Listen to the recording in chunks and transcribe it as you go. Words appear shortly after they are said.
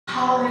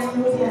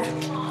Hallelujah.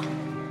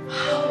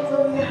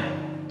 Hallelujah.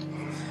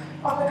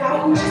 Father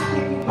God, we just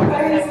give you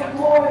praise and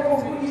glory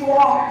for who you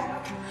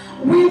are.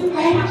 We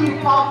thank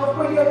you, Father,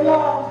 for your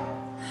love.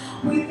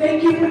 We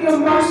thank you for your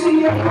mercy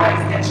and your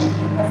grace that you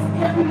give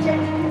us every day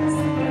in this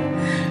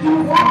year.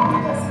 You walk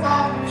with us,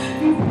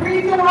 God. You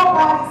breathe in our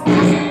bodies,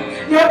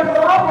 God. Your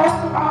blood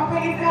runs through our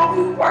veins, God.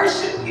 We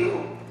worship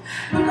you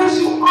because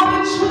you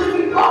are the true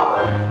living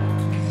God.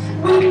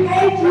 We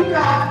thank you,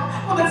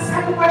 God, for the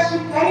sacrifice you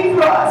gave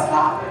for us,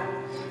 Father.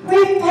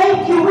 We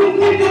thank you. We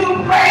give you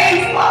the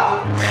praise,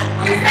 Father.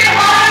 We say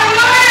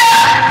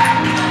hallelujah!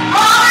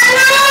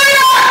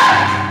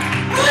 Hallelujah!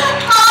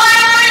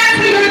 Hallelujah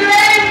to your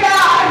name,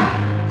 God.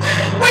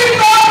 We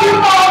love you,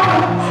 Father.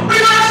 We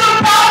want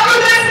to bow you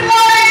this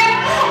morning.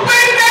 We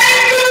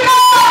thank you,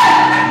 God.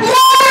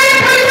 Glory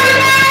to your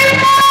name,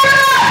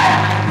 Father.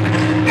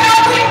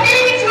 God, we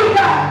need you,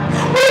 God.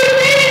 We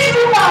need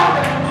you,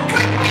 Father.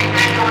 We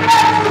thank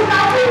you,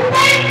 God. We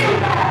thank you,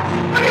 God,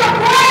 for your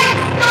grace,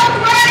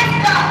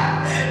 God.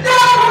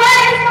 Your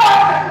grace,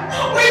 Father.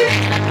 We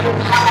thank you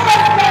for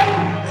us,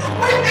 God.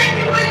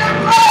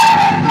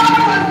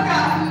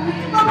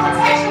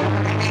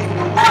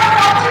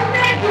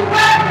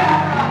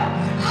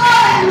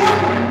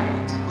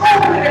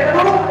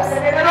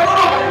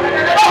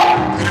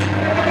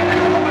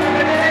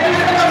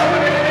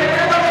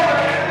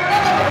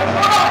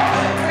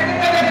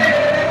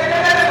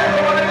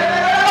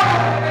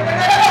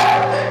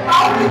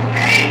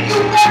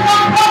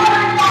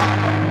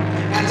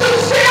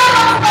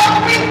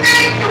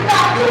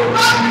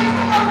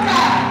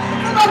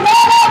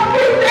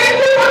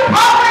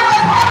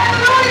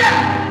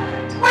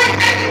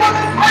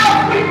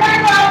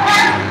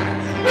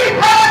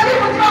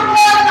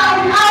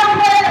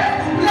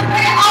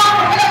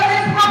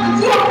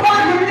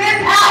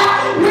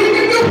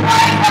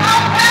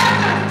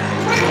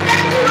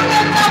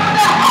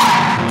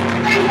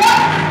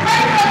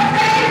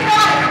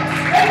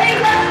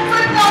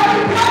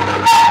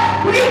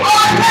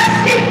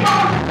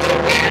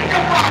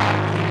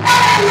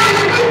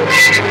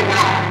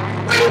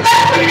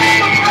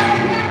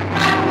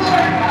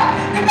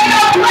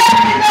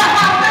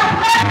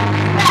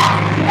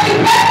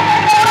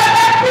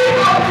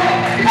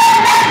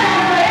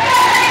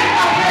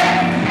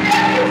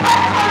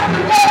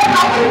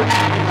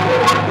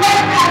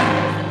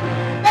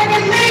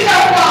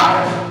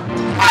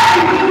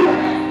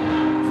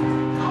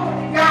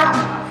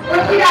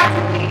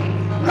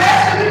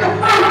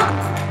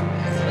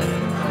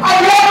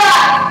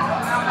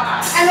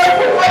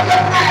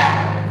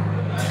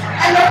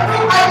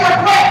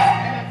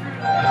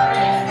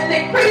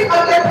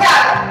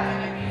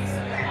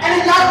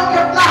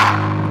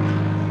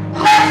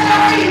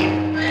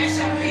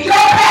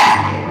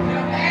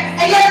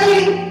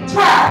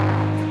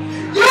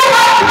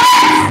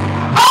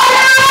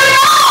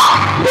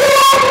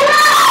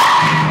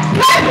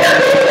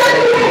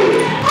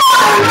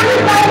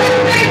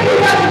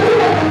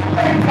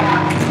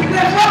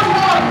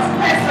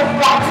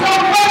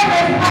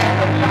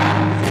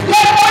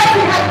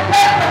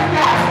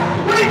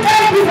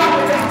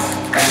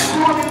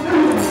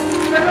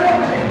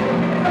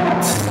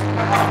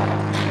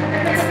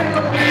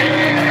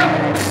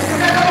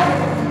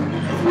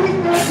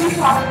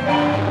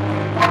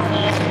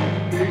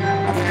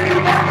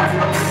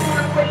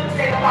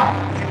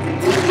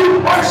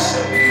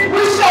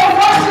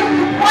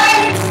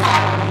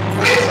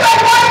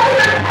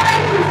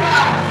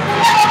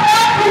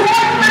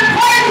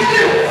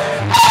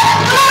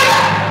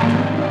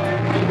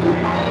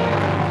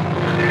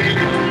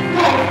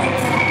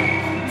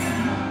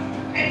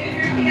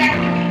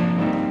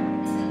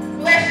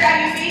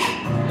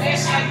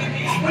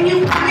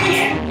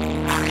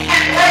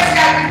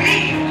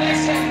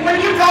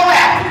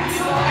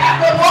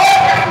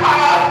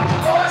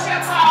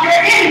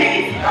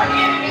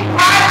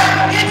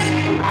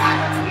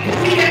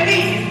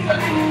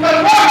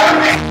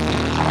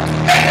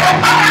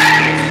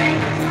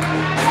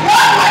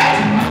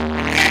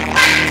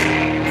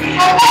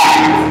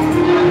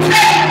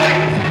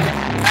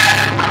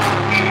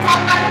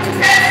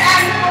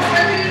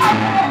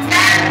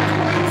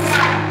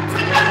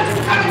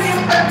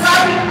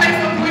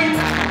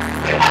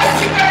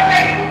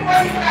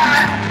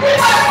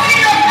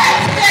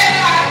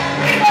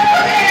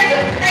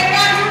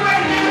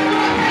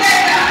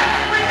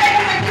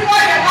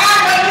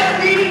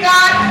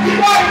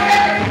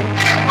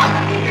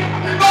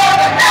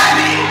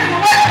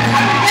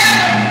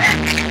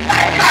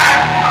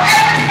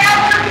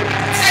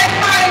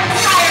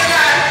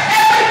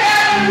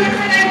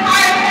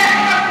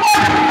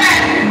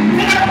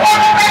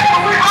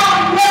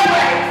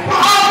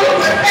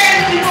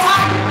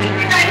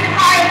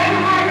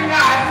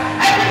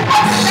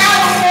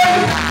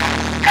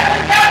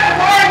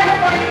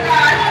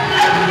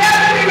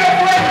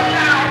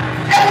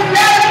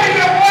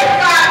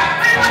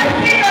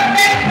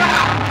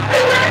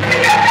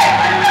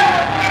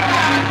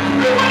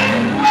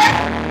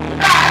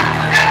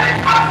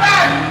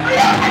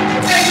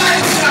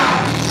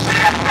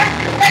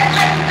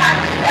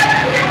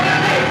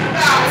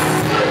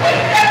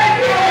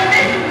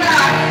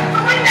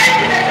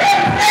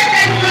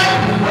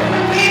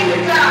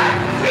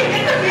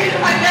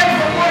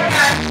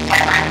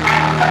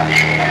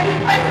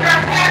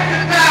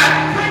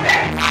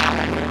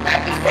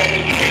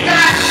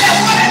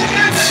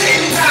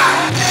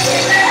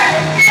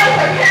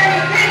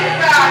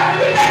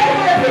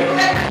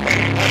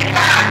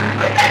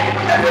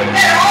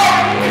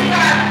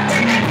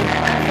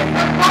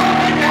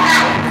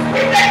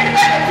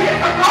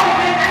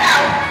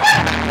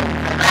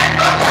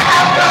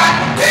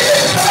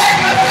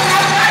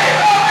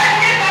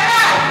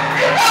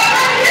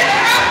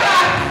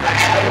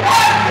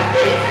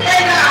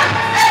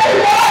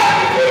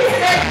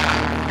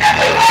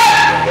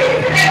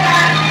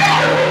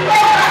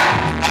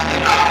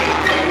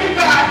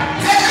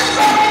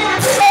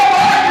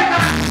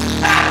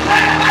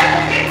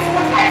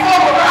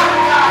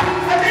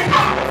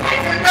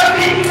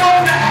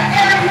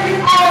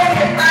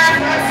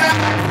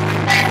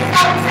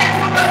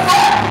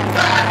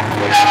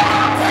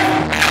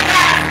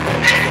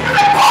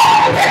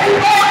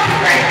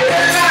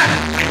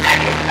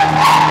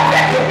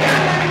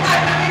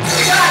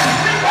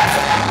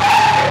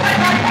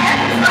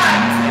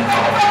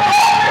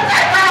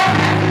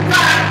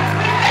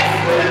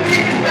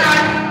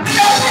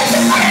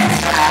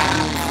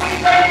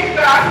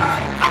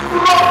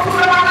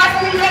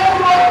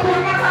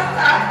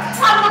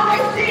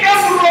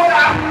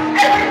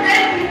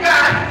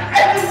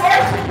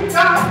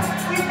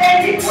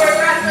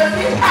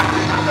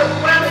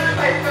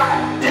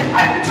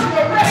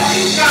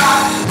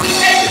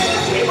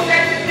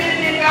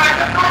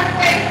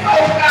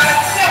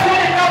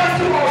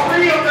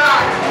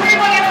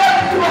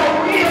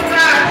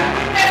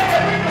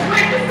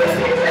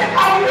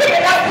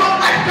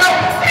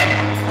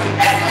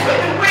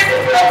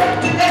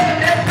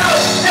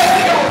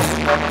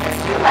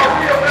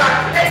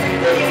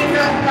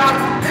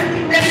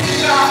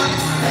 God.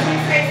 Let me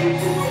take you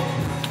to it.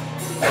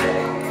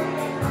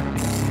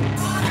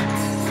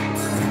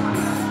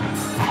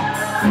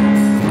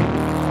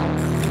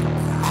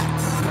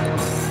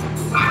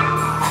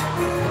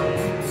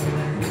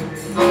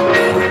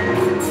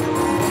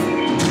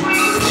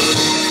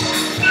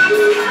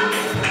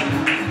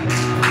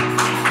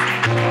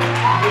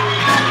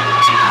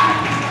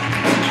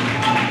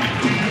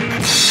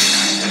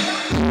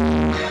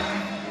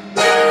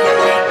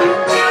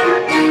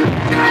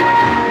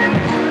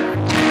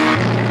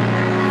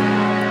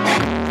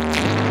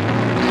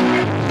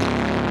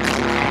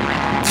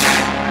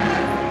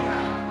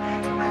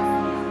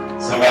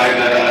 Somebody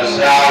that got a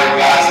shower in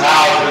God's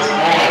house this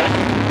morning.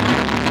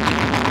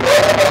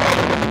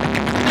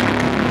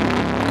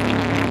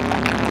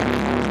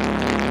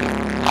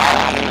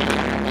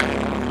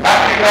 I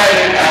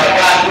think that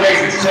God's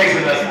grace is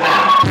chasing us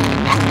down.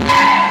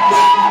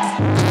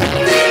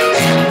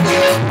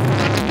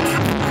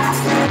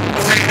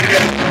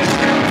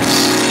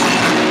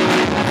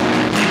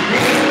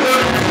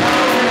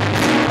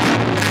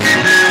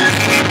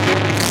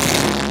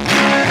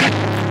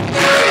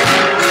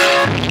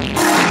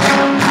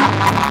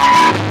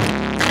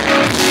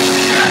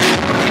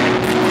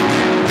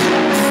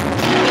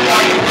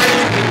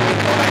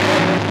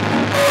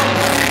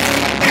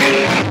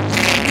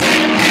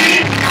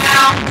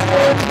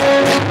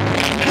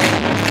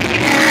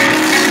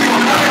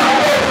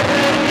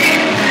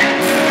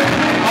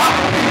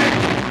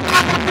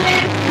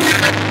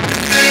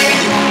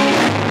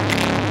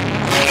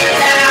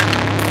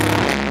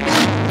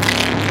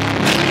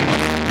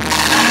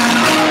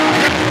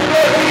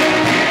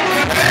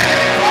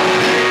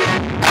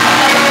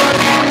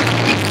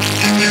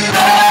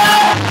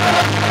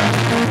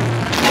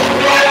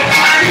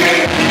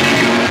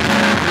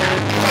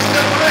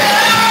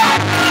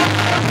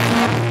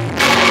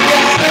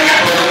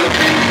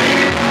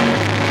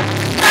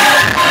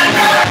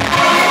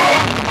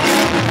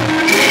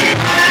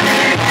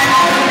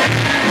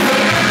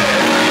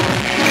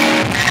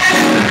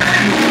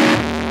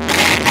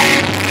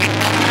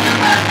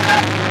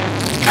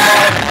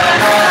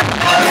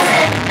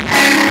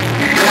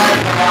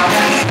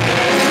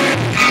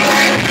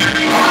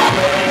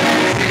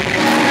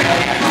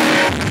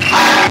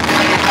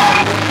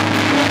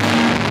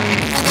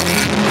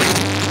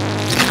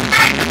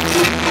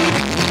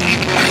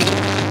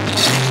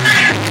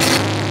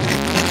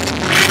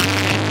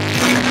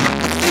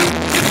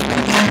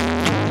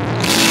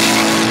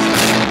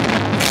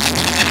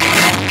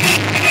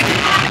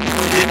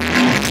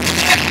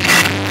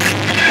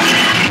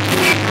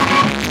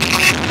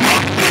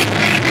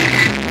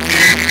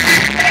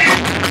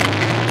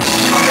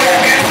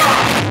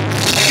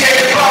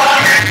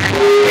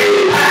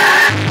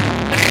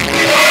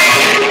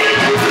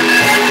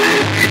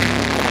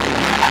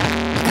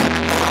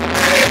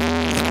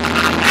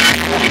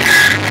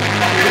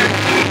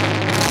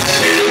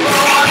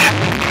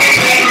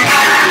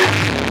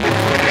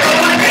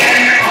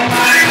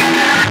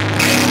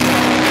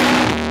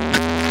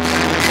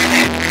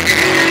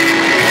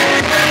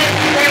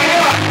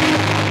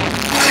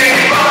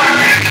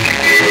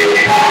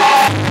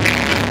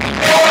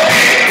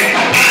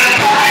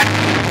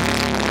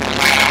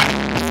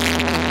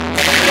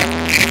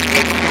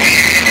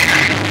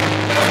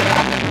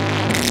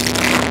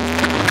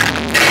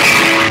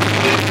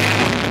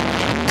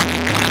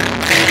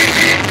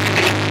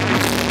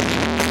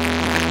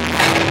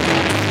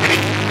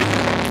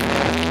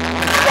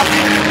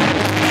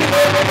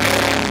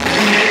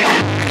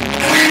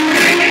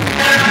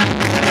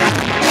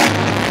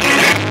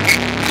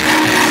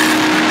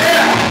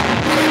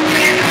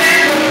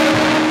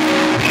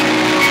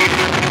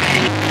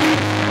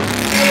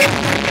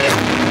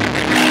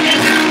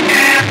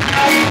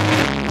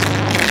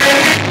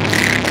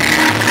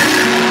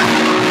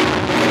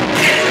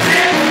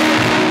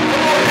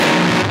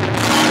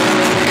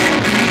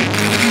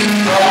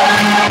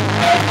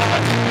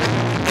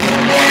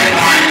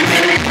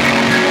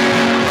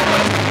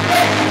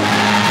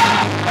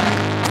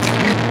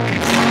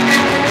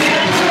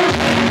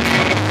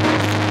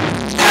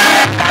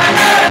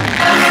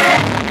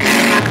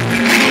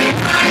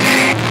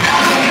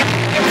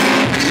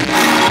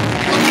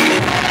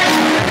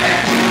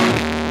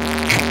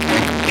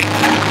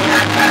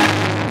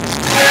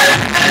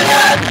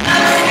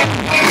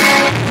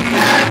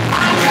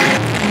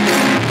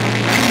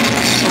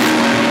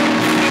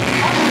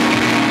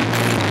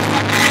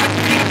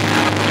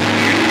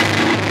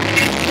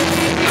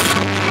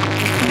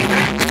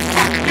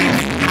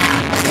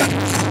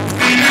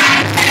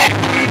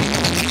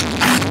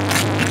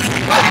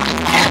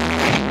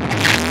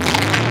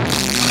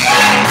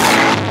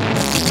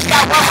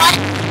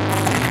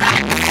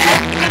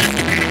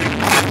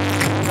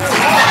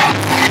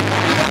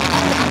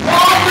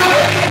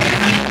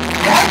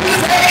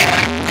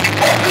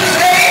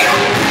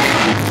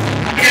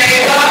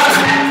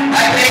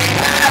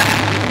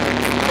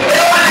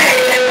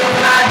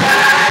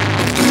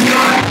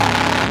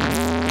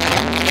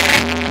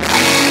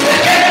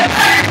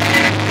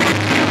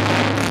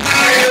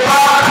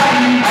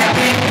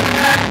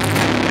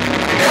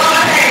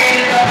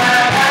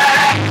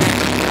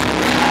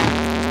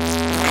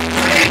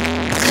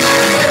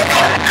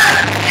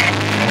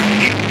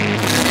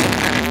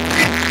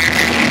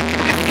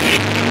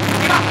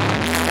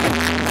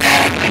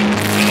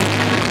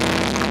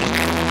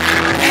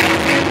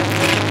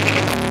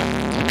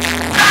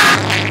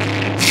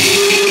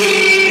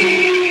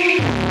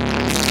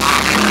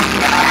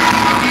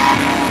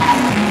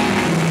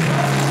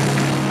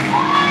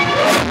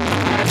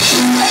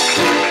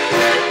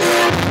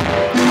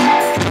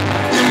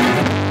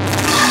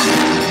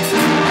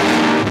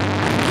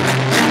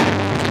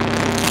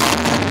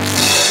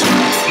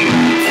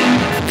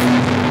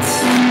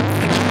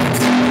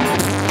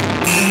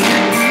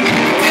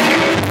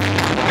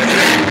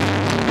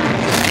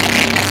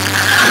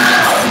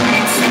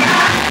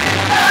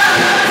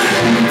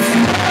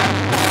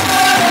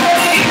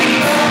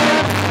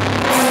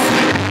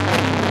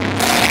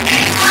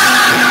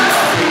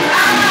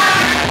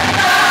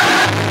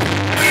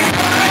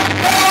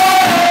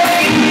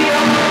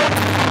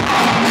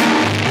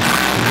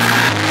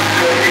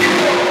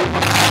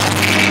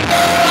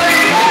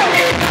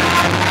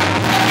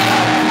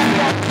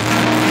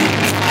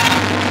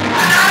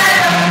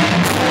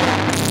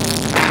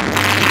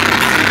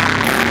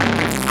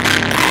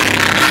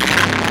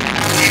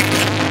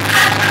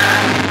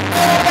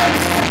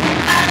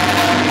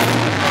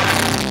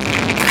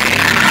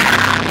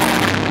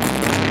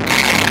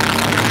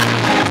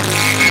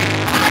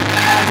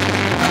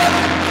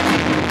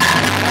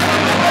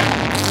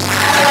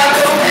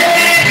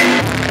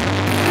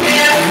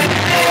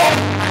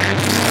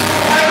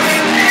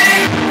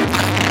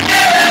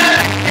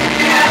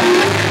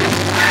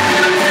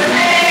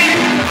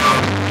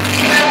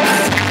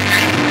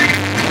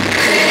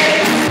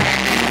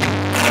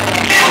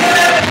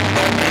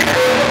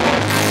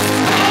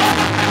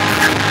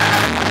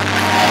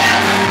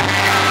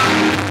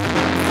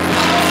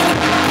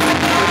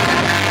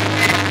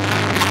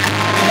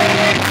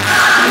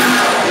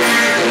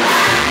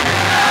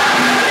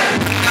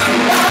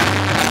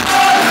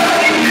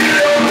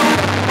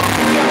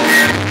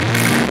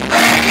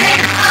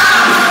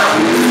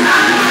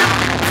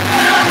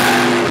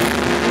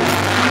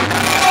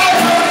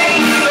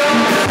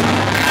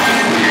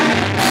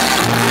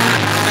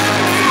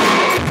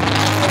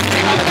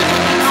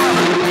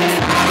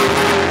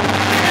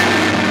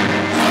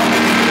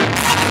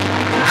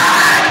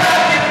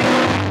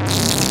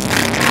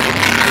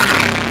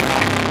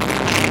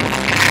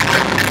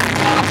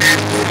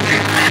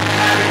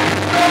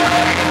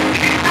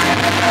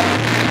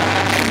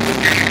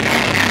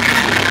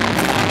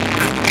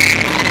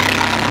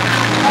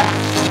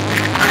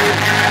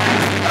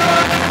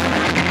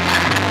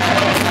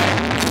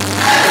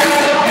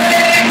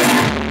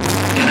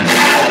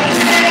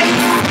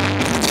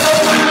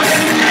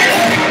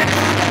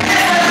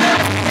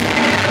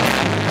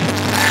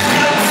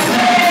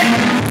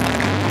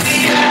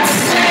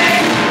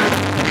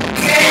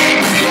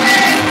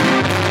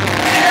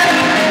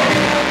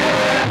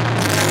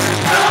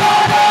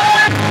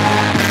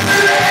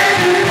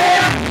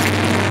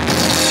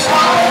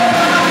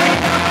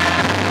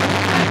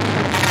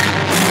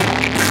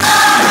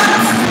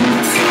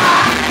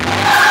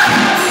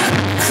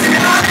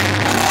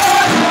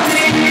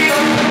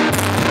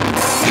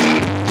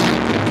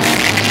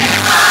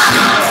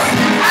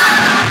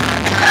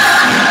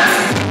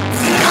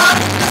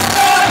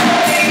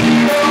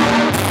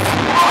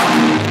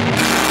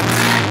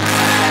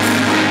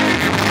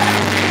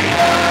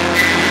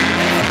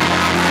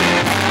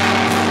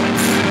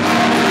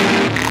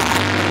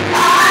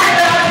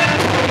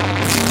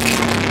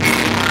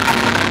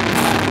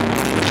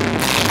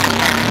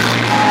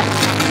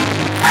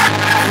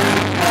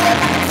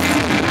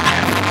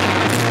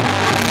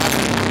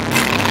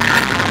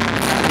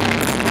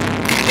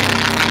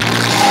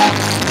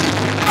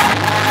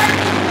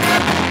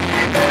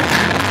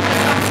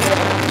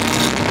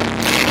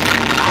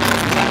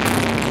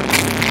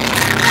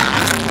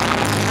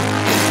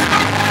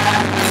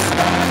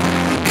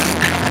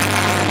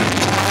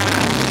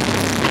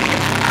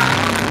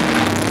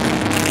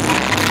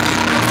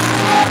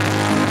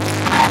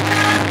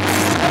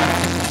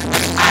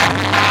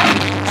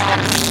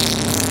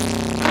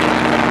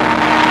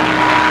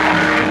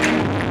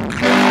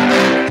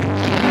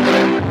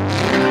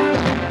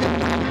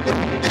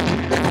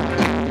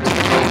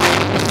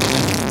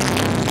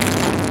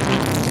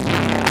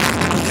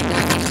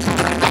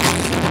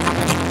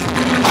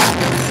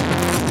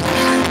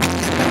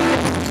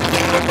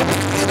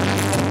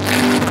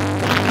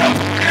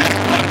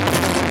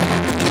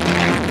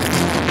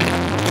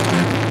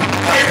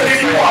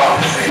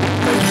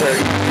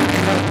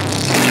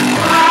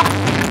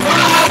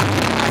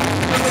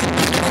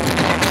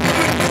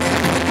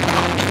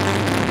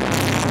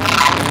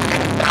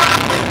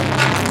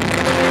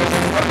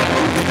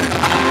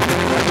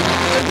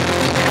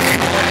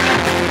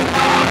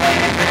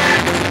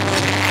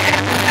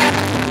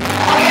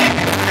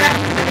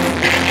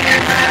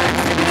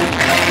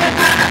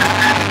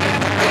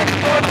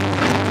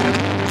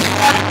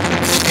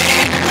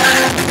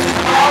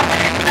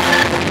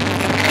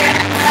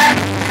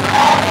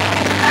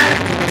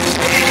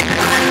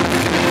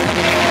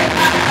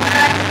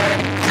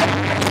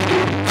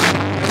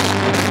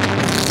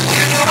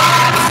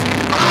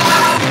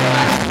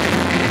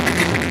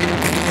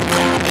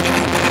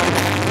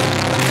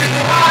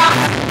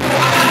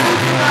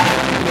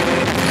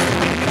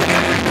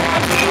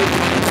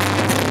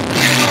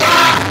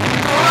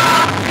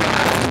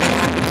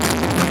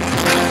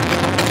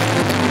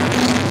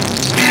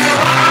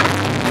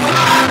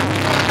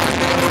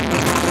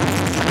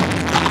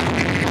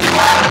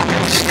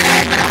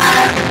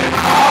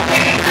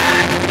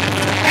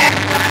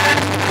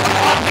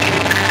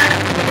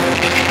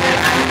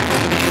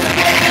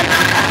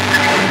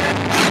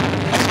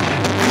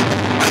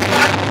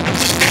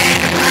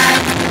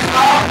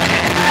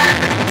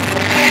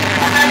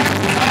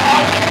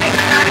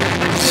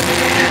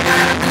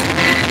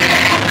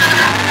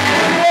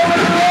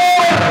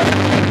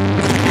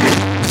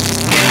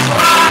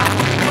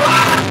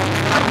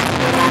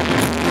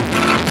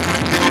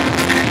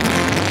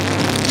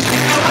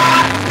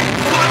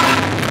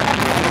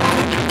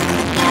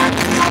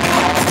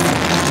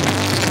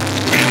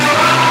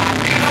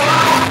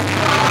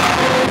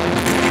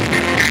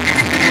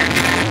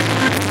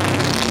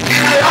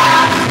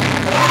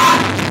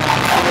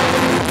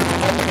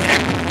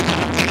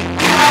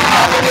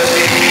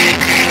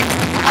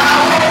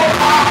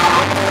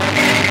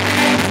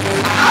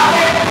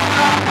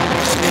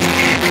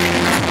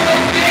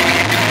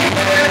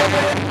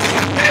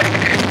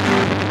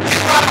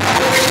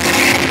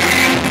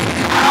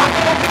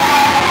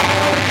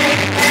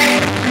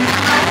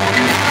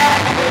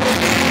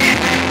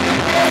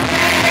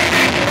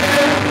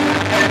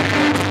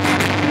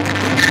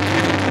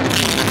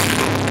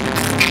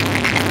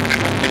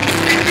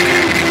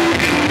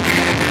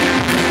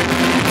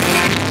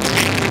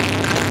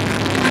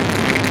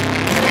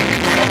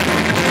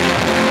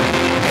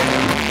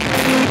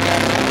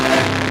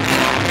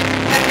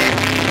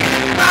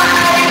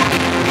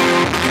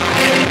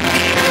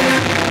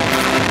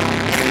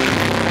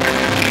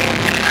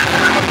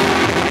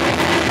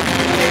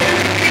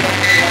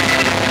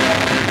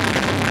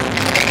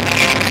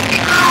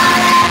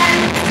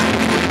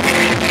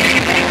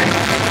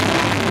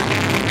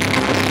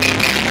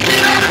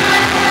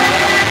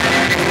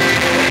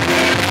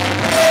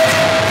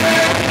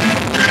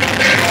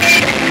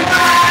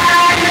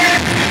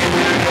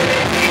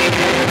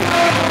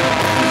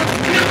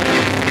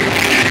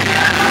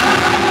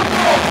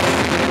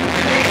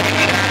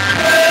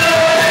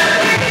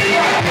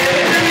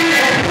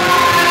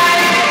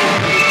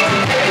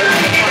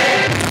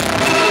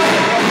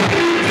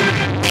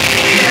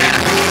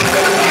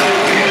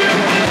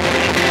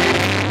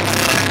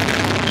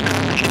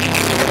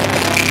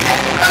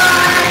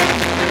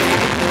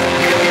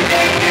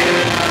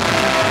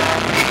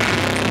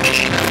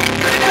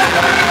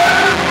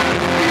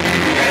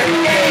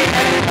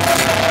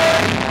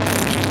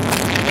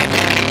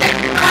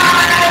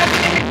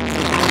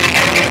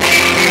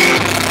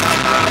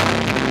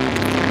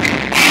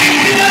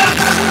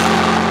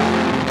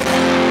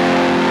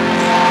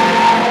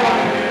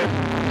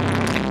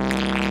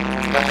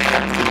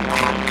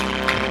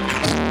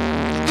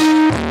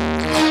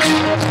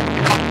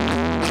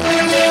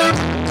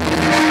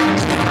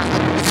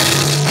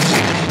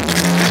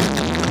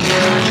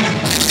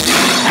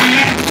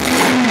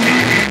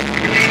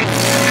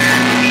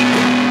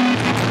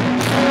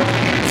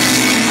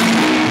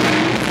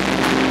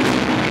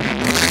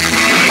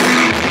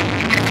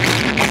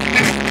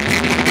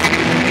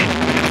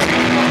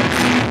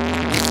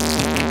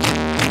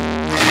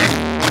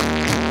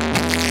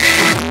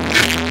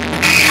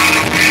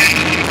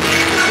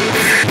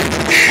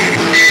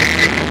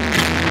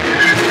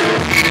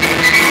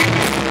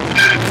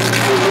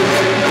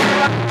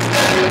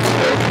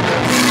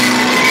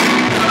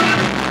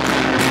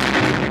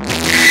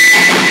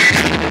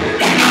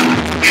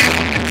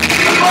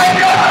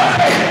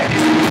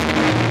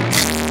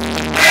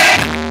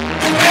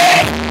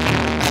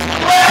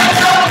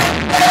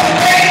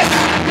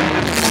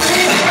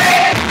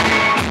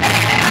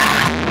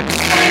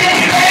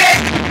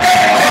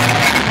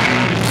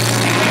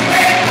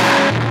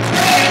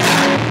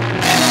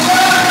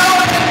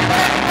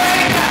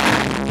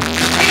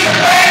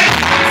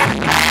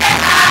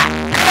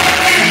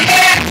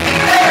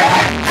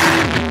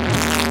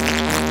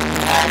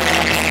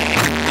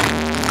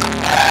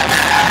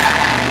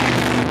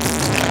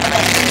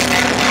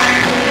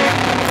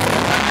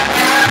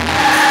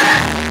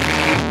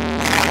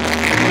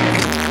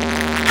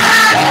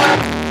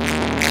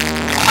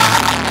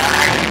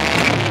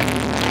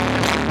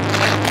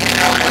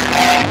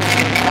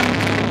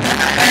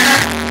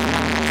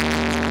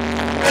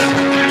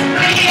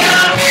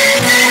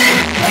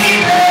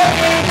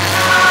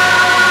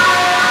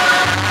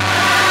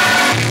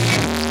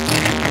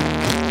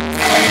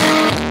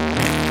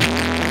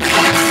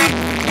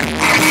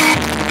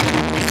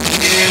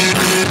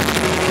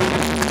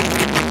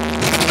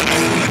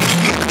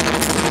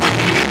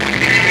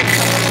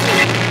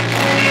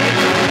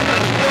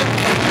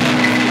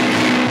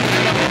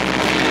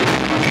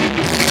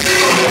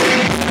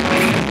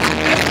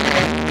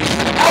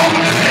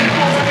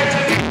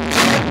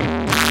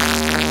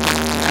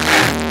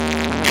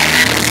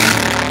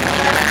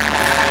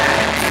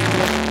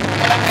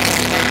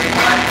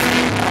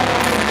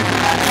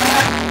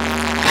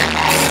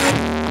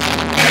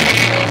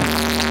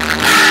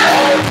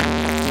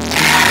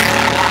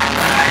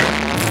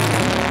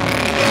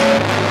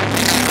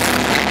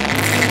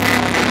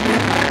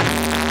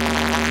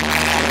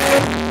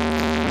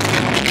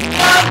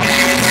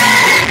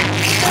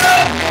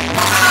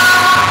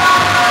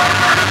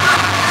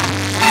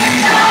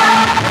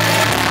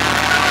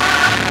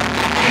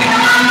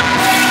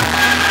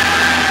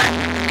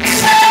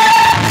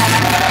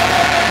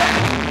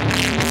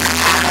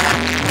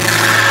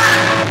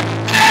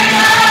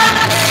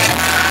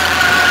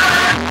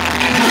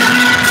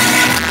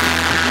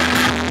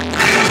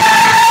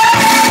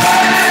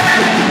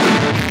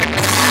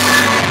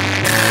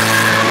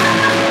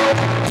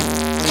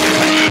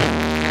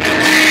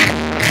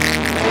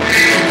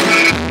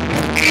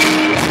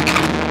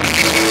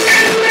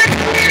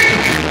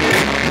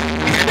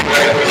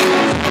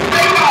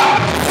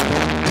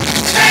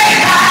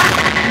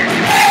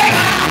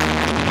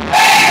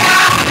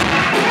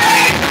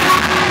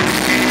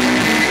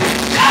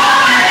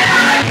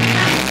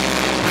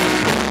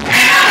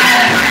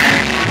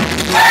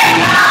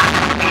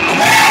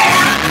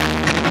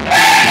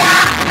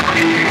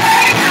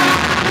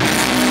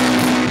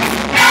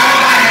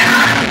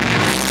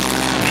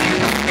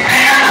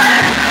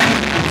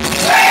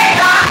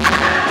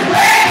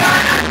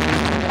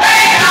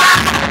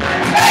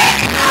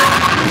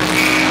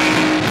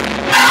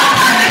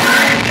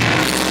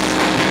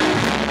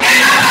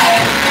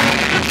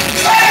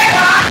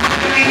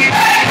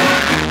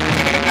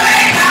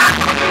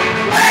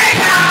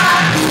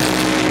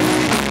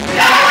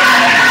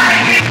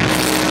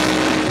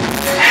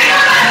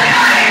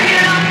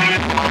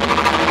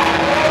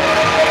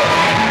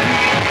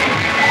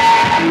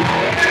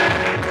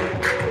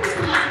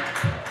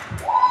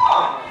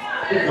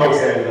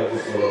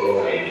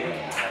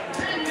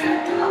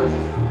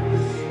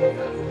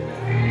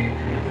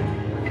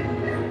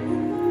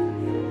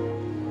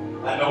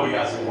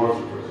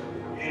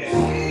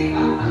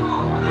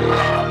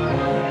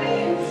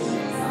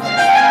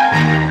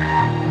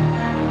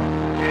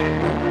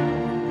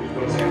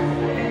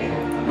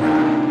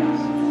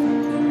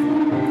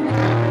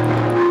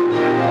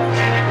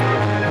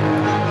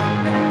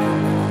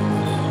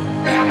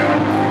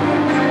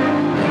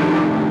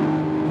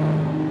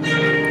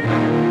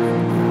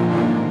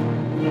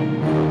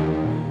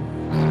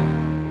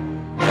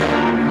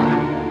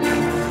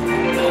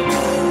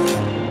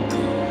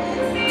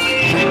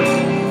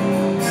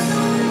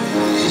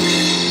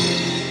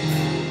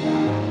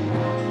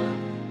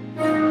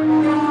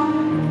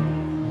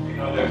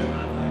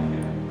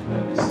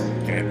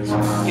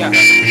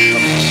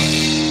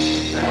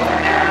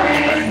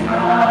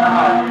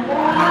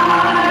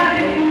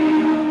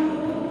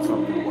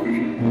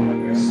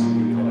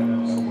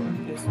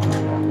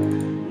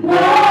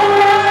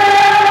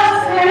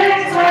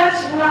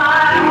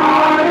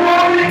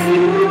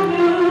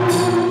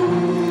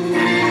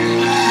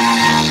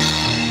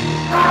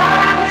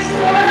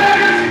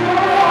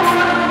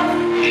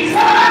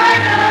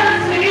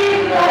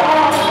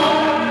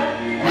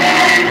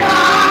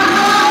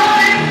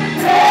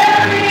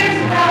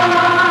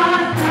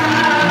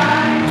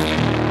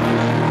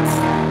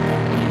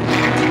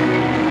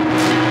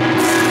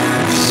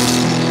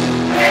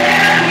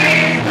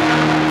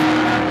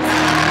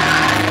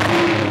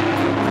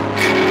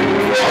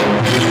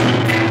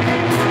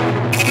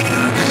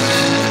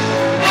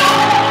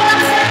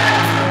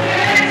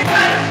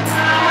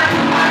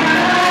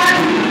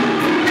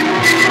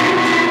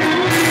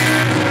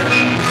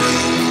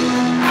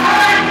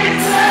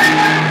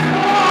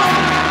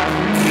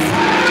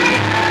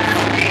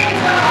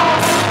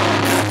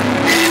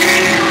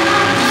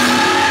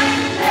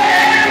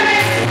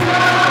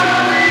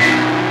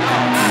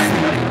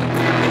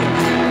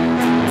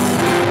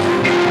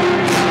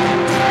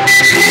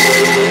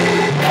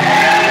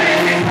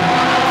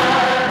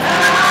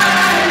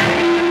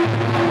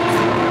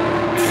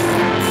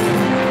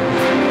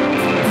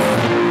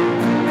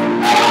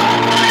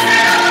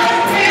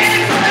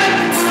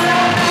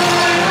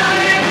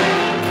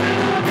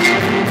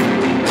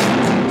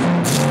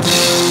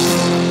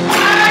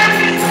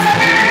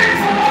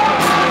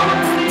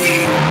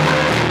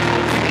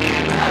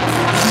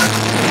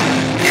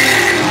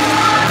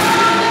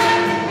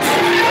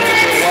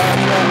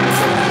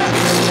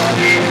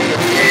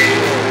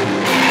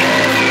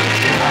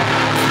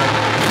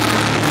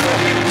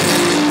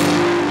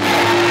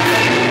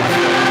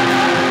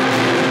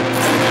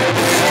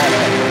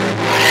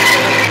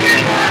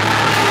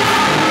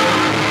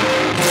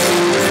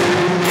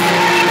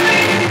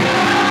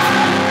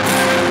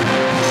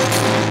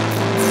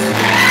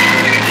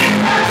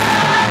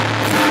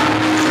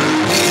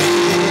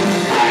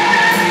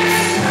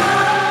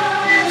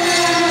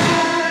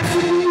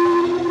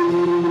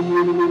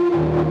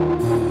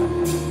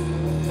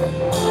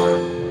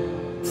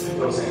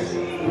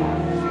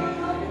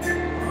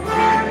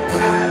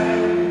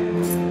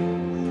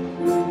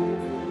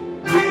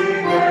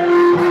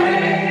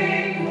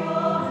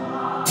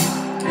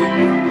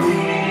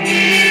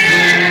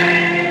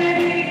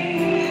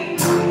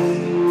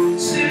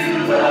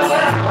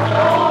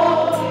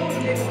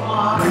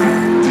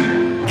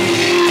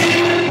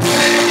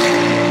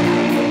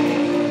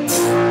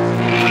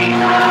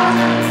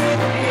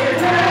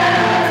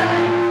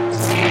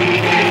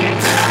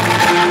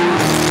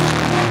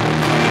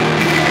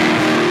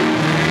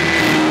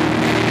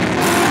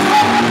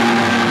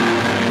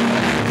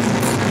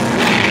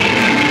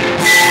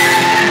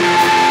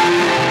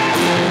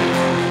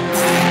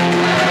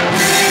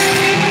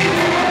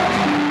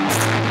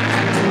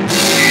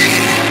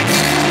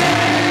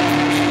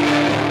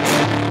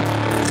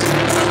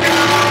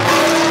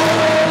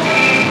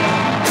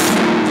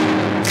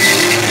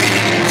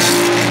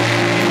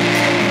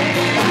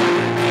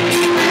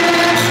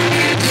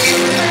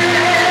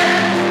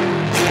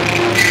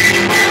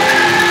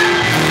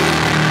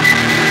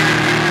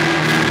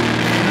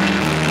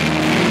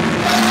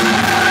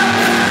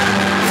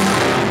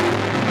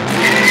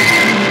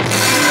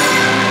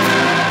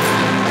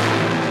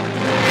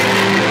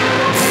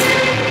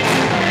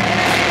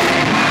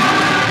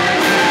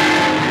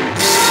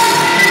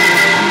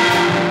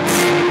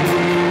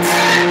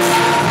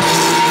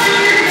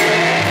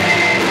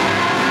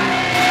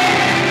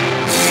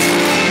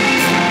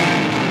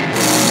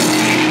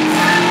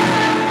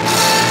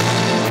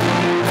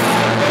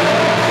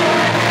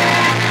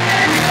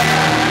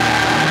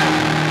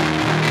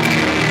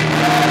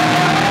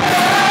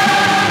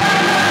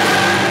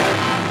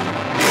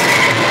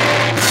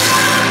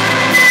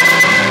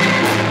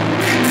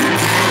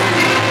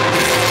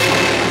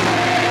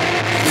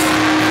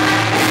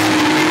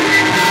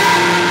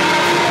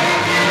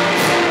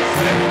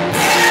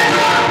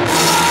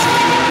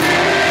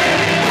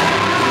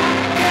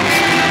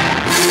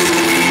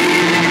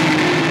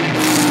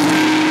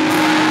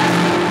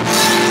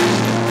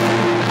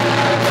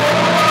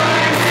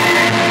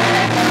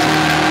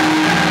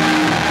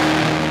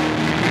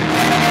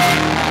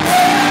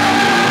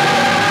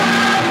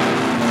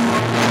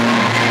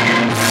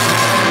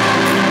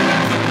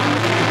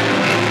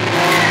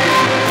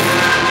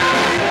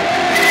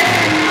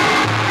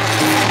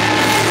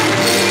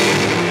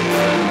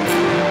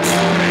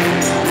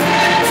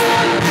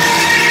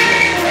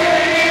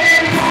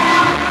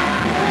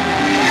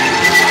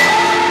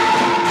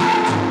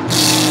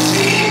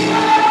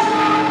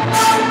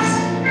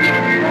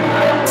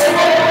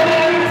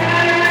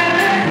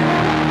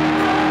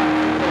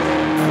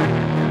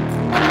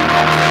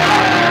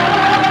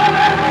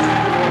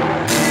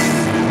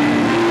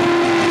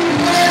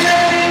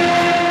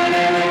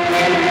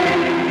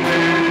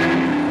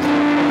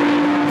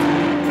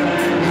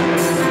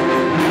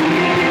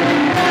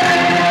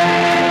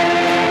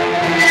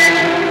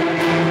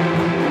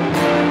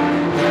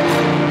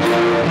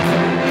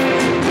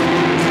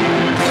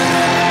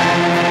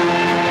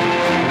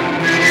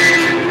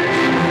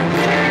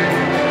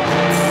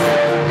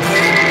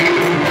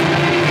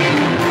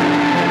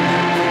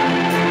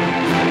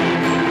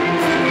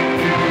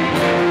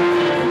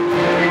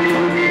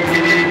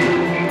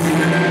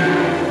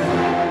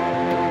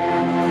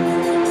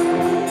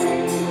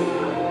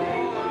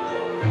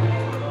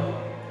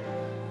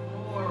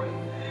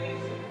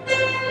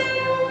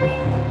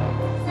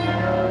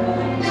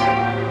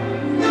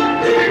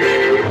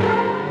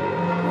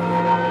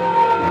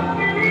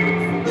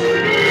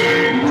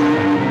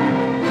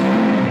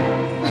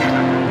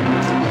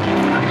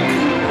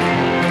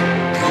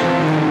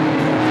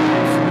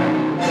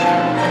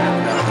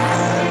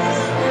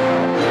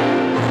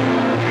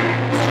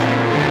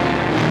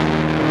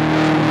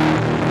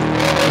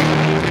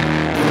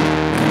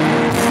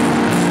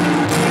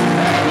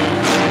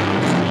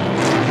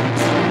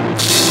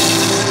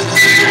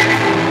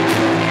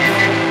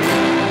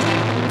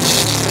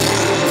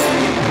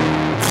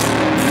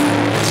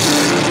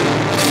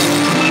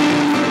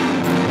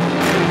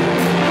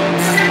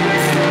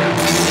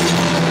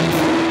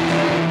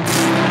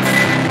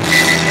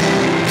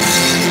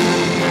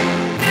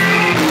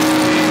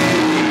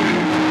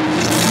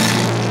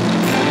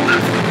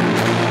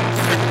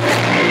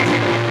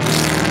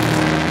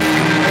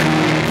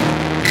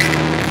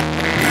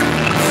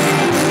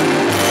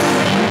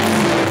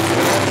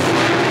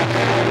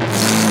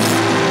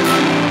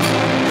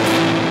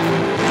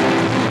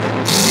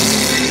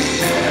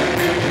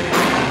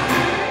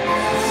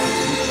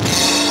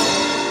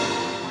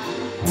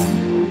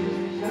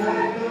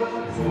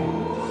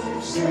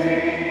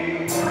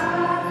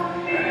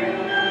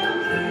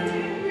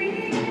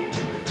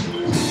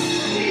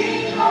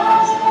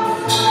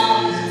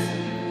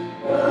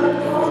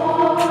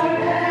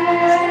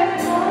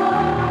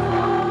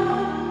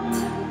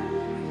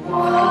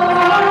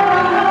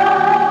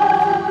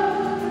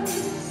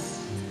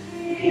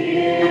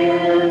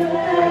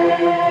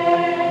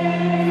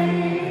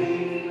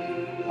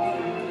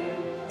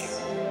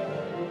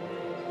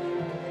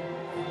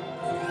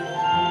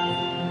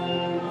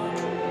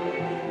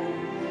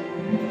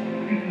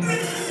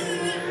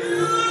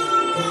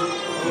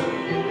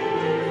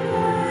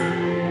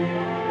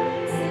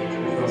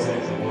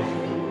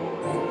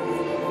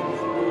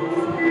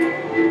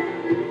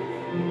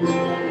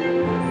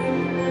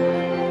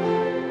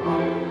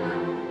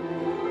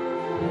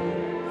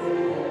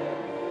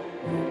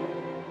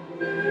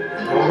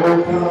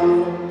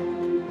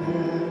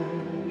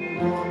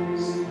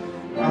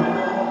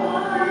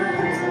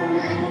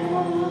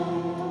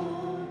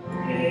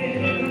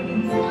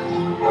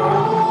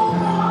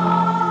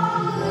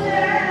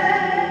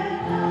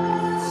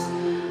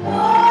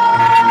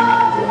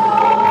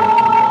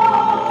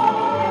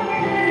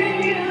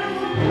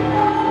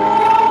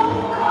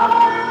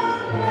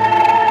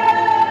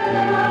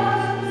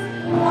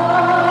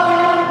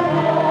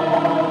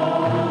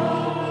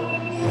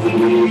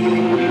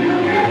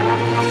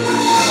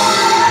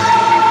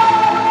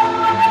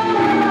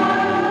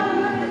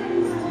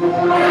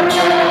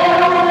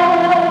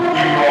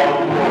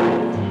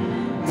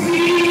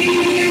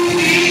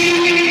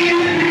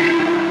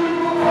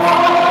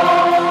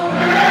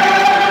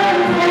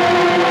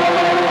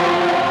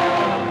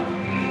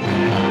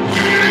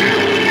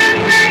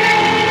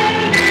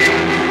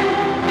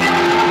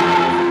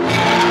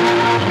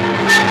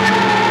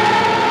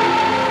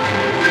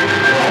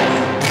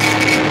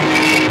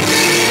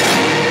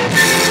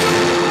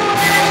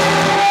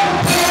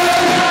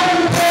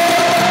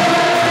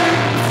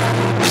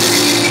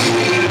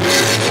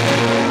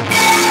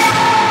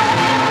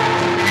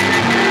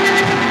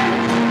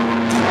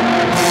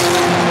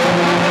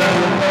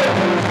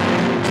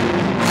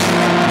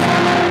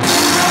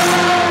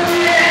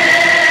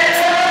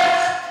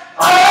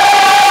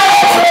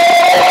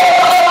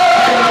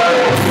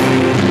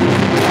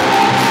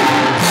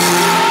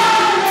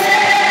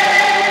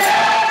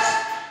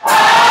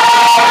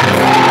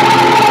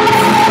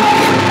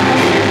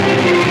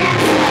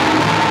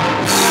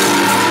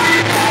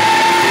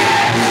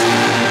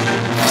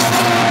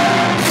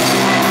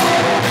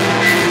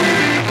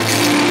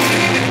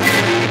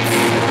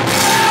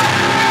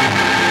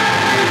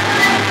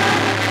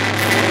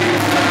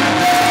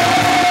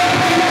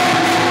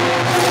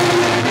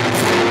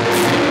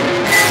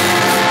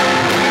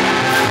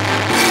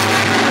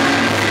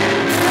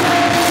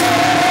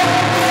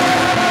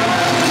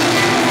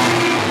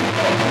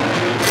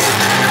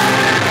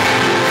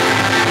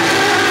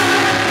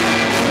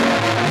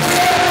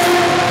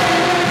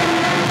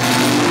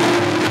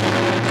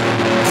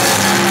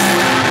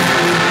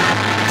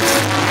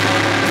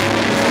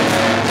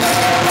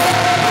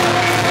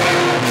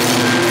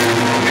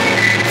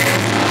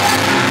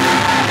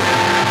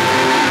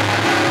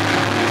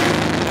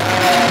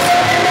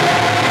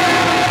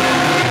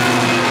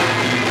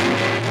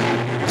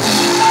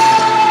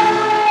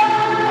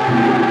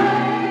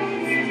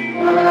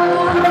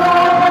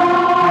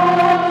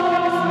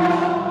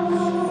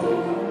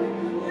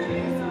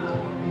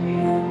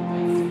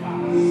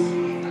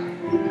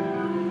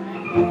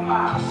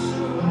 Hallelujah,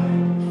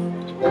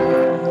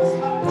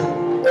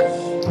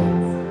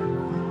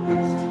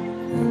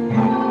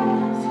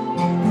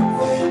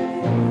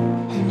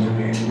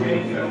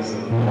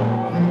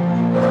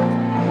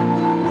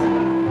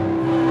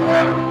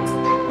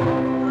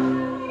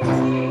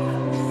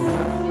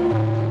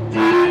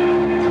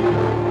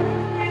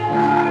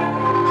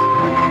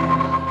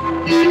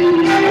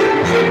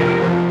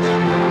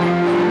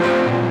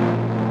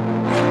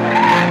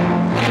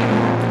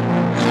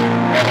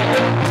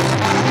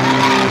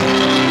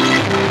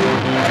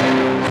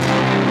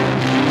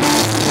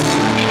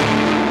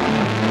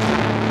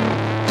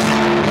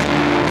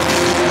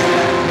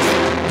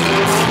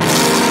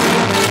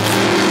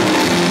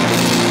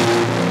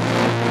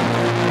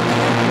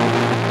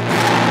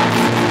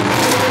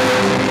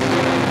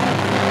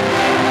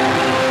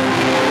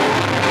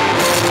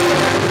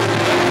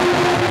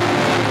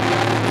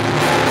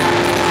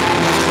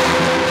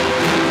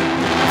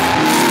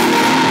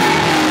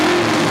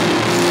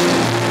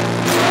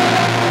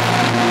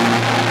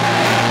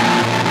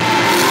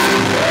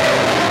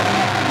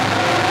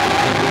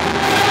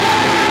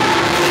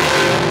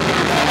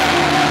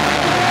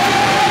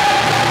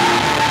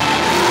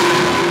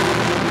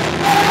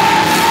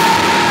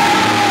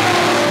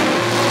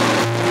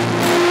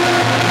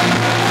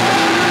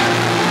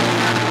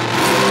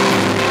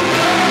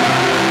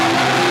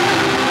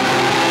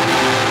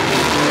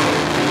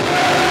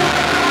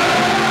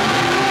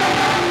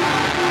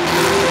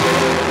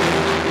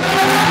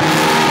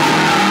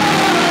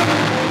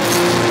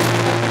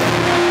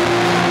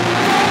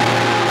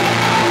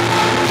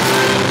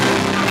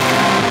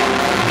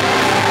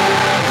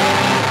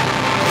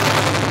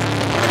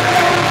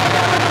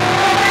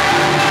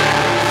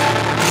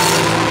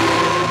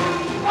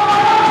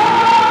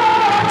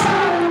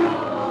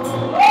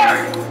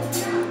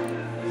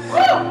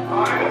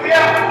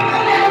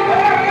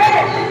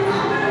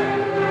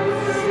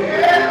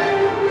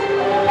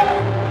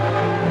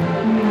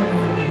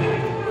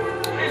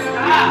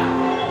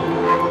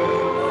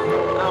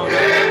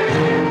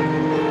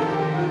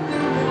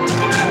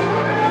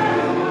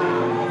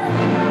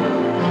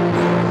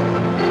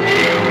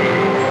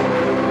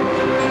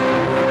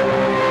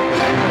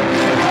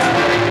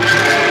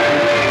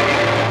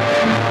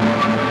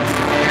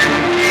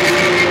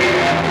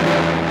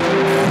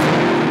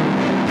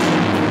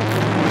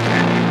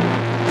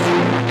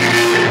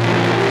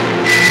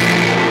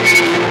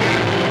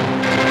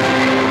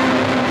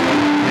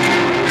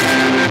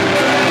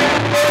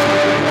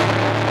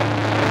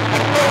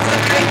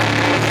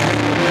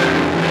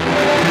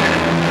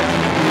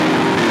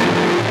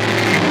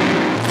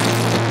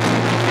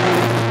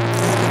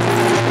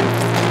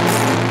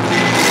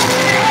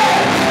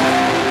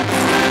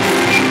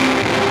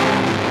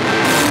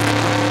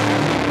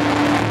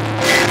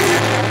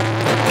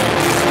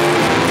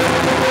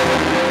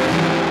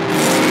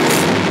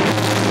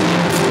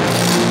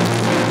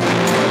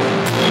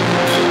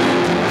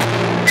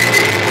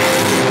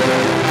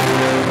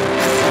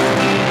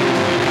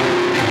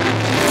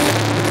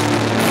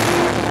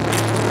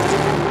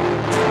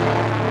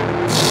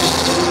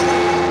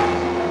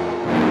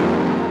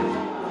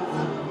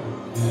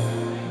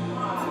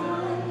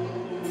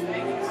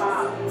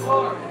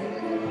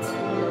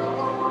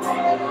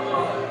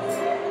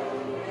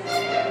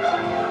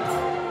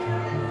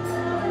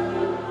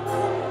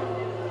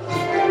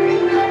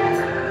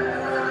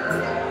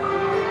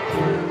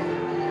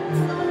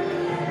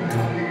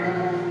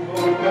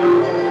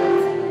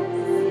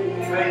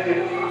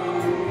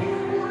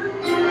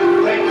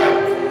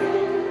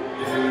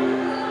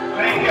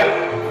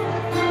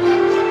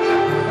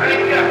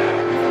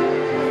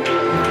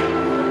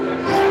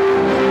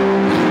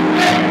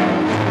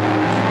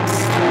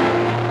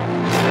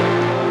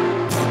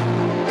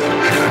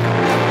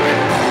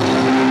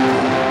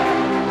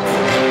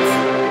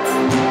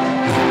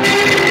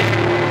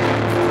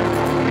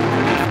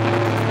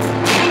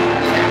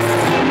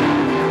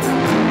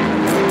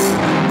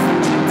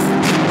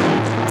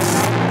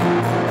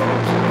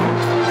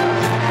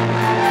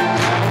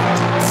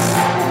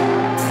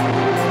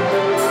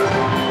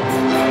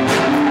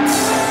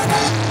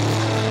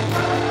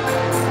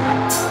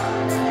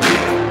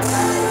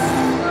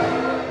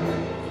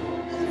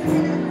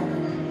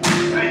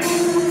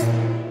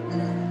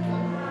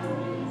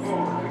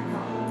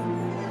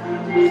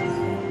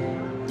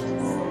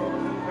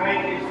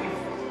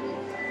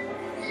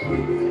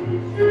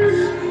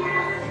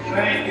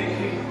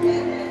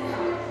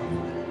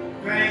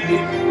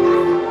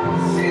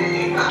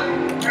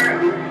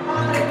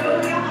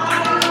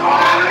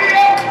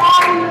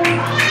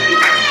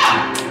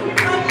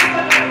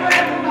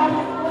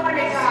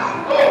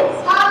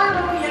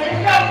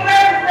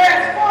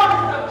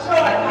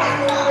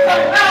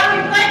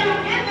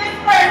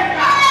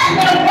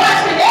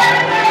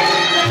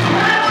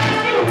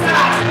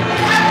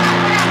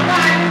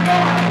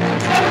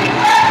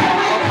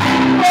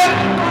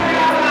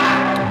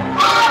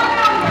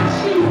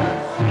 Jesus.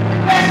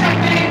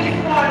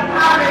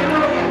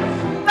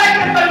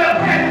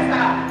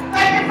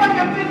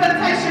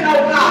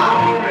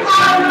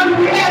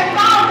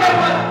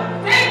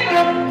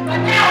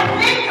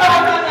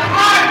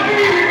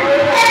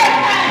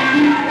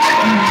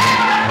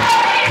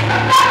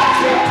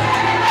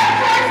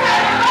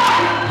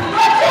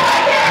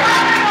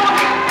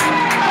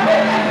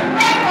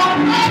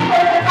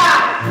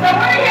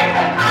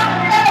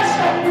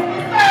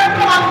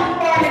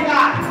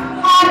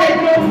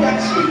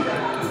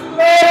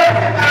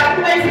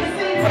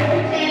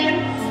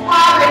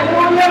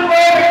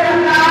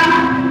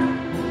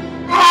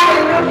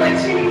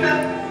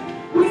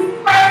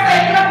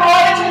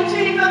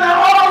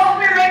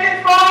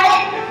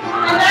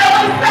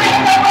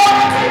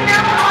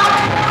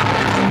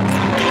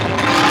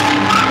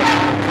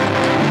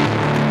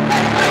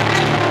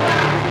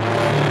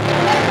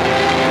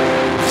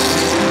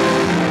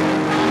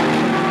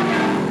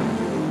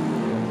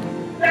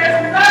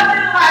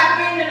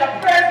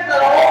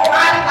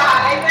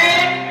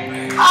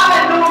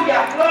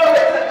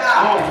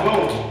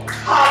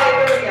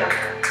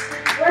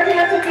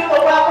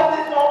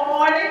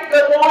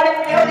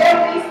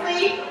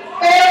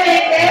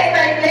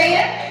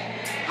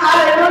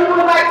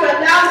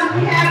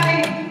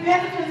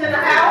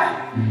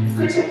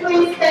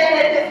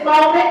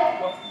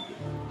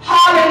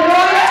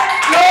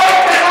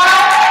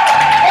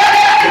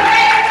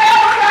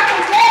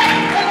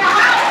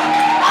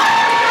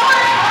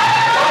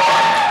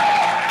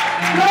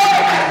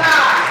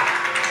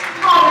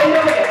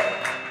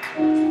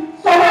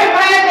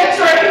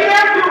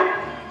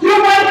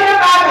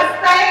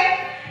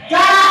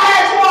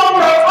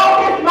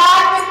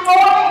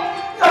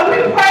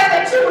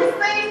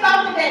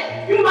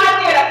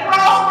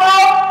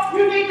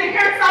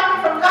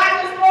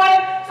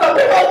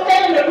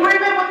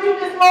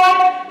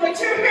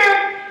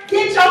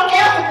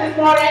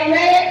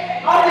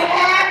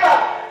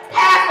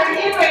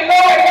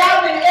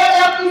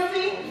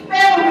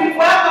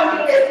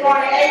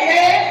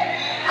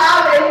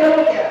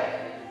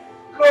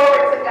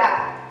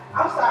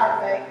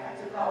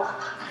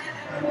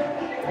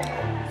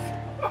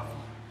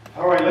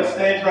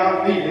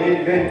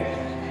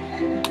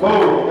 Amen.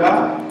 Glory to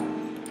God.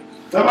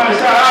 Somebody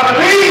shout, I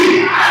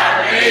believe. I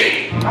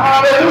believe.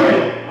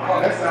 Hallelujah. Oh,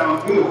 that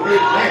sounds good.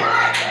 Amen.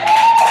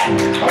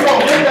 Come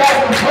on, give God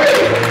some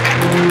praise.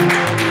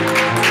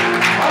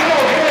 I'm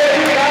going to say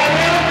it. I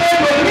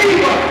am a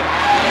believer.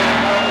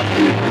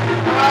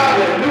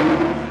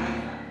 Hallelujah.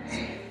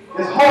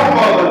 It's hard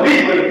for a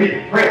believer to be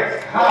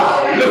depressed.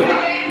 Hallelujah.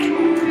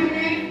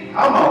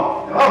 Come on.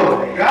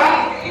 Glory to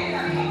God.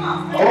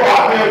 Oh, I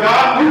feel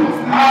God move.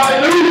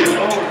 Hallelujah.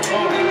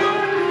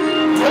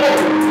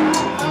 Glory.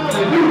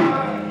 Hallelujah.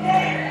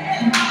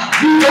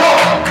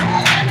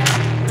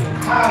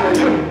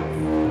 Hallelujah.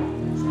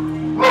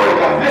 Glory to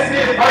God. This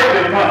is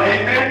birthday month.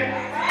 Amen.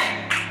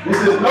 This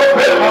is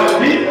November,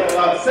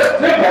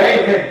 September.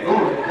 Amen.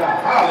 Glory to God.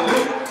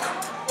 Hallelujah.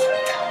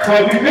 So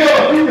if you feel a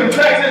few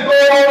contractions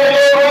going on in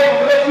your life,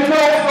 let you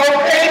know it's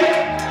okay.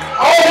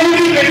 All you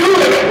need to do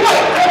is what?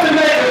 What's the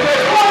name of it?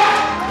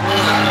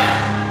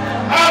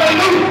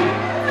 Hallelujah.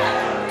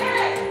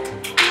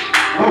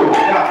 Glory to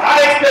God. I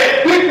expect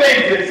good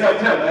things in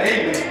September.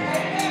 Amen.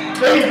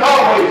 Things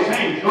always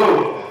change. Glory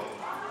to God.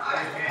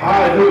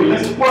 Hallelujah.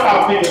 Let's put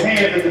our big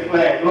hands at the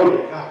flag. Glory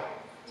to God.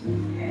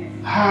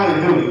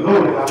 Hallelujah.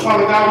 Glory to God.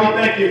 Father God, we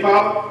thank you,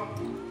 Father,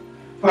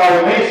 for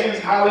our nations.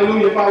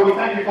 Hallelujah, Father. We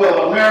thank you for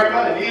America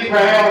and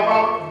Israel,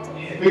 Father.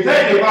 We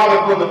thank you, Father,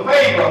 for the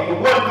favor from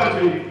one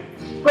country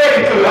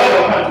spreading to the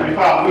other country,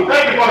 Father. We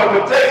thank you for the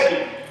protection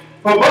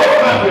for both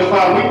countries,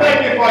 Father. We thank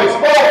you for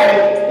exposing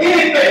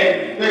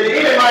anything that the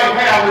enemy might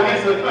have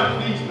against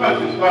these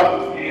countries,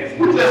 Father.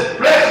 We just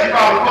bless you,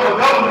 Father, for the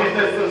government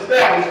that's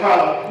established,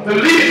 Father. The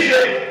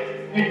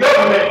leadership in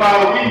government,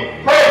 Father. We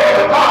pray for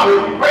the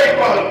Congress. We pray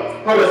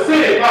for the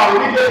Senate, Father.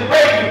 We just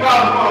praise you,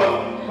 Father,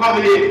 for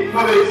the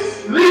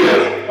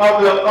leaders of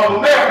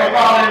America,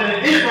 Father,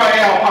 and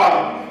Israel,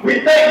 Father. We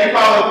thank you,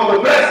 Father, for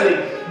the blessings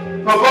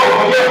for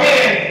your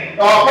hand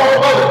for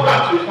both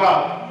countries,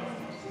 Father.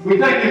 We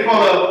thank you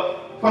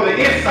for the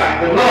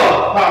insight, the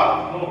love, Father,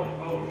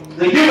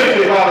 the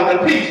unity, Father,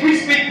 the peace. We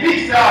speak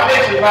peace to our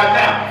nation right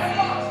now.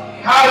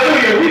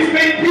 Hallelujah. We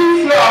speak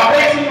peace to our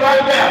nation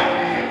right now.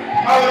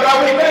 Father God,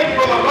 we thank you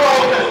for the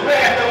laws that's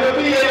passed that will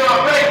be in our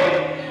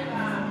favor.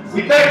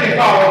 We thank you,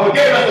 Father, for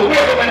giving us the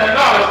wisdom and the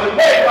knowledge to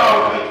make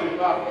our country,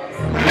 Father.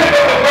 To lift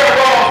up the very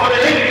laws for the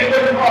enemy to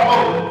live our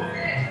over.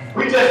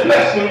 We just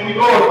bless you and we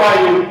glorify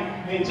you.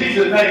 In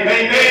Jesus' name,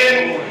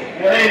 amen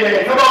and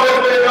amen. Come on, let's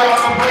give God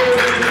some praise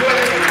in this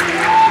place.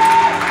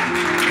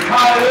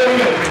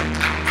 Hallelujah.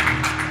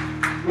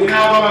 We're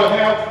now going to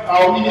have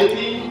our media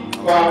team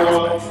for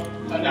our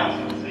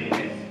announcements.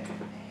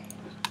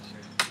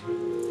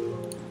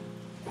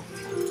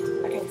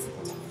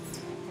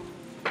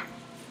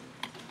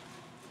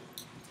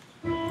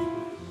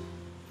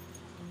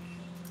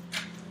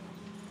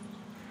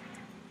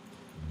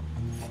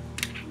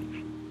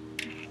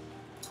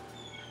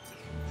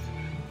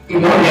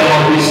 Good morning,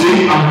 LLVC.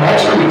 I'm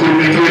Walter with your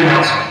victory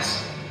announcements.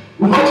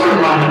 We'd like to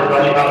remind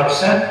everybody about our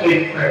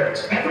Saturday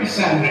prayers every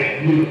Saturday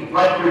at noon,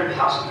 right here at the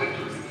House of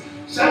Victory.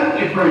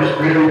 Saturday prayer is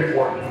very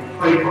important. We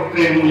pray for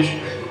families, we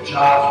pray for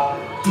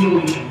jobs, we pray for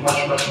healing, and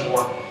much, much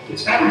more.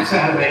 It's every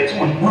Saturday. It's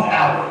only 1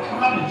 hour.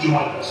 Come out and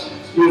join us.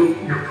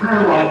 Your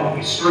prayer life will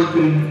be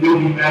strengthened,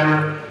 you'll be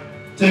better,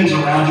 things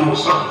around you will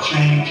start to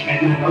change,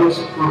 and you'll notice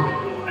improvement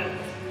in your life.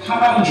 Come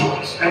out and join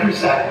us every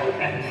Saturday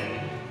at noon.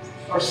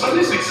 Our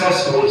Sunday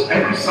Success School is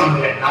every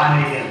Sunday at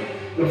 9 a.m.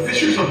 The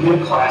Fishers of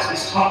Men class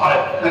is taught by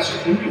Professor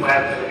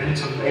Lavender, and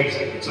it's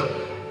amazing. It's an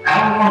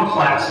hour-long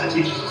class that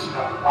teaches us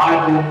about the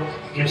Bible,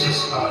 gives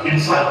us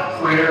insight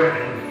on prayer,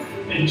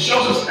 and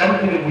shows us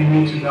everything that we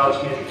need to know to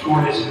be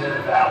victorious men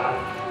of valor.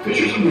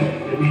 Fishers of Men,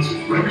 it meets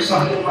every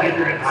Sunday right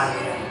here at 9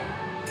 a.m.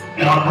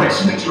 And our Grace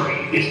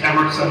Victory is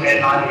every Sunday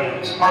at 9 a.m.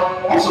 It's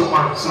also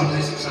part of the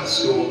Sunday Success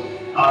School.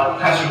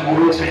 Pastor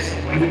Lorre takes the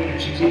women and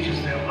she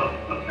teaches them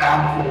a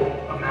bountiful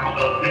amount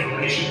of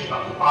information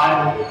about the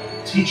Bible,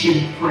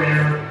 teaching,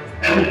 prayer,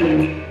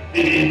 everything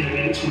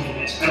in between.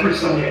 It's every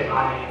Sunday at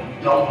 9 a.m.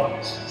 You don't want to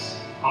miss this.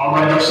 All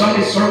right, our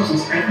Sunday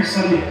services every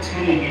Sunday at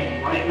 10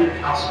 a.m. right here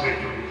at House of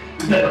Victory.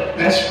 We've got the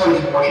best praise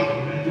and worship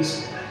in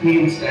Memphis,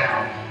 hands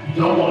down.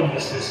 You don't want to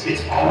miss this.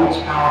 It's always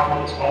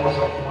powerful. It's always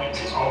on point.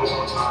 It's always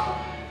on time.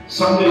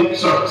 Sunday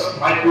service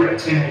right here at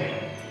 10 a.m.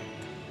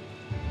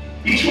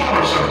 Each one of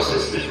our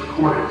services is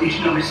recorded each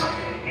and every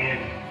Sunday, and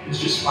it's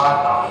just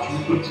 $5.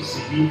 We put it to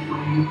CD for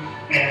you,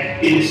 and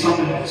it is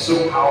something that is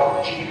so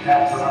powerful that you can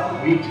have throughout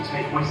the week to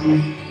take with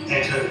you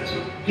and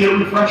to get a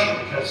refresher,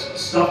 because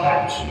stuff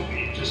happens to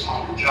you just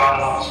on your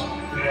jobs, on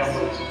your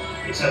families,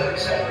 etc.,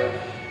 etc.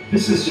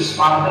 This is just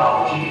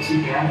 $5. You can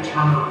see Gavin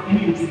Turner,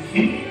 any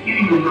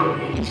member of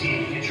the media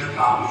team to get your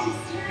copy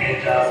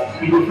and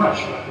be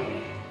refreshed throughout the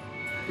week.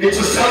 It's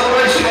a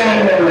celebration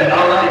anyway.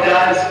 All right,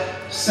 guys.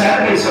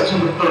 Saturday,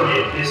 September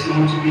 30th is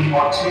going to be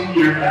our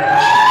 10-year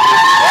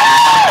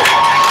anniversary.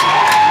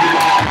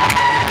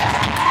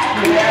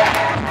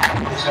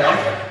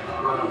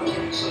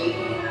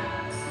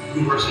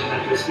 University of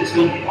Memphis. It's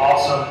going to be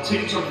awesome.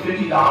 Tickets are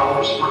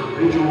 $50 for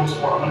individuals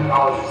or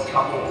 $100 for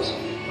couples.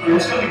 And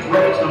it's going to be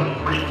great. It's going to be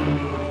great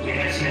food,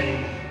 dancing,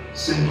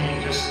 singing,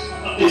 it's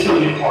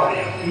going to be a party,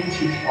 a huge,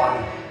 huge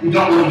party. You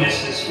don't want to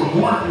miss this. For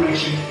more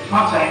information,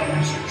 contact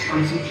Minister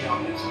Tracy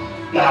Jones.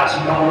 Guys,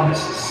 you don't want to miss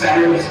this.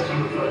 Saturday,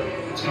 September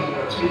 30th. It's going to be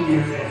our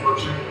 10-year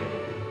anniversary.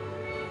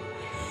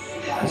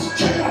 Guys,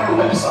 check out our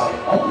website,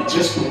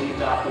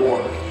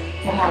 onlyjustbelieve.org.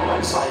 From our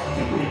website, you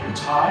can read your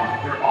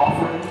tithe, your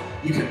offering,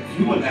 you can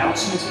view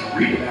announcements and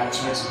read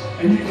announcements,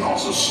 and you can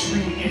also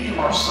stream any of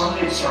our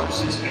Sunday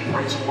services and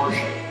praise and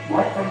worship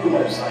right from the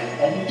website,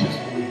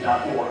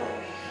 onlyjustbelieve.org.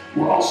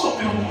 We're also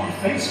available on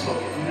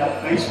Facebook. If you've got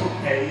a Facebook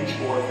page,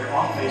 or if you're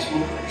on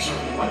Facebook or you're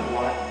surfing the web a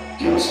lot,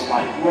 give us a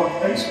like. We're on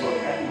Facebook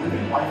at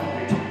Living Life in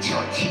Victory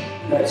Church.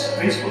 That's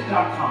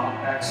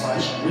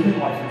facebook.com/Living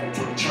Life in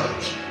Victory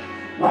Church.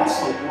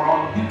 Lastly, we're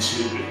on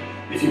YouTube.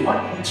 If you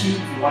like YouTube,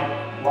 if you like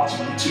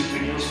watching YouTube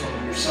videos from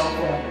your cell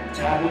phone or your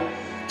tablet,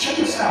 check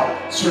us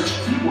out. Search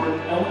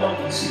keyword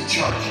LLVC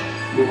Church.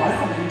 We're right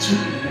on YouTube,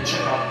 and you can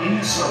check out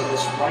any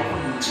service right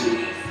on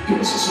YouTube.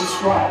 Give us a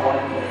subscribe while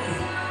you're there.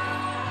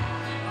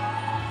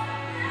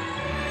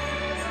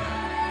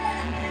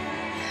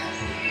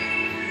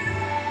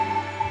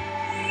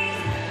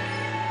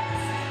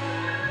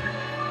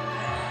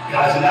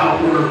 Guys, in our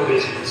order of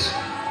business,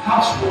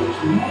 house rules,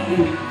 we want to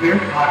be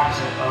very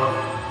cognizant of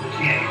the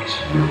cameras.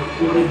 We're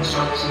recording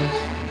services,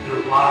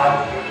 they're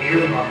live, they're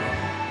aired on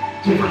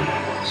different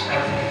networks,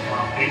 everything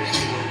from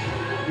ABC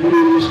to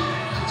news,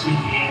 to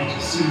TVN, to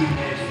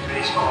CNN, to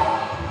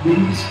baseball.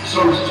 These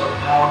services are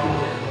powerful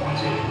and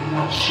anointed, and we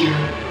want to share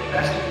the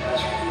best of the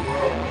best with the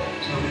world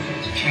so we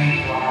can change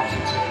lives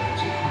and to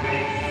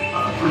create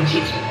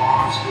friendships and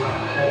bonds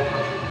throughout the whole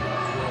country.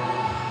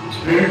 It's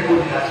very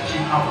important, guys, that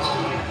you help us to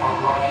make our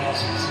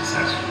broadcast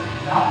successful.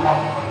 Not walk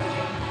in front of the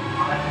camera. Be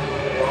mindful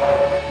where they are.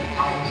 Be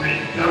cognizant.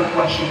 If you have a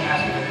question,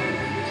 ask them to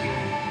the team.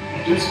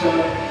 And just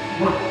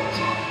work with us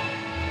on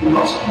it. We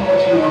also want to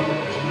let you know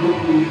that there's no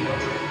food, no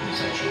drinking,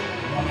 sexual.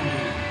 We want to be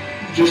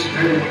just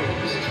very aware of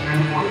this. It's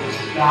very important. This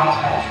is God's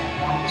house. We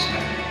want to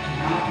respect it. Do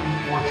not be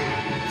for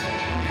drinking,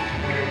 sexual. It's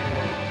very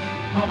important.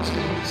 Help us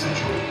to keep the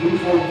sexual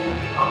beautiful,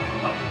 up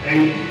to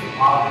date,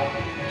 modern,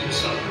 and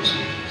just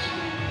procedures.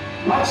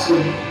 Lastly,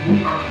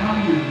 we are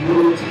counting your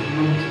millions and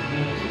millions and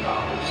millions of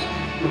dollars.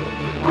 The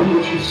money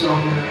that you sow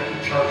here at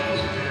the church is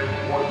very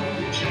important.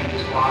 It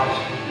changes lives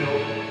and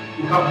build.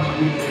 We're helping to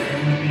lead the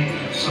human beings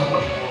and so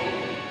much more.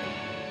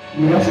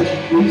 We ask that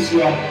you please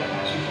see out of the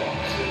pastor's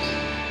offices,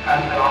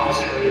 out of the office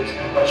areas,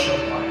 and let your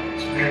money.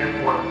 It's very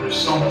important. There's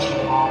so much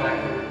going on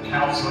back there,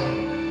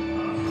 counseling,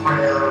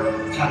 prayer,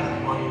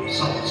 counting money,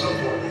 so on and so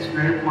forth. It's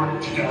very important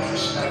that you guys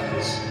respect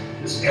this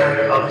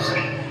area of the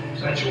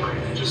sanctuary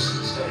and just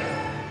stay out.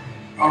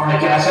 All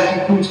right, guys, that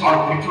concludes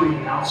our victory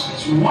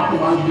announcements. We want to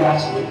remind you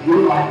guys to live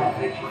your life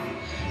in victory.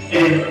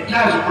 And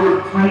guys,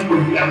 we're praying for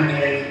you every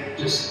day.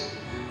 Just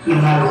no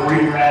matter where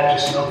you're at,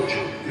 just know that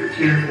you're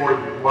cared for,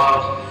 you're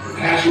loved. The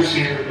pastors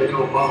here, they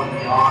go above and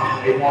beyond,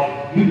 and they want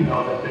you to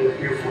know that they're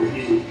here for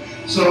you.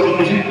 So if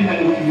there's anything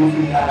that we can do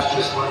for you guys,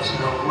 just let us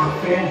know. We're a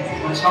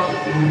family. Let's help to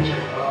build each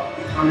other up,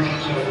 encourage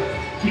each other,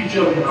 keep each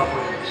other in our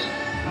prayers.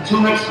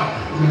 Until next time,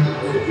 remember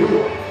to live your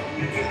life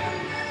in victory.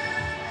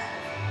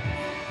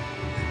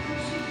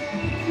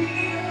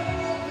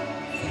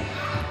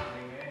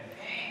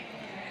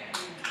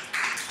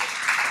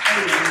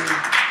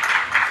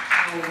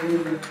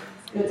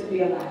 It's good to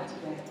be alive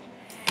today.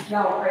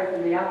 Y'all pray for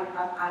me. I'm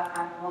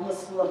a little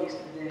sluggish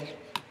today.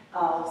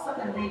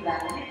 Something Levi.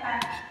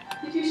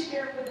 Did you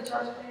share it with the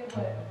church today?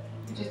 What?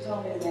 You just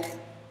told me that.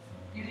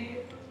 You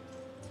did?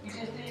 You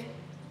just did?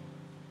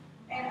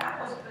 And I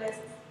was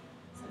blessed to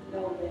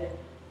know that.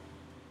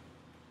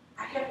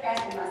 I kept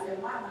asking myself,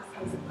 why am I so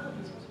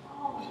sluggish? What's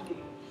wrong with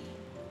me?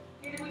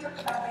 And then we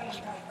talked about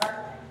being about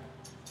birthday.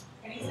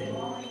 And he said,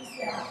 Mama, he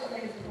said, I feel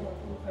like it's going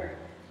full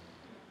birthday.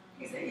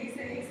 He said, it is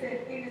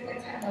that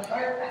time of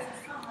birth. I said,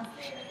 someone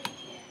said it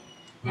again.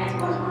 That's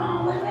what's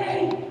wrong with me.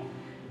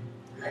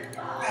 But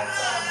God, so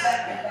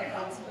back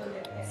on school,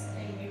 that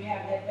thing, you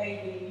have that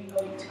baby, and you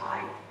know you're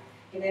tired.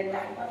 And then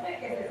like, but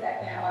that is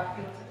exactly how I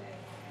feel today.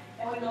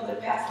 And we know the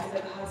pastor's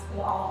at the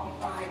hospital all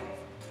Friday.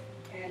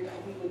 And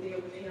we were there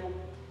with him.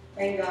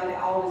 Thank God that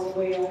all is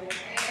well.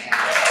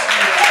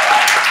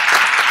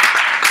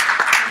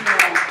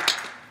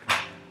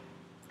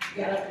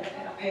 Got up and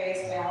had a pass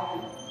out,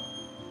 and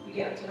we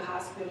got up to the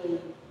hospital, and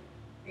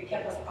they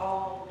kept us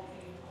all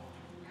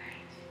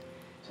night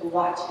to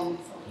watch him,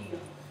 so he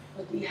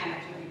was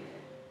dehydrated.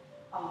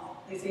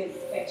 They said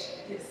infection,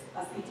 a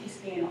CT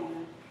scan on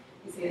him.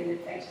 They said an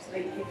infection, so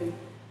they gave him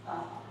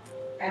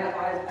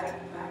antibiotics back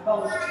in my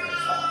bones, so it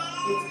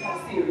was kind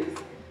of serious.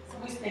 So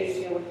we stayed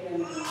there with him.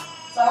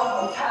 So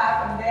I'm tired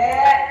from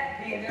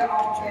that, being there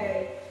all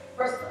day,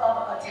 versus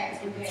other attacks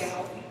we've had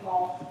all week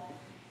long.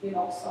 You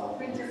know, so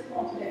we're just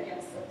going through that kind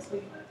of stuff this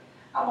week. But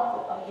I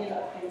want to get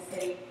up and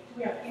say, do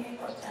we have any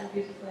first-time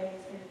visitors,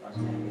 ladies? Any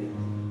first-time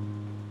visitors?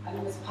 I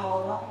know Miss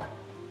Paula.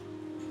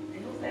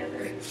 And who's that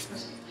girl?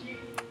 She's cute.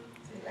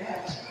 See, they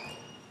have a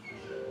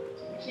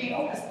cute.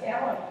 Oh, that's an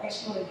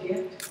actual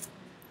gift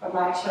from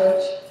my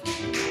church.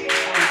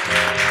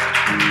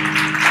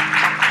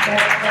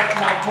 That's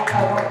my book I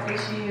wrote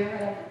this year,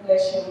 and I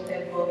bless you with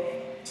that book.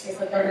 It's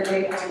a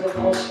 30-day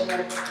devotional.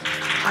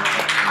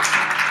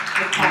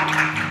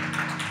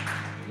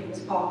 It was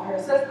Paul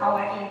Hurst. That's all I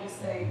came to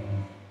say.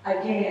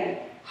 Again,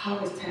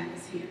 harvest time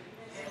is here.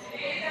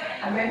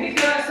 I may be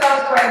feeling so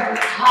great, but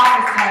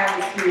harvest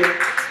time is here.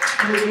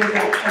 And we give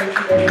God praise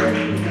today.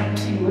 Let's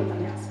continue with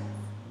announcements.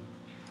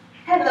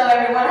 Hello,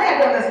 everyone. How you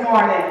doing this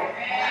morning?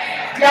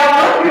 Y'all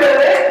look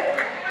good.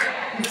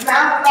 Your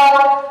smiles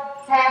are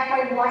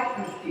halfway white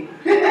and still.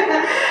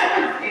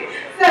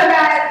 So,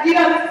 guys, you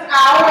know this is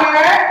our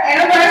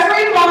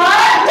anniversary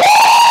month.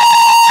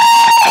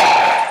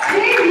 10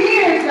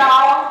 years,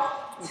 y'all.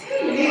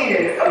 10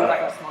 years. Y'all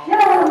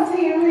know what I'm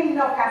saying? We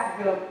know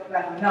Pastor Bill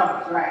about the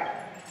numbers, right?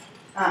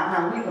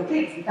 We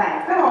complete some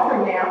things. Come on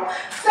through now.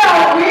 So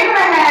we're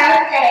going to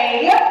have a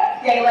day,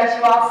 let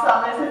you all saw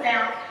this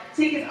announced.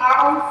 Tickets are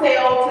on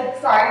sale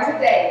starting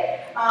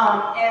today.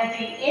 And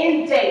the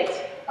end date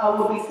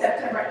will be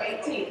September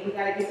 18th. We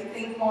got to get some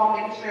things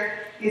going, making sure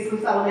get some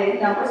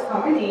consolidated numbers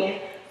coming in.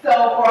 So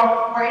for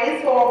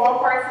raise for one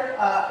person,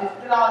 it's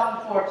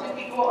 $2 for 2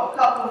 people, a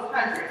couple is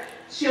 $100.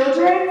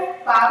 Children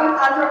 5 and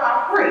under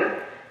are free.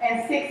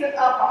 And 6 and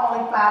up are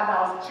only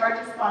 $5. The church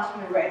is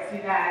sponsoring the rest.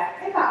 You guys,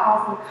 ain't that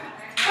awesome?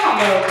 I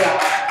love y'all.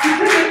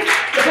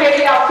 The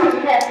baby y'all too,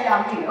 happy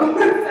y'all meal.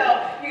 So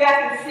you guys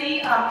can see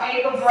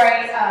Ava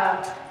Bray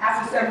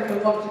after service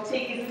will go to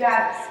tickets. You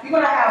guys, you're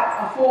gonna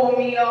have a full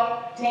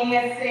meal,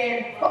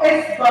 dancing.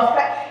 It's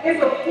buffet. It's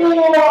a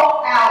full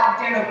out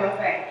dinner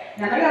buffet.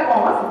 Now I know y'all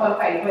going, what's a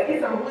buffet? But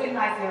it's a really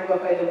nice dinner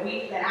buffet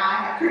that I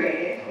have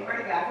created. Glory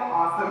to God, I'm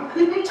awesome.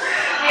 and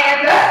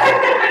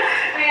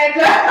it's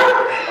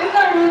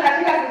gonna be really nice.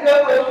 You got some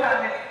good food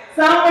coming.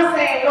 Some were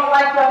saying we don't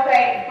like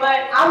buffet,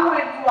 but I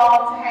wanted you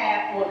all to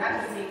have, well, not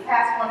just me,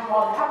 Pastor wanted you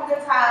all to have a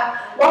good time,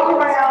 walk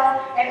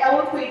around, and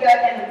Eloquida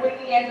and the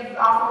weekend is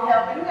also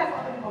helping. We got some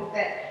other people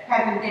that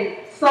haven't been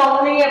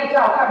sewn in, but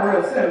y'all come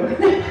real soon.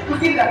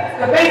 We get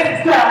the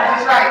basics done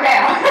just right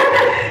now.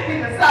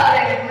 Get the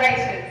solid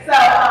information. So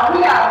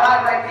we got a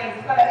lot of great things.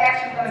 It's going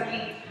to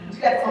be,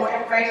 you got some more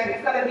information.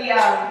 It's going to be a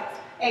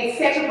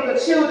section for the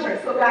children.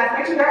 So guys,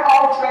 make sure they're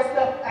all dressed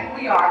up like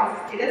we are.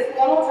 It is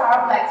formal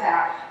attire, black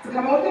tie. So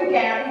come in with your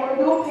gown. You want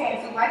to do a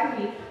pantsuit like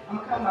me, I'm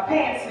going to come in my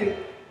pantsuit,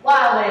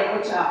 wild leg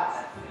with y'all.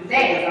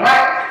 Dance, all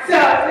right? So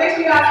make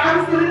sure you guys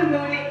come to the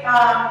booty.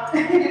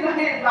 You go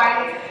ahead and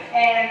write it.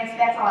 And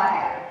that's all I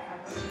have.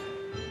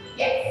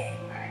 Yes.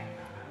 All right.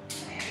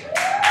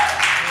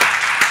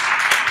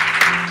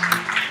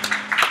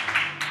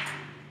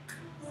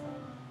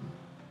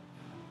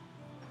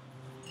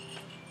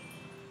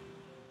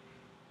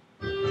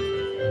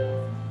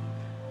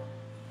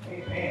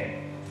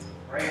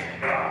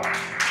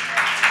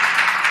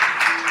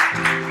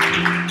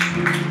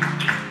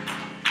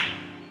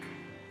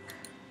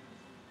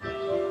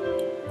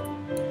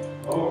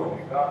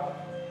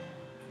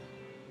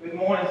 Good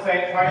morning,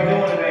 saints. How you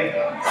doing today?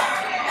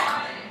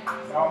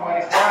 It's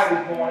Almighty Friday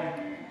this morning.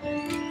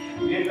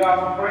 Give God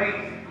some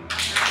praise.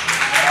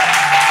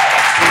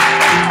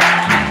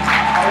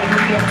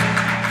 Hallelujah.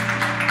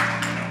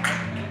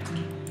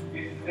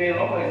 This is the day the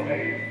Lord has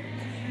made.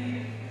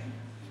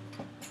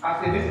 I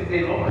said, this is the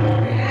day the Lord has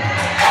made.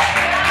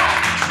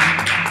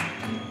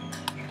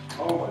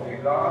 Oh, my dear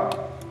God.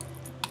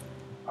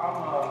 I'm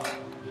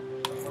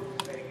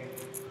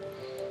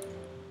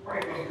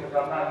grateful because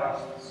I'm not my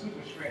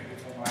super strength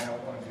this morning. I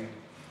don't want to be.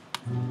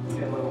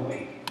 Still a little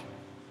weak.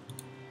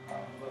 A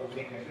little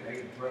weakness today.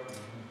 But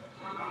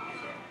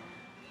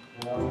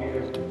I'm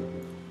here.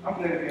 I'm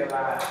glad to be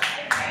alive.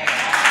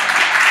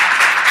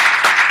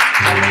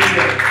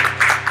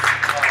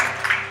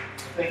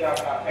 Thank God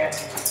for my family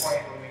for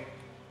praying for me.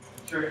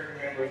 Church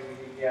members and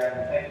you guys.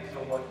 Thank you so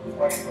much for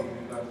praying for me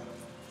because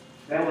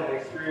that was an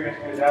experience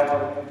that I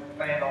wasn't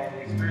planning on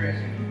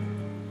experiencing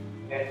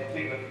that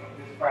particular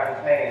this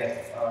Friday's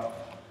past.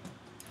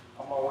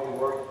 On my way to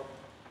work.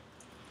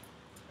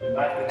 The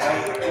night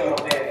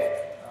before that,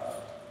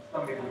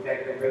 stomach was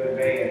acting really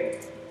bad.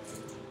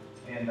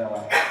 And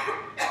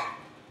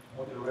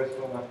went to the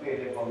restroom. I stayed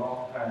there for a long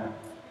time.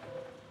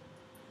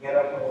 Got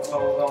up, put my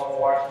clothes on,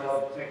 washed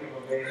up, taken my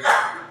bed,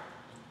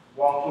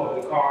 walked over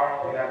the car,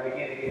 and I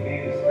began to get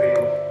dizzy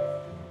spells.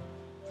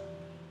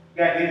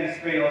 Got dizzy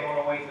spells on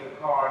the way to the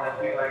car, and I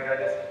feel like I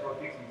just go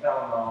take some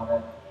Tylenol.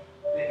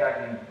 I think I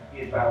can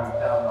get by with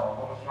Tylenol.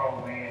 I'm a strong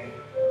man.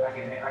 I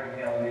can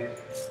handle this.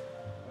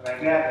 When I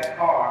got in the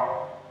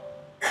car,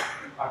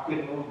 I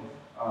couldn't move.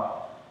 I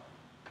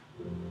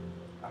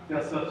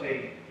felt such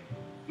a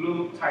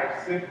flu-type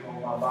symptom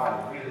on my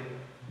body. Really,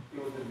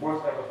 it was the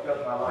worst I've ever felt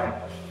in my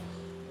life.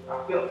 I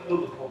felt flu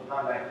before,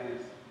 not like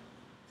this.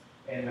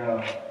 And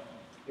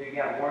it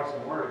got worse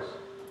and worse.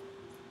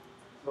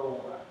 So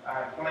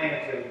I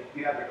planned to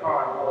get out the car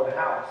and go to the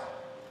house.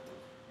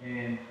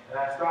 And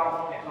I started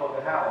walking toward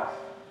the house.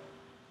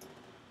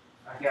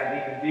 I got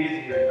even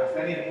busier. I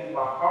said, I need to move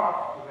my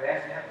car because I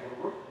actually have to go to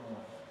work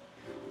tomorrow.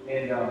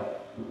 And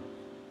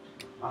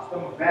I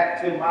stumbled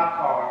back to my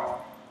car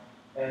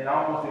and I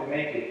almost didn't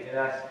make it. And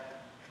I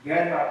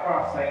got in my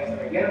car, saints, and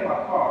I get in my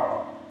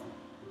car,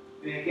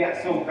 it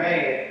got so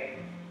bad,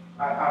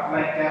 I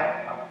blanked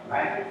out. I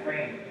actually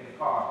fainted in the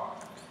car.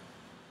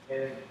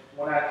 And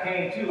when I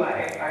came to, I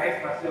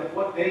asked myself,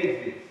 what day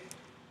is this?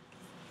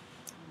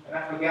 And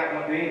I forgot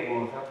what day it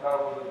was. I thought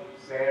it was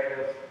a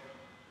Saturday.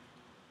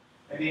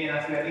 And then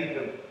I said, I need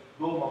to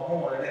blow my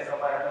horn and let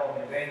somebody know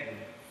I'm in danger.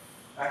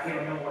 I can't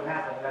remember what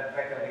happened, and I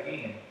blacked out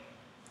again.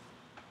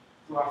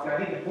 So I said, I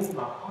need to move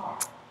my car.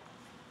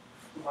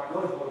 So my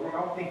daughter's going to work. I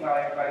don't think about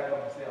everybody but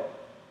myself.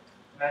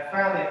 And I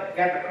finally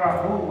got the car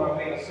moved. I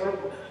made a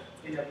circle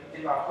in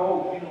my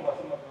hole. You know what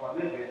some of them I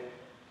live in.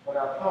 When I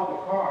parked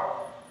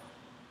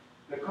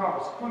the car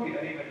was crooked.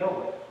 I didn't even know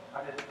it. I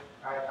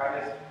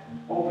just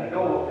opened the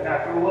door and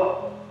I threw up.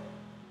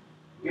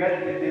 Yeah,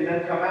 it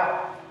didn't come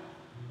out.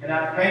 And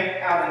I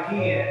blanked out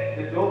again.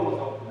 The door was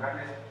open. I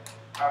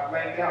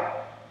blanked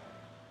out.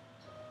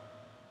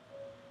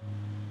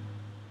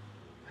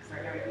 I said,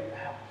 I gotta get in the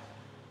house.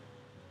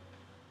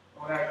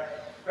 When I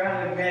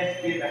finally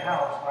managed to get in the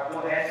house, my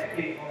daughter asked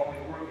the kids on my way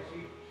to work, and she,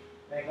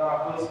 thank God,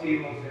 her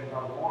skills and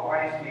my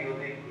wife skills,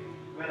 they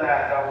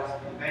realized I was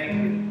in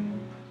danger.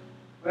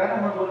 But I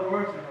don't want to go to the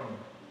emergency room.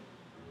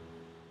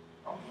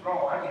 I'm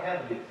strong. I can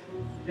handle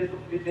this.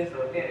 It's just a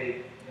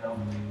headache, you know.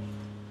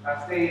 I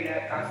stayed in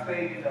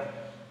the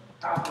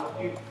house for a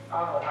few, I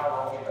don't know how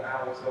long, maybe an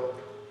hour or so.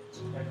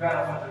 And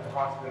finally went to the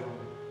hospital.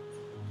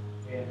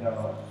 And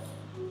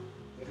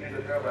there's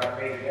a girl I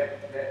made that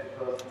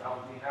because I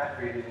was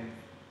dehydrated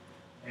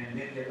and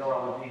didn't know I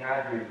was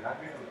dehydrated. I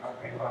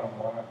drank a lot of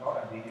water. I thought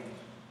I did.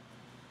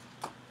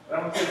 But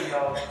I'm going to tell you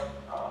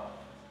y'all,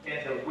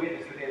 as a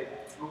witness to that,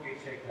 go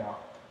get checked out.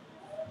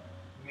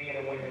 Men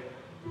and women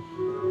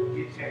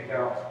get checked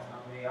out. I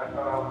mean, I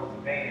thought I was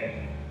a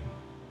man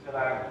until I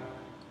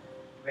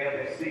lay on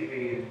that sick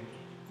bed.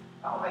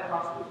 I don't like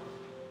hospitals.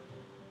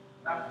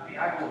 Not me. I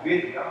go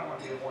visit. I don't want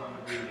to be the one to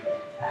visit.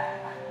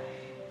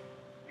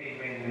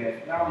 Amen to that.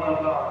 Y'all love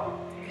God.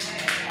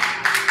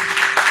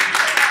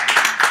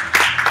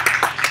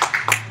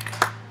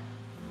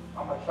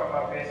 I'm going to try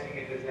my best to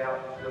get this out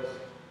because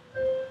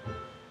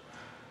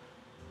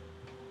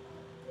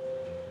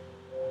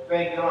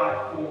thank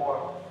God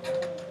for,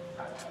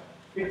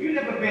 if you've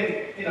never been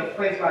in a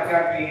place like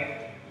I've been,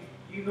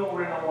 you don't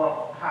really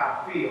know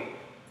how I feel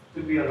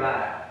to be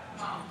alive.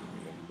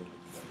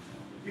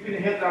 You've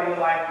been helped out of your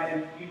life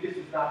and this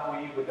is not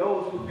for you, but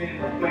those who've been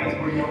in a place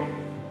where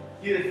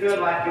you just feel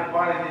like your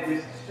body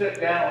just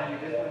shut down on you,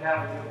 that's what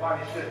happens, your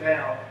body shut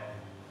down.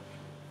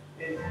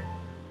 And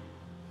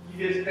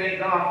you just thank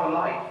God for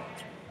life.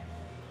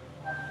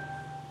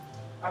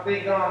 I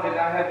thank God that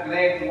I have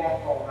legs to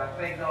walk on. I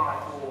thank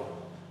God for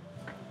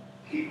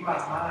keeping my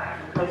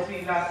mind. Because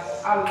see, I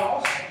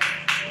lost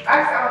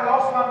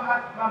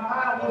my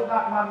mind was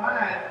not my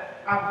mind.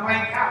 I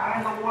blanked out. I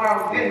didn't know where I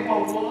was in,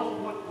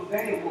 what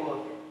day it was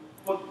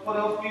for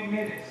those few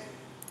minutes.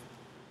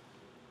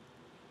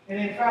 And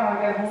then finally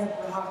I got home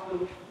from the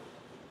hospital.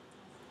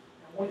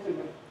 I went to the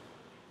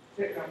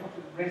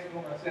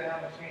restroom and I sat down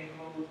and changed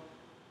clothes.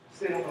 I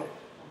sat on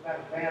the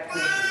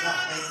bathtub and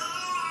nothing.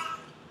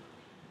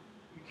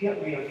 You kept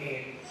me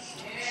again.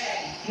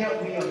 You kept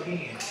me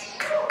again.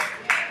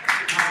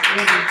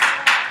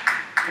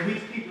 And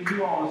he's keeping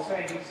you all the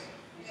same. He's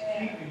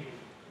keeping you.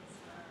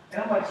 And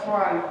I'm going to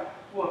try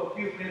for a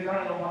few minutes. I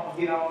don't know how I'm going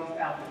to get all this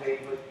out today,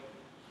 but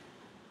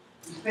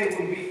you stay with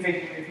me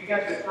patient. If you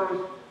got the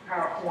first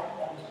PowerPoint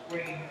on the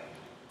screen,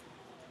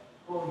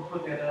 go ahead and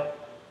put that up.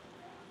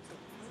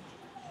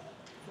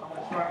 I'm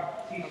going to try to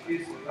teach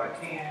this as I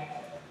can.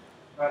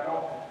 If I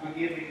don't,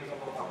 forgive me because I'm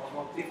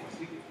going to take my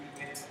seat for a few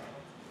minutes.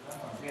 I'm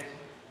my best.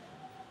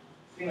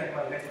 Seems like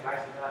my lesson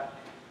nice and not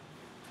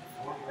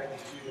working like it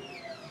should.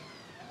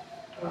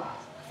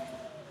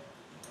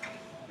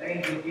 The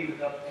angel gave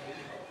it up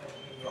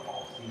in your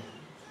off season.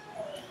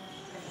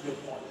 That's a good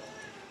point.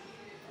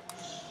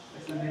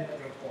 That's a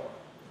good point.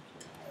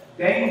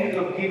 The angels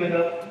are given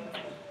up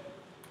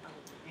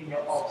in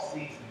your off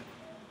season.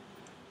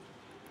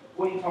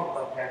 What are you talking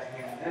about, Pastor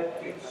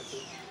Henry?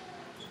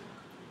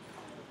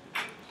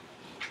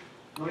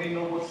 You don't even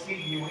know what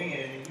season you're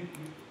in,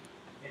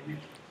 and you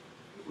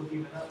were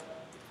given up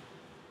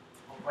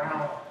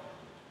around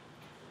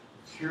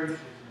churches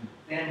and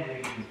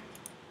families, and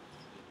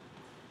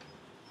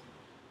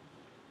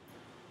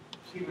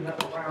keeping up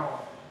around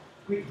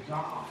quick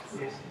jobs.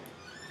 Yes,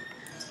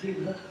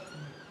 keeping up.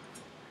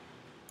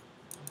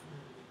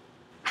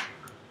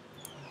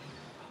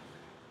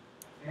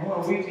 And I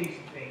want to read you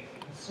some things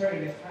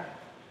concerning this time.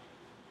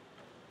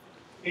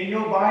 In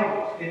your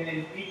Bibles, in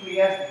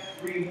Ecclesiastes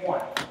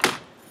 3:1.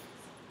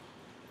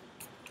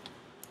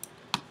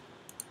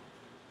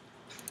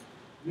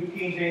 New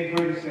King James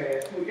Version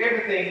says, to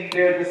everything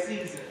there's a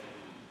season,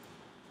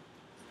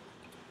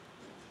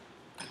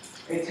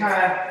 a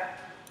time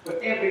for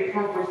every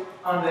purpose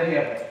under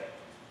heaven.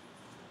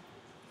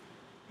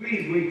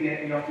 Please read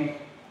that, young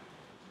people.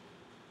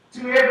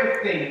 To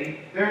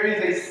everything there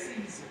is a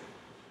season,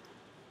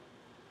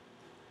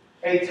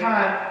 a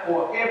time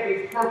for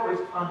every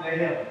purpose under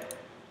heaven.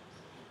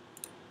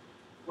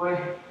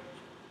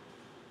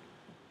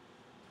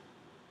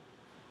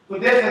 But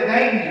there's a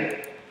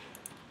danger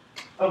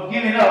of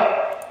giving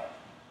up.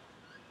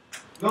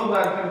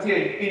 Nobody's going to tell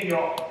you in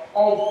your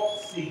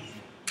off season.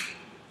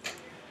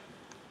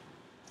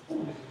 Oh,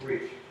 this is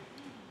rich.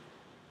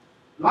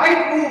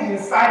 Life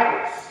moves in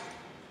cycles.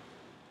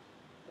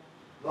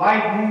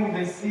 Life moves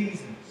in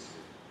seasons.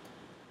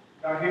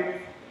 Y'all hear me?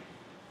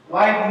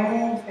 Life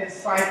moves in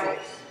cycles.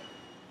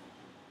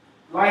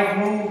 Life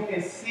moves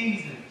in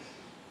seasons.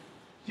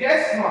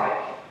 Just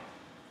like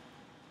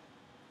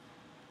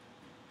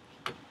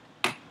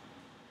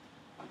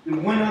the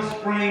winter,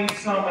 spring,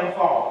 summer, and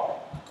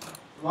fall.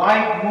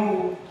 Life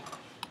moves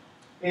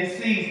in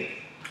seasons.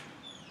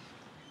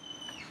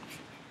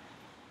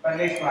 My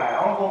next slide.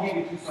 I'm going to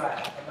give you 2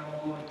 slides. And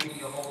I'm going to give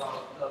you a whole lot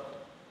of stuff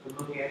to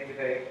look at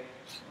today.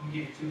 I'm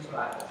going to give you 2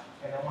 slides.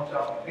 And I want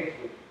y'all to pick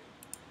with me.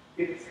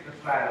 Get the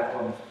slide up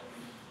for me.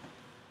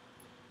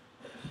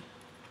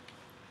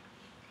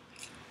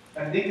 I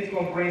think it's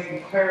going to bring some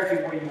clarity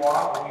where you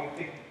are or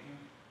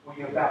where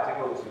you're about to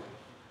go to.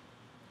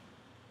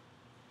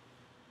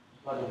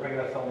 I'm going to bring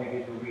up something to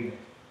get to reading.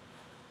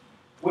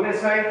 What does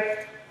it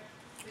say?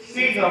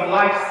 Season of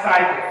life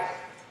cycles.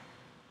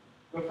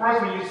 The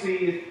first one you see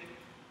is,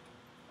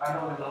 I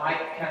know the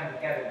light kind of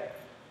together.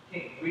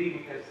 Can't read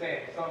what they're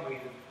saying for some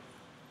reason.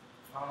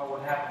 I don't know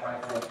what happened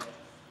right there.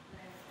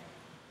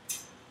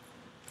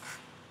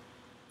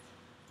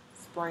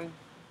 Spring.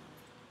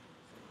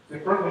 The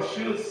first one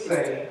should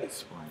say the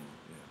spring.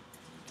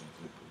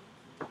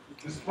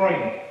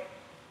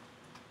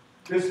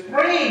 The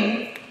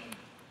spring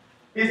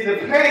is the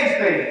planting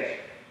stage.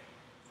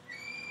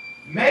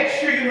 Make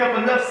sure you have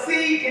enough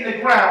seed in the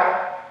ground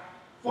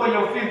for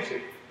your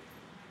future.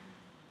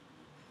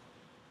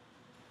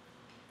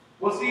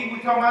 What seed we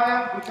talking about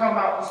now? We're talking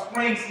about the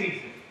spring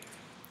season.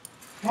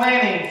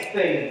 Planting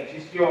stage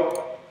is your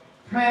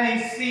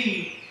planting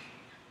seed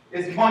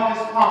as much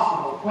as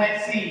possible.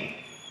 Plant seed.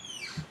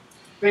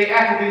 Stay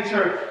active in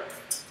church.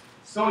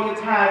 Sow your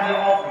tithes and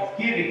offerings.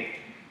 Giving.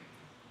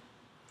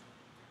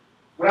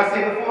 What I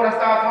said before I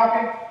started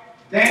talking?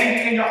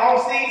 Danger in your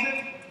off season.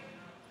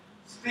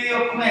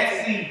 Still plant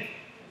seed.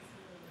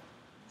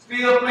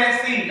 Still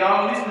plant seed.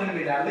 Y'all listen to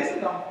me now. Listen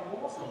to me.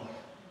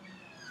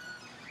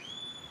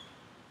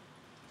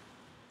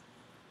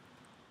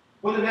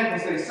 What did that one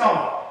say?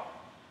 Summer.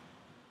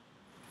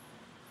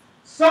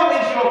 Summer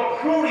is your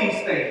pruning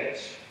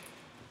stage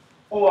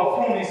or a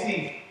pruning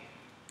season.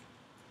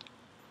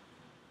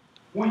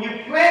 When you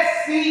plant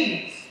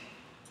seeds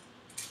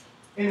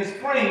in the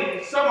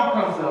spring, summer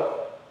comes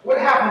up. What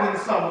happens in the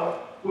summer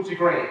with your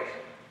grapes?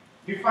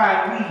 You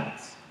find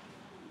weeds.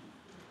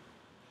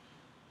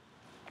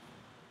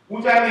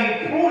 Which I mean,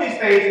 pruning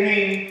stage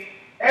means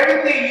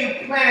everything you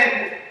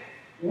planted,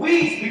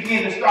 weeds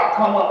begin to start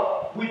come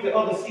up with the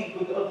other seeds,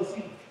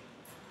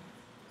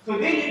 So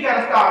then you got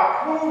to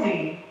start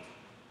pruning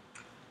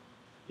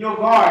your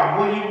garden,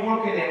 what you're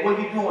working at, what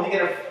you're doing.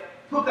 You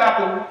got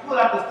to put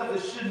out the stuff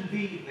that shouldn't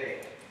be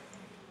there.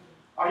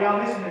 Are y'all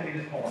listening to me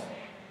this morning?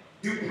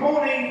 You're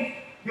pruning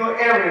your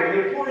area,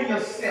 you're pruning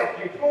yourself,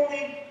 you're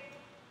pruning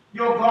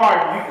your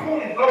garden, you're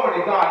pruning, glory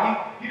to God.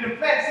 You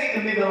plant seeds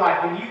in living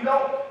life, and you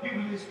know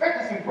you're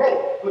expecting some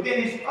growth, but then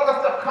this other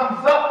stuff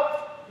comes up.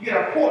 You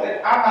got to pull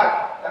that.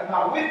 I'm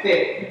not with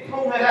that. You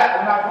prune that out.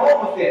 I'm not going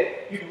with that.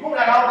 You prune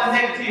out all the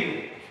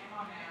negativity.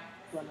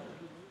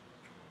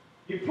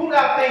 You prune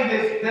out things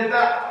that's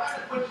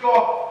not with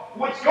your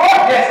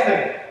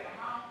destiny.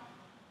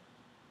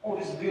 Oh,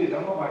 this is good. I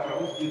don't know about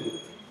y'all. This is good.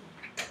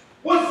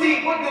 What do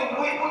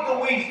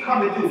weeds come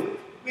to do?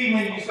 Even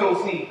when you sow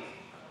seeds.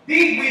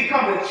 These weeds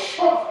come to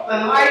choke the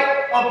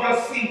life of your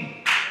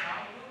seed.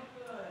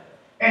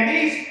 And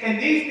these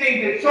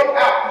things that choke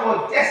out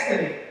your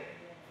destiny.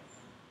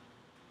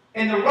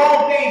 And the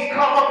wrong things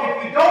come up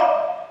if you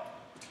don't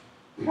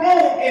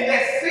prune in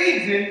that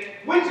season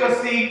with your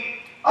seed.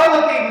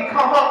 Other things will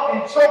come up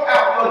and choke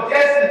out your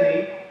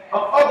destiny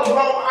of other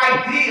wrong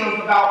ideas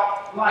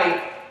about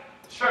life,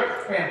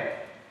 church, family.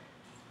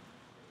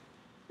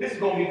 This is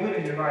going to be good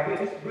in here right here.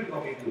 This is really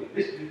going to be good.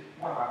 This is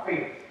one of my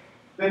favorites.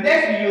 The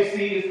next one you'll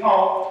see is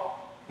called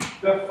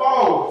the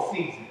fall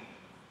season.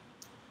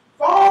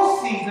 Fall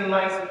season,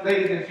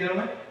 ladies and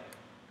gentlemen,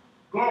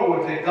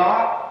 glory to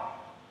God.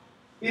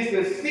 It's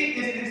a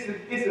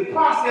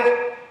process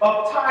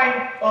of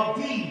time of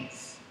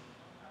deeds.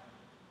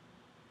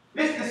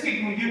 This is the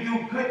season when you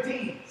do good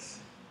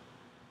deeds.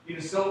 You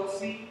sow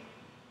seed,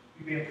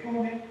 you've been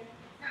pruning,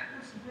 now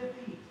do some good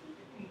deeds.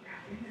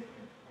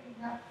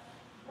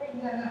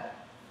 Bring that up.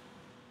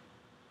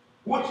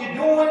 What are you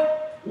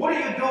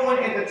doing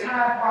at the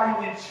time while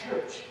you're in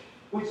church,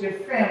 with your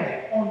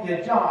family, on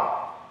your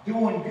job,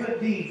 doing good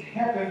deeds,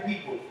 helping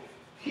people,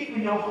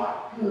 keeping your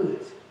heart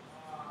good?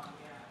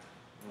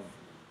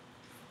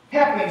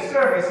 Helping,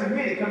 serving,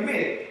 submitted,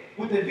 committed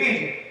with the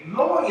vision,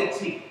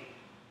 loyalty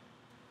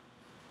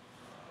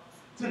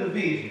to the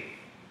vision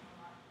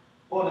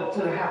or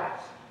to the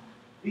house.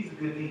 These are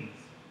good deeds.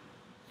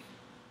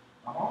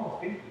 I'm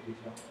almost finished with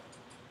this, y'all.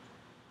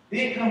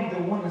 Then comes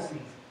the winter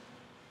season.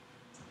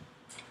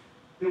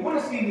 The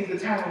winter season is the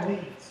time of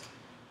needs.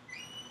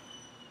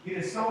 You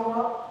done sold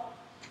up,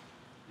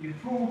 you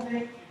improved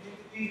things,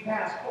 you need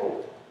past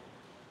forward.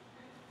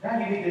 Now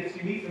you need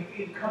some things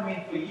to come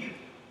in for you.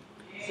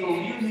 So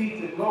you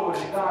need to glory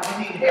to God. You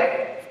need help.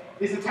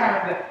 It's a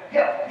time to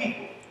help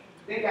people.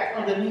 They got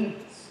other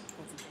needs.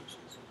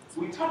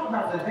 We talk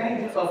about the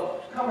danger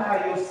of coming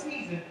out of your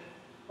season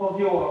of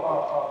your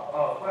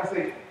when I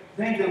say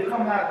danger of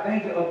coming out,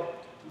 danger of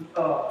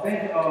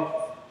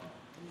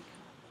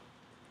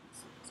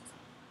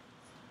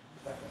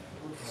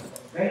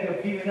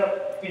giving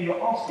up in your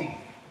off season.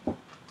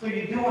 So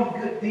you're doing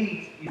good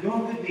deeds. You're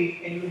doing good deeds,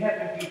 and you're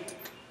helping people.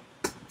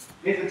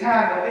 It's a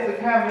time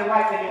in your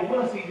life in your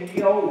winter season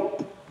you're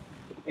old,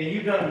 and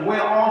you've done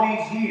well all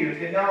these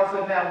years, and all of a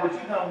sudden now what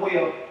you've done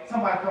well,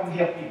 somebody come and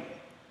help you.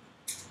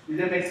 Does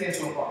that make sense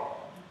so far?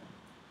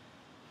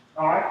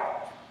 All right.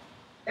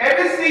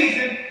 Every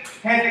season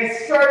has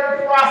a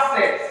certain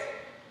process.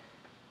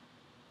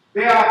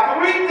 There are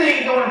 3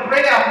 things I want to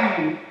bring out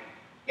for you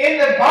in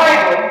the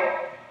Bible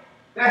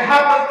that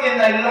happens in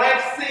a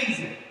life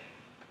season.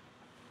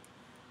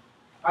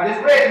 I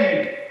just read to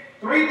you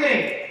 3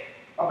 things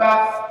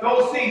about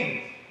those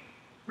seasons.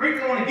 3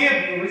 things I want to give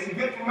you. This is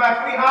good for my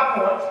 3 high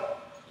points.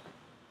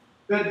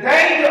 The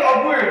danger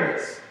of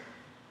weariness.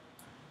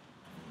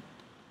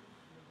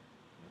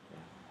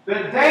 The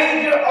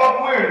danger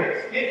of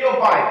weariness in your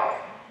Bible.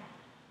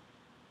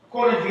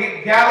 According to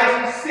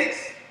Galatians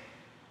 6.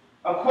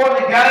 According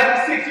to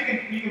Galatians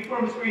 6, you can put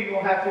on the screen, you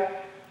don't have to.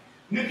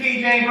 New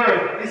King James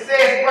Version. It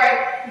says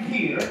right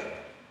here,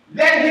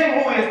 let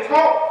him who is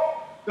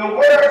taught the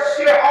word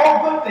share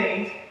all good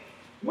things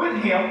with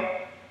him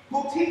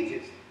who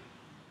teaches.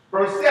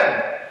 Verse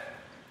 7.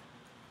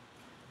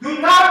 Do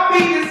not be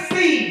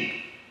deceived.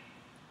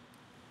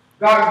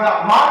 God is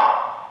not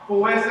mocked, for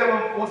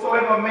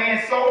whatsoever a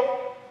man sows,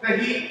 that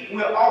he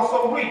will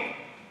also reap.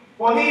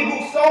 For he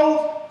who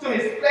sows to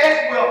his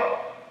flesh will,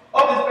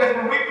 of his flesh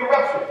will reap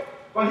corruption.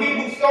 But he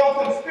who sows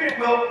to the Spirit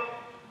will,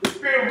 the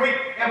Spirit reap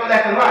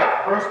everlasting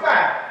life. Verse 9.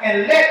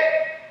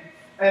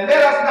 And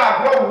let us not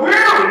grow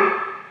weary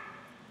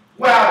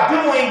while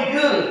doing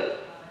good.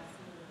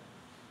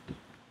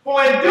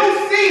 For in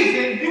due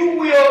season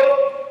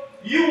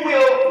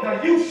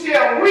you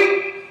shall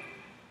reap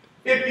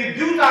if you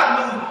do not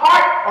lose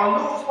heart or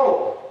lose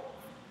hope.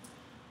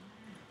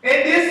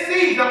 In this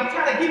season, I'm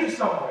trying to get you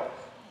somewhere.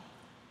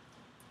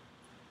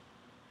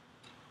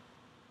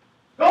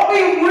 Don't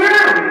be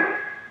weary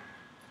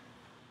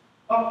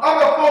of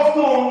other folks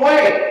doing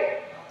well.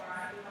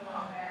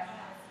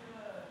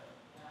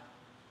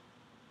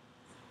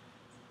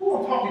 Who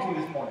am I talking to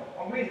this morning?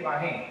 I'm raising my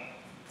hand.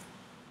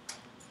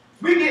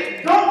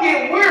 Don't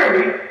get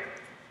weary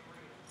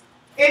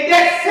in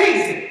that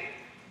season.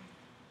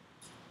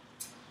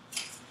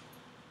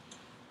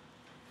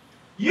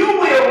 You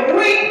will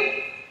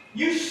reap,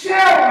 you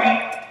shall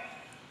reap,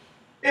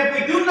 if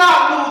we do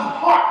not lose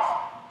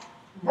heart.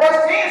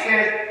 Verse 10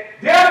 says,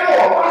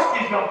 therefore, watch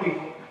this, young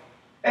people,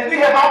 as we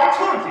have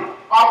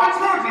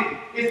opportunity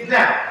is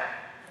now.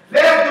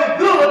 Let us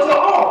do good to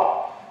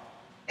all,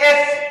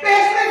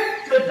 especially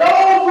to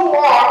those who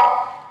are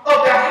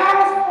of the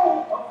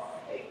household of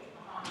faith.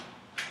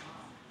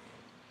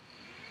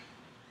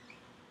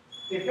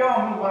 If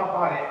y'all knew my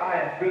body,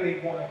 I really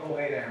want to go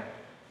lay down.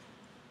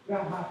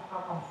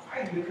 I'm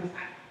fighting because I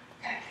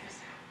gotta get this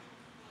out.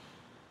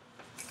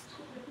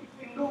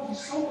 We lose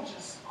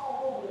soldiers all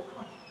over the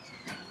country.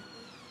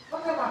 I'm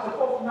talking about the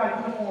folks in our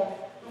uniform,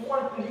 the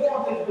one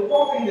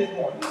thing this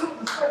morning. We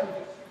losing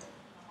soldiers.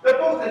 The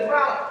folks that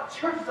around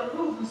churches are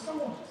losing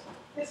soldiers.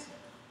 It's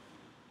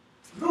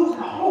losing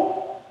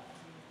hope.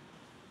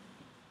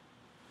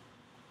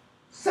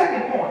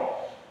 Second point.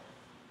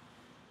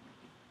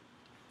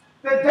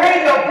 The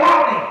danger of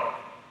doubting.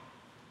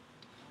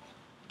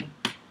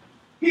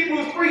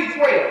 Hebrews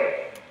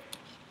 3:12.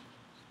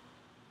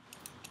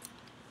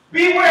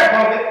 Beware,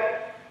 brother,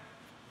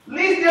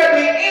 lest there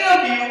be in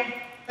of you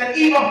an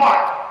evil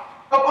heart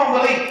of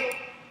unbelief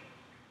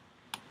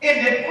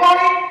in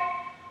departing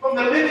from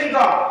the living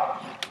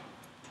God.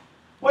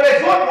 But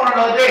exhort one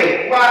another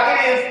daily, while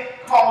it is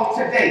called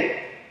today,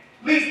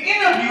 lest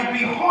any of you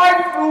be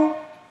hardened through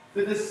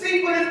the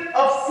deceitfulness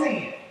of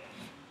sin.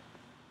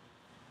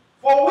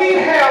 For we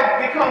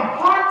have become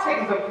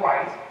partakers of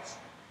Christ,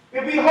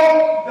 and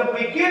behold the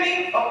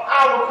beginning of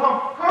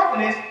our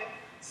confidence,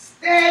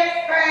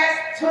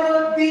 steadfast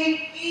to the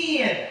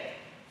end.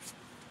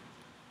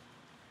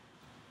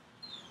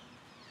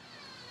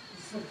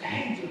 It's a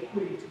danger of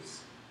quitting too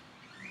soon.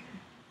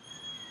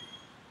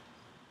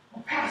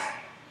 Well, Pastor,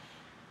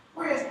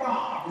 where is my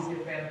harvest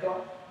in, man of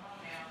God?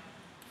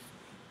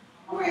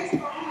 Where is my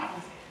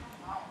harvest in?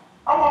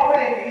 I'm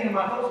already at the end of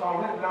my notes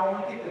already, but I don't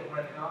want to get there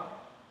right now.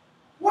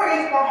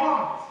 Where is my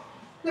harvest?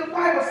 The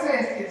Bible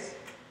says this,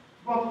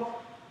 brother.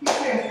 He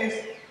says this.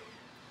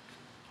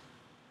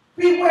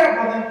 Beware,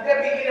 brother,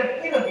 there be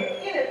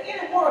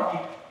any one of you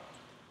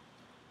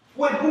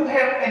who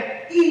have an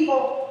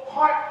evil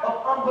heart of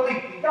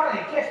unbelief. Y'all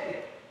didn't catch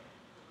that.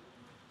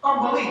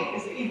 Unbelief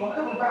is an evil. Look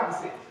what the Bible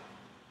says.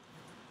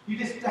 You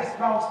just that's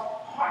lost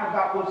heart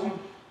about what you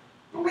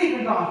Believe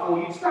in God for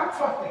you. Stop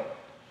trusting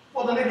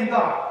for the living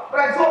God. But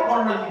I exhort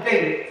one another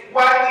daily.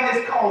 Why in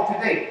this call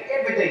today,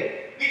 every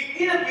day, these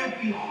enemies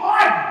be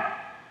hardened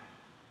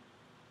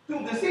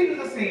through the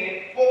secrets of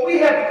sin, for we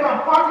have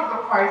become partakers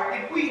of Christ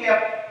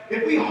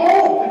if we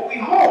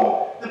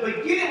hold the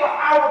beginning of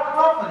our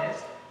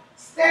confidence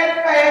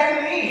steadfast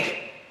in the end.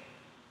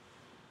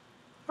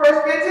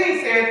 Verse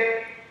 15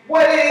 says,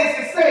 what it is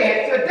to say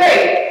it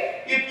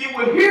today, if you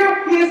will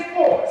hear his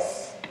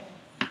voice,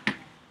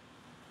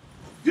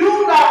 do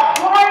not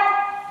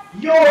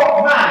harden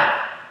your mind.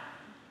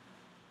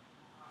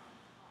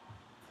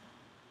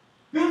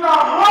 Do not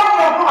harden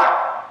your heart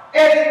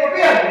as in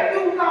rebellion.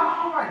 Do not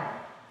harden.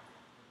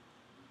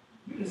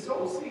 You can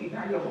sow seed,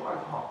 now your heart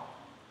is hard.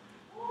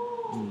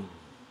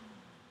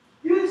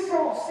 You didn't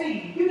sow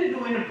seed. You didn't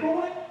do any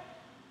pruning.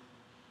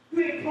 You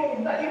didn't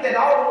prune nothing. You let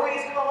all the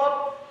weeds come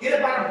up.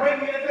 Anybody bring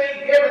you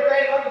anything,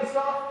 everything under the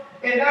sun.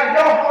 And now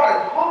your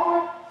heart is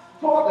hard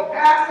toward the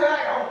pastor.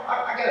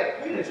 I got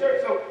to clean the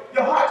church. So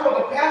your heart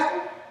toward the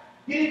pastor.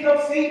 He didn't come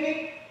see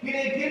me. He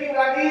didn't give me what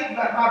I needed,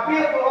 my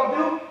bill for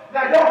due.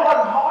 Now your heart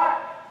is hard.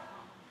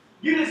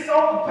 You just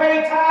sold the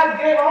paid tithes,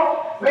 gave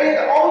off, raised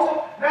the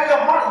altar. Now your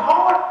heart is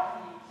hard.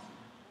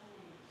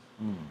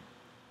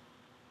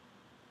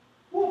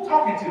 Who am I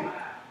talking to?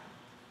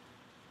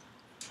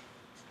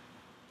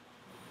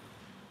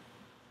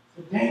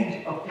 The danger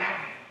of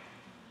doubting.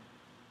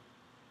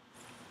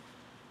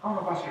 I don't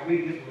know if I should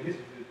read this one.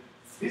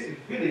 This is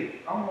really,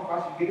 I don't know if I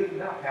should get this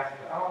one out, Pastor.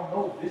 I don't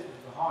know if this is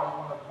the hardest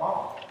one of them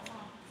all.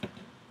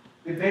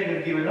 The danger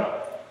of giving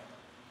up.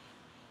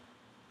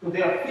 Because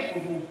there are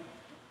people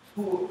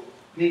who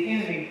the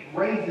enemy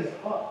raises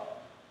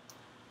up,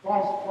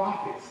 false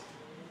prophets,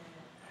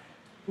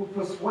 who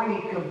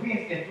persuade,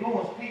 convince,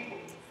 influence people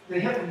to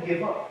help them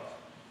give up.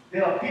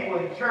 There are people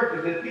in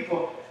churches, there are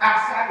people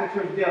outside the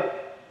church, there are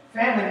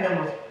family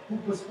members who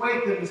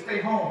persuade them to stay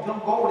home.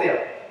 Don't go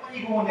there. Why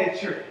you go in that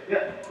church?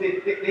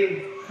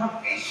 They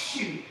convince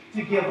you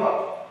to give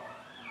up.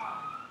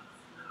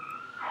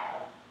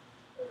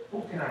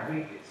 Who can I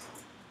read this?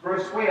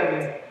 Verse 12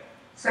 in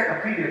 2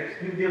 Peter,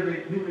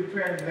 New Living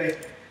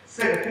Translation.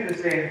 2 Peter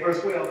says in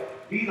verse 12,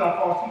 these are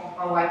false teachers,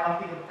 unlike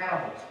unthinkable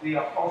animals. They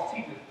are false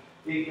teachers.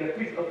 They are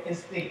creatures of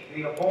instinct.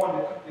 They are born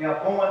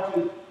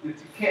to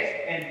catch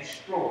and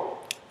destroy.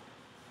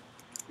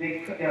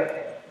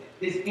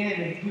 This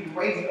enemy, he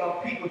raises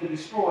up people to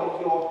destroy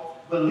your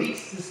belief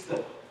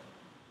system.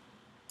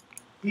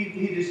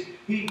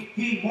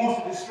 He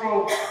wants to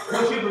destroy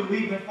what you've been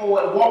believing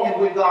for and walking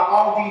with God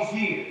all these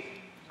years.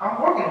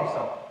 I'm working on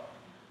something.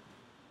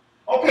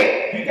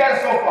 Okay, you got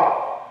it so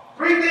far.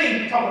 3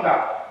 things you talk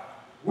about.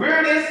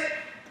 Weariness,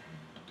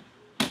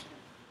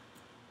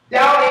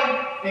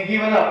 doubting, and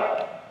giving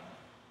up.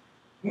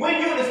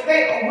 When you're in a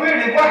state of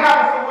weariness, what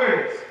happens to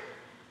weariness?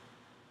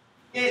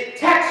 It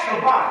attacks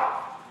your body.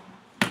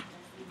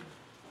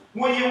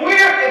 When you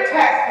wear it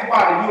attacks your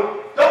body. You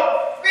don't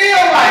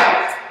feel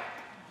like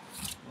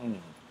it.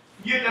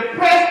 You're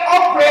depressed,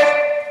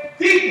 oppressed,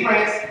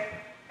 depressed,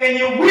 and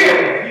you're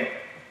weary.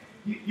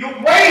 You're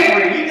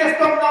wavering. You just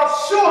don't know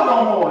sure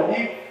no more.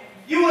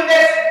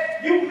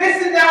 You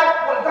missing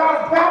out what God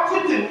is about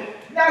to do.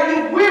 Now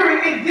you're weary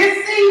in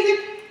this season.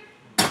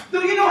 Do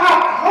you know how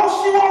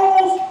close you are?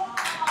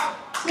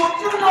 Do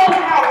you know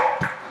how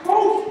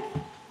close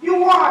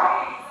you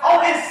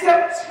are in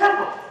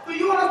September? Do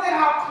you understand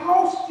how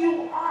close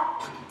you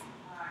are?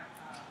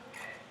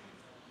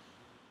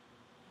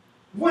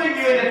 When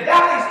you're in the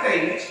doubting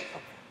stage,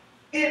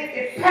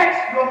 it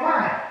impacts your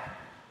mind.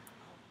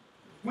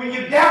 When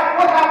you doubt,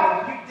 what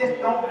happens? You just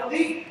don't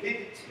believe.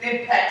 It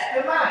impacts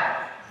the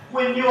mind.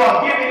 When you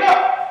are giving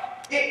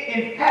up, it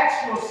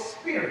impacts your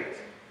spirit.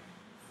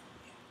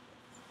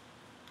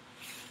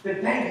 The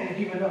danger of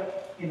giving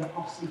up in the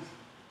off-season.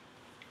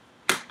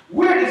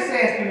 Weariness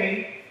says to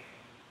me,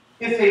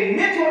 it's a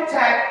mental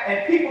attack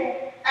and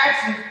people's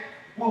actions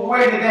will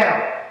wear you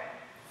down.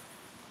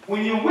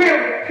 When you're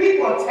weary,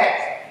 people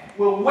attacks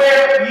will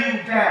wear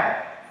you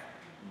down.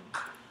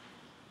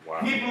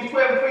 Wow. Hebrews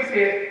 12:3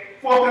 says,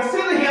 for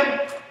consider him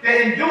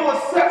that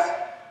endures such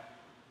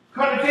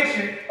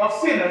contradiction of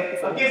sinners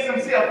against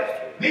himself,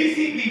 lest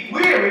he be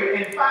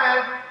weary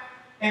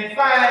and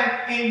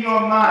find in your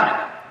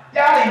mind.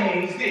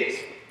 Doubting means this.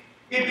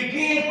 It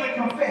begins with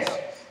confessions.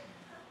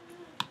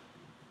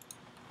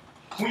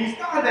 When you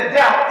start to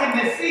doubt in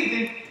this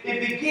season, it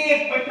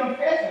begins with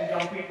confessions,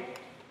 young people.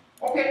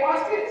 Okay,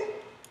 watch this.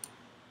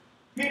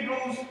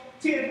 Hebrews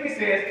 10:3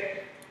 says,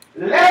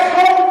 let's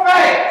hold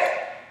fast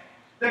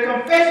the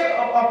confession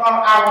of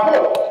our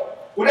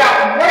hope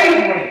without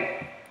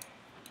wavering.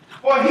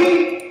 For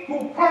he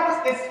who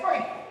promised is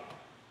faithful.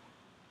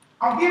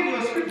 I'll give you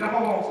a scripture to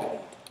hold on to.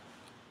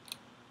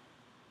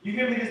 You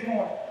hear me this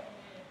morning?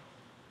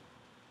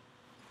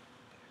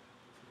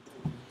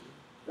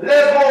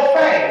 Let's hold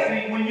fast.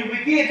 See, when you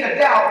begin to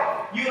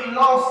doubt, you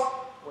lost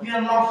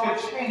your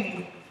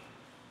chain.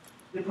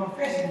 The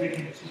confession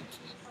begins to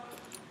change.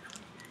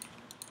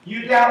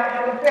 You doubt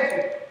your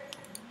confession.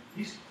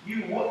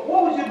 What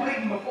was you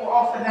believing before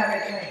all of a sudden now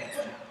that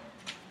changed?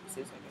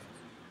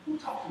 Who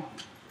talks to you?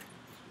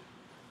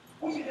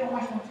 What you doing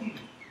watching on TV?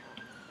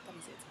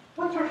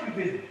 What church you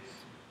visit?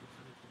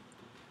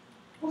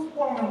 What's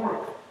going on at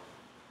work?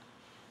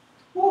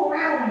 Who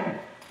around you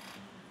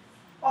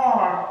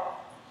are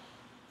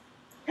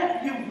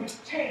helping you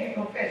change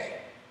your confession?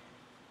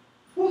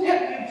 Who's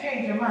helping you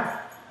change your mind?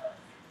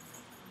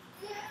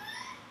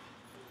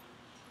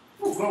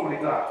 Oh, glory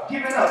to God.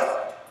 Giving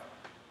up.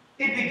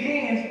 It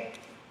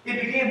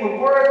begins with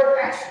words of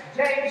action.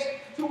 James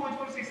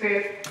 2:26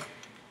 says,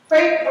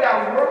 faith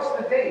without works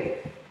is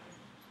dead.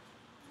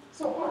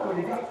 So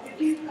glory to God. You're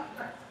giving up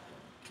now.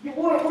 You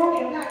weren't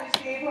working, now you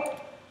just gave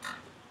up.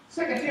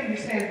 2 Timothy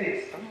says this.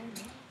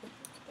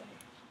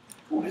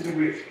 Who is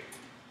rich?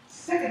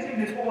 2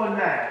 Timothy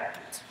 4:9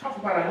 talks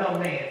about a young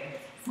man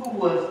who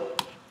was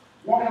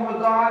walking with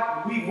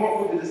God. We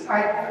walked with the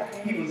disciples.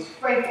 He was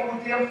faithful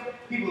with them.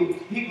 He was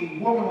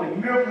working with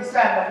miracles,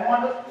 signs, and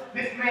wonders.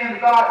 This man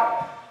of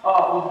God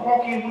was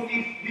walking with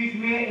these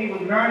men. He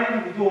was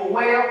learning. He was doing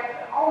well.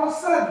 And all of a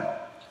sudden,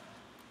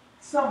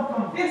 some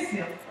convinced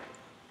him.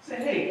 Said,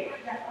 hey, I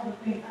got other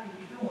things I can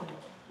be doing.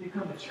 They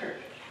come to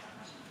church.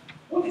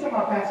 What are you talking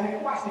about, Pastor?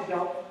 Watch this,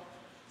 y'all.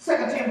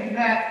 2 Timothy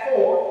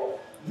 9:4,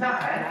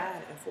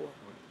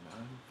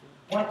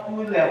 1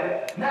 through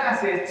 11. 9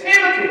 says,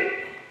 Timothy,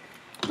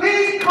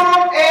 please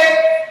come as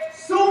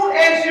soon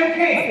as you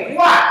can.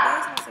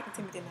 Why?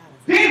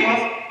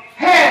 Demas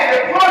has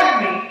departed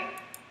me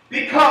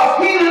because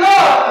he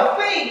loved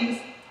the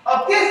things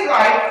of this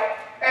life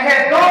and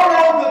has gone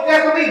on to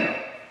Thessalonica.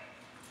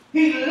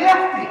 He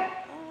left it.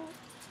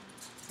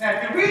 Now,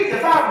 if you read the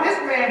Bible, this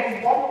man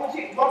was walking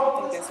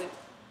with us.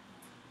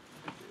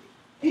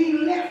 He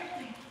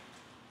left it.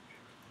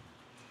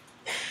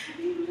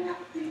 He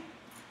left it.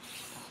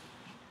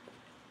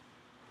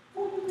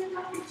 Who were you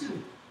talking to?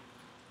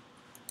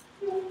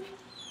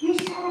 You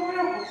saw the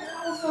miracles, and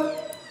all of a sudden,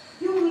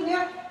 you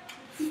left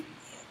it.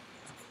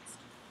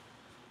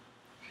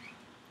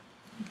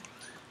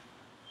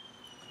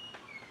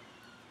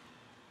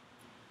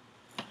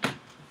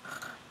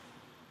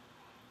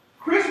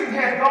 Christians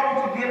has gone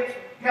to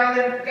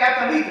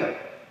Galatia,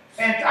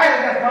 and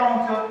Titus has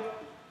gone to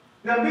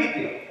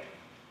Dalmatia.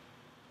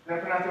 Did I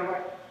pronounce it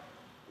right?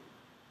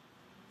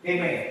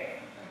 Amen.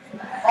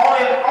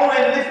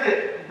 Only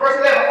listed, verse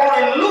 11,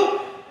 only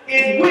Luke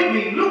is with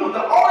me. Luke was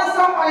the only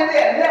somebody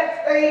that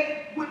left stayed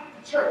with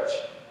the church.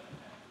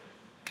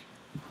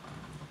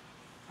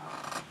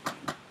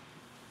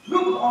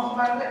 Luke was the only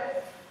somebody left.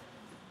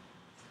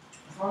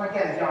 That's all I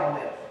got is y'all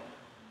left.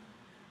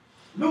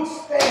 Luke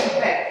stayed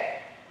back.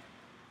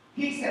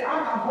 He said,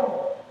 I'm not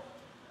going.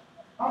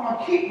 I'm going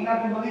to keep what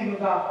I've been believing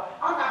God.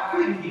 I'm not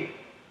quitting here.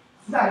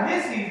 Now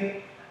this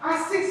season,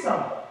 I see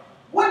something.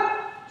 What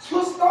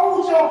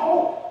stole your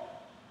hope?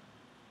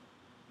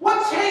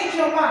 What changed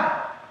your mind?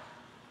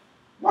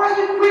 Why are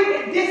you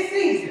quitting this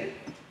season?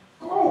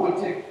 Glory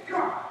to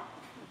God.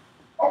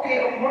 Okay,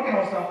 I'm working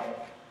on something.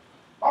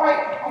 All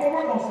right, I'm going to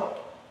work on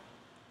something.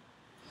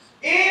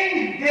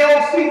 In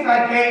those seasons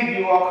I gave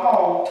you are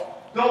called,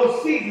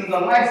 those seasons, the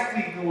life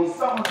season was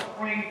summer,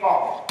 spring,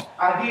 fall.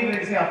 I'll give you an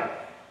example.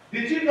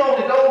 Did you know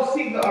that those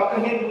seasons are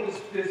connected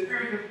with the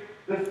spirit,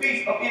 the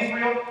feast of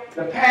Israel,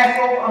 the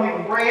Passover,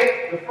 unleavened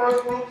bread, the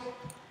first fruits,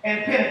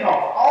 and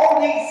Pentecost?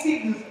 All these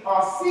seasons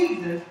are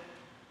seasons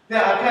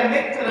that are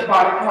connected to the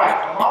body of Christ.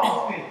 I'm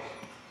almost finished.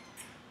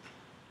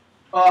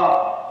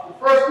 The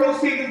first fruit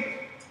season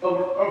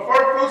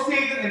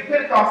and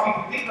Pentecost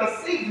season, these are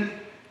seasons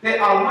that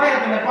are lined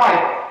up in the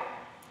Bible.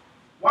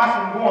 Watch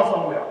them going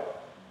somewhere.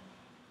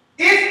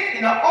 It's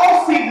in the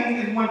off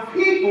seasons is when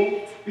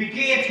people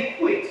begin to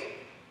quit.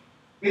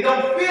 They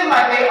don't feel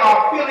like they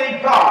are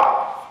feeling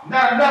God.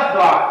 Not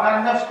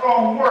enough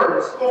strong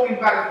words spoken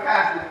by the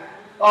pastor.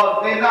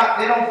 They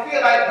don't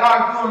feel like God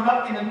is doing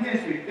enough in the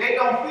ministry. They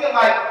don't feel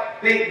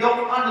like they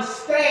don't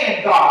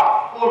understand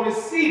God or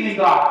receiving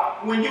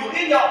God. When you're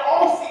in the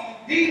off season,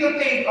 these are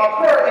things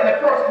occur in a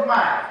person's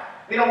mind.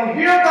 They don't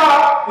hear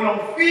God, they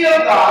don't feel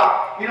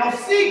God, they don't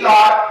see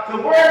God. The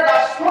word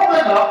not strong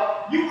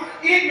enough. You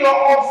in your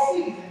off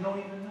season don't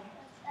even know.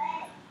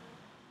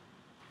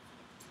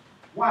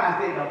 Why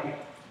is that not people?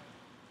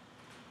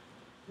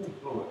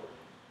 Lord.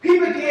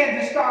 People began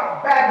to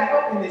start backing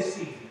up in this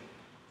season.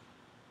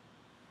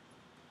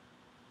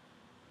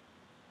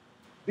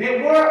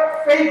 They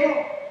were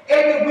faithful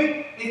every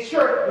week in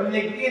church when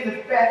they began to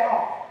back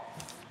off.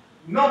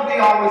 They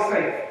always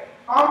say,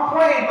 I'm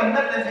praying, but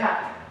nothing's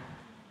happening.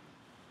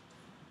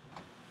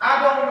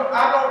 I don't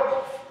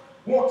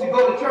want to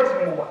go to church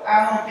anymore. I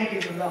don't think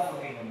it's enough for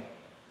me anymore.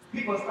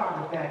 People are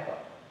starting to back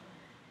up.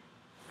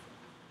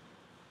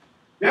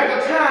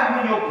 There's a time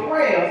when your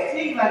prayer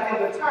seems like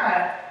there's a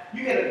time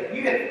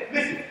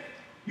listen,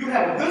 you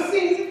have a good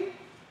season,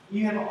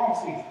 you have an off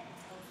season.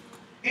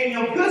 In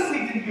your good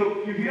season,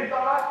 you hear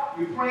God,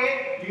 you're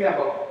praying, you have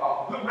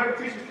a good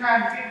repetition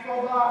time to get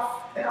before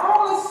God, and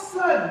all of a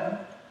sudden,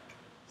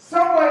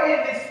 somewhere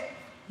in this,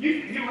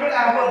 you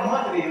realize what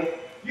month it is,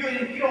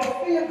 you don't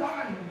feel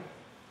God anymore.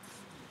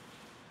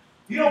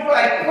 You don't feel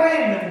like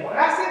praying anymore. And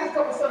I said this a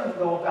couple Sundays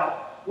ago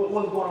about what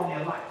was going on in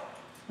your life.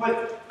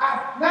 But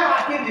now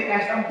I get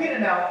it, I'm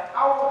getting out.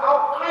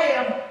 I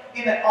am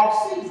in an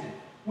off season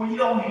when you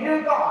don't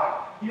hear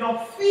God, you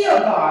don't feel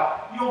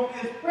God, you don't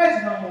feel His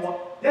presence no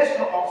more. That's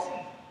your off season.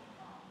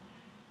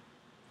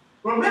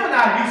 Remember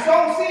now, you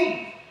sow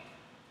seed.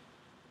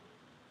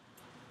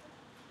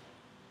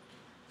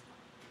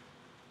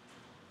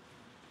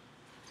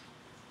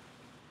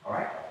 All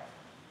right.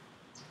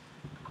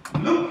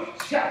 Luke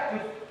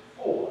chapter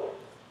 4.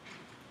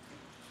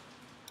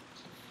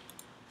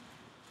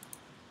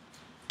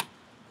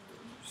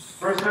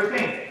 Verse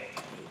 13.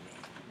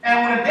 And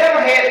when the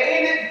devil had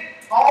ended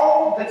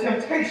all the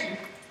temptations,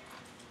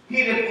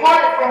 he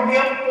departed from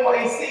him for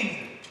a season.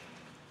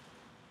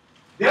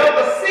 There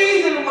was a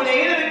season when the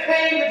enemy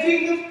came to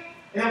Jesus,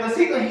 and there was a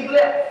season he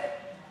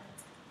left.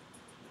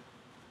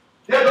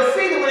 There was a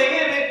season when the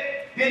enemy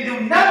didn't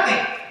do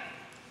nothing.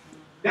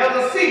 There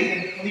was a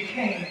season when he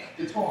came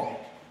to torment.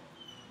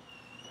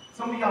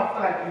 Some of y'all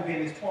feel like you've been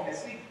in this torment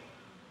season.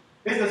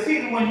 It's a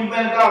season when you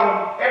let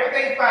God, when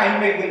everything's fine, you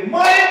make good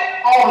money,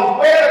 all is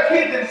well, the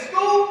kids in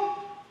school,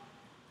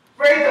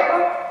 praise the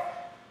earth.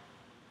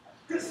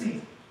 Good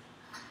season.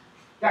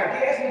 Got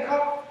gas in the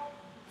car.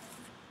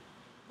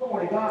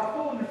 Glory to God.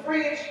 Food in the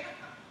fridge.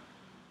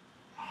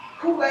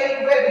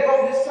 Kool-Aid ready to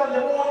go this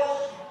Sunday morning.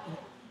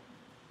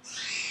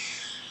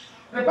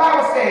 The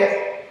Bible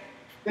says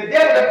the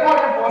devil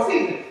departed for a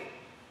season.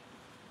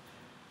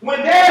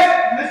 When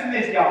there's, listen to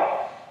this, y'all.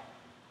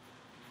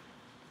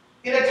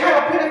 In the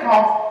time of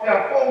Pentecost, there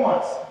are 4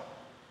 months.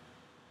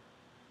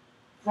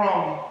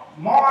 From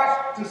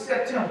March to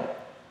September.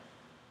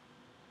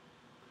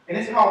 And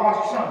it's called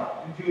Rosh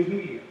Hashanah in Jewish New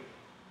Year.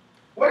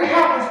 What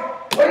happens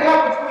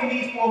between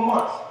these 4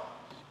 months?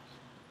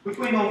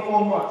 Between those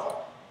 4 months.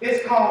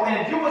 It's called, in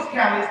the Jewish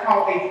calendar, it's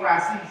called a dry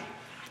season.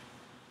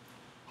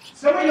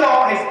 Some of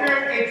y'all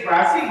experience a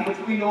dry season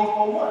between those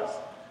 4 months.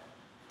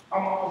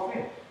 I'm almost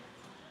finished.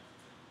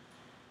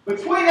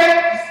 Between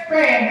that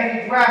span,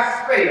 there's a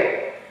dry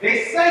spell.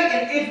 They say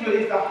in Israel,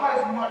 it's the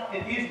hottest month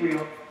in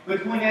Israel.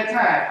 Between that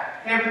time,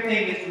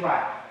 everything is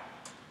dry.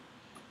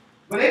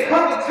 But there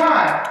comes a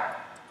time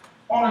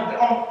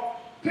on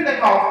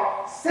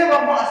Pentecost,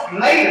 7 months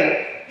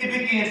later, it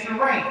begins to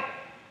rain.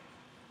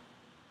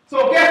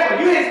 So guess what?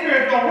 You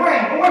experienced no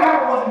rain, but what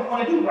happened wasn't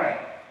going to do rain.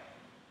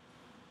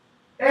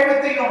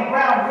 Everything on the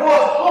ground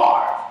was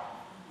hard,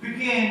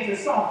 began to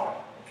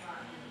soften.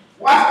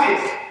 Watch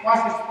this.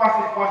 Watch this. Watch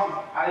this. Watch this.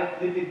 I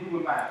didn't do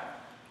it mine.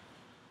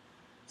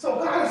 So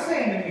God is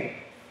saying to me,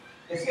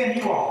 and saying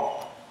to you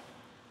all,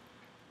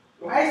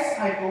 life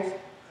cycles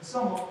to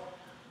some,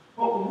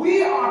 but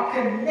we are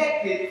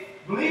connected,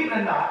 believe it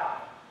or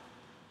not,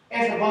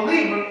 as a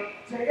believer,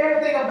 to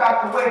everything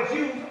about the way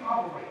Jews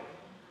operate.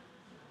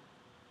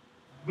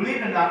 Believe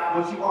it or not,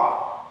 what you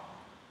are.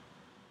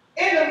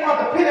 In the month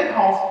of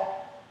Pentecost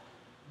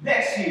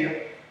next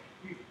year,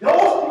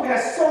 those who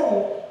have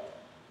sown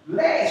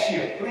last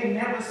year, they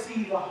never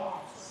see the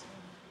harvest.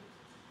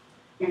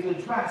 It's a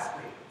dry spell.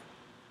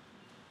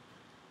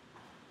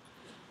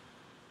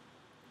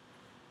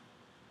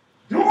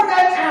 During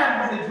that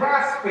time with the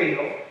dry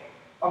spell,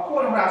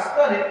 according to what I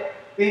studied,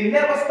 they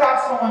never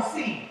stop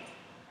sowing seed.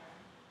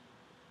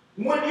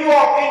 When you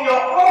are in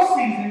your off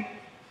season,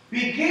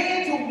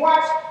 begin to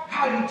watch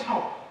how you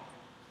talk.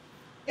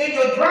 In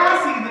your dry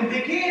season,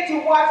 begin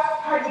to watch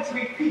how you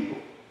treat people.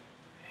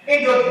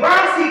 In your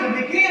dry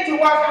season, begin to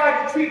watch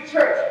how you treat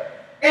church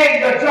and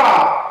your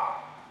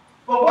job.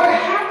 But what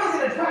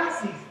happens in the dry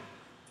season?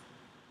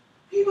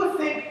 People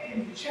think they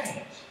need to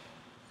change.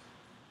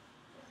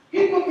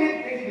 People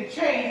think they need to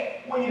change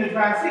when you're in the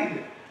dry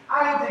season.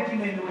 I didn't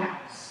think you need a new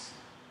house.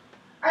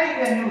 I didn't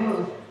need a new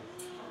husband.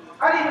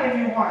 I didn't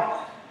need a new wife.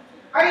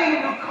 I need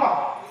a new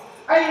car.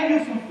 I need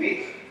a new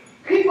fish.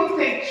 People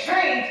think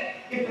change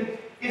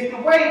is the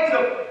way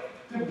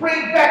to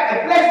bring back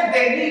the blessing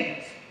they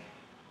need.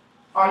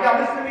 Are y'all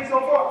listening to me so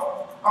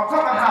far? I'm talking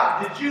about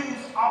how the Jews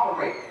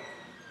operate.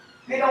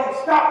 They don't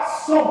stop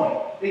sowing.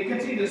 They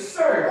continue to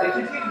serve. They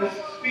continue to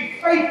be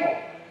faithful.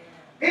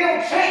 They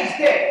don't change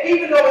that,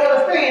 even though they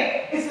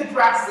understand it's a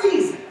dry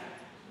season.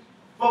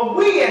 But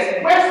we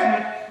as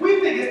Westerners,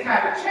 we think it's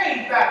time to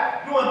change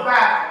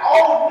by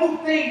all new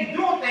things,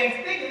 doing things,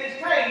 thinking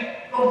this change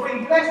will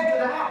bring blessing to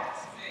the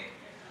house.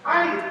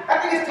 I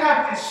think it's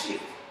time for this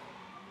shift.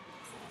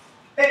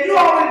 And you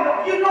already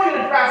know, you're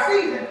in a dry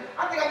season.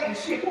 I think I need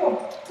to shift.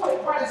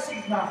 Why the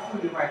seat's not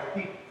fully right for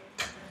people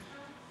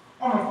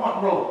on the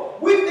front row?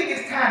 We think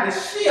it's time to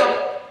shift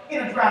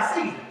in a dry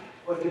season.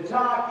 But the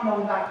job,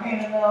 not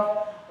paying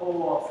enough,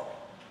 or,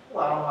 I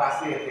don't know why I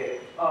said that.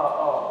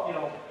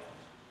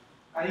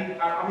 I need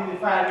to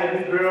find me a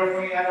new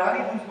girlfriend. I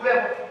need to do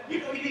whatever. You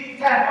need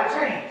time for a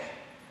change.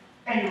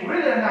 And you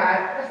realize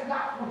that's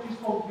not what you're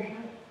supposed to be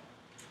doing.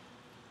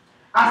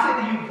 I said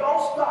to you,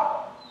 don't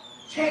stop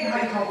changing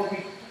how you talk to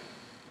people.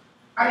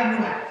 I need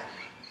new house.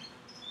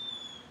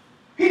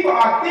 People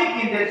are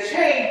thinking that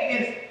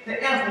change is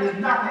the answer. It's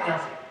not the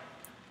answer.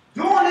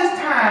 During this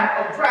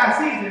time of dry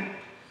season,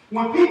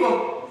 when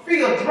people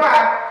feel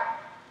dry,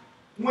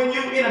 when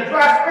you in a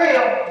dry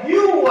spell,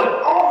 you would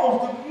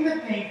almost do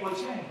anything for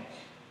change.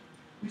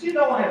 But you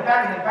know, when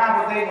back in the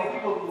Bible days, when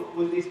people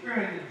was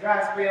experiencing the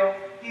dry spell,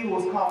 it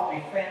was called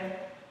a famine.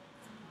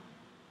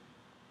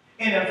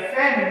 And a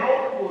famine,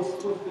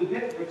 those was the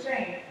desperate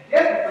change.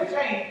 Desperate for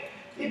change,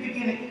 it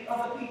began to eat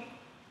other people.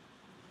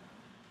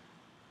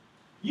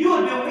 You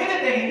will do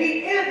anything,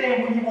 eat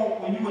anything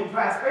when you in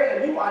dry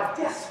spell. You are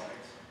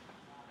desperate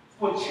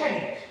for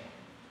change.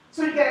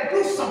 So you got to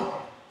do something.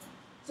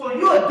 So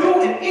you'll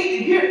do and eat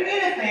and hear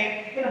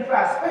anything in a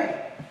dry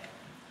spell.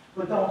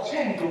 But don't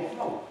change your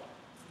flow.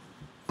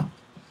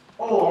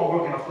 Oh, I'm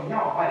working on some.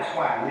 Y'all mighty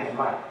quiet, living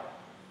life.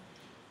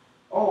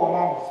 Oh, I'm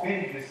almost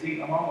finished this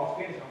season. I'm almost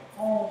finished.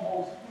 I'm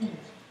almost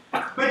finished.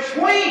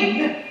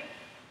 Between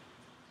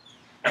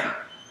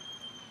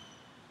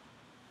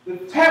the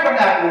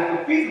tabernacle,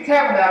 the Feast of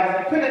Tabernacles,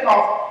 and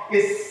Pentecost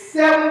is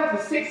 7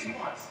 to 6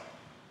 months.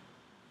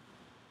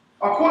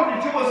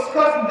 According to Jewish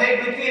custom, they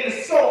began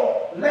to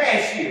sow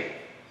last year.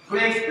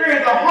 When they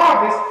experienced a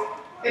harvest,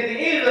 at the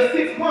end of the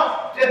 6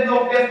 months, there's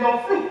no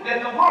fruit,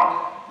 there's no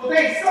harvest. So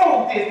they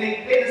sowed this,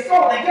 they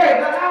sowed, they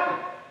gave, nothing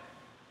happened.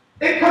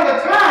 It comes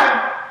a time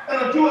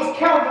in a Jewish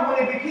calendar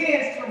when it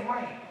begins to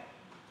rain.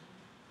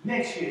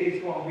 Next year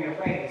is going to be a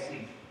rainy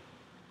season.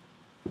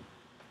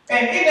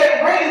 And in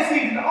that rainy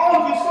season,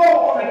 all you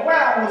saw on the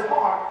ground was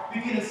hard,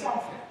 begin to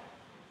soften.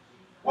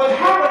 What's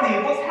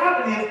happening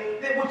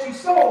is that what you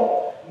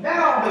sow,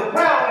 now the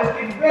ground is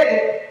getting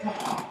ready to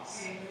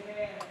harvest.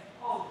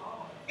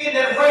 In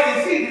that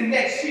rainy season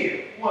next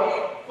year, for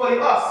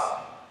us,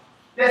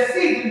 that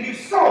season you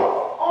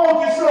sow,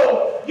 all you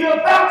sow, you're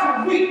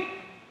about to reap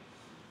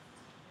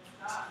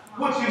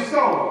what you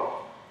sowed.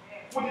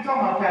 What you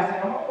talking about,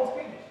 Pastor? I'm almost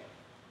finished.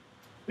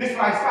 This is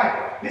life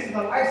cycle. This is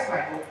a life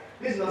cycle.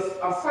 This is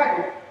a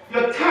cycle.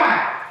 Your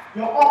tithe,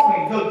 your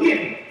offering, your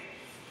giving.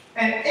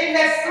 And in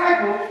that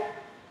cycle,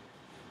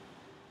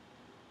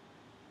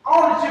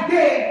 all that you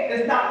gave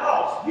is not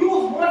lost. You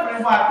was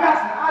wondering why,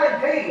 Pastor, I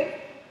didn't gave,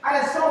 I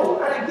didn't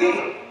sold, I didn't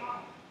give.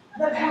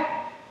 Nothing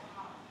happened.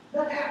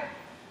 Nothing happened.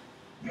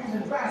 You was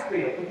in dry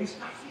spell, but you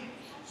stopped giving.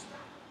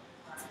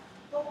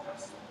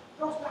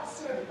 Don't stop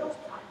serving. Don't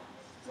stop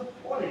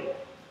supporting.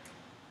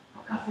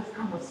 Because there's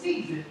come a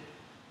season,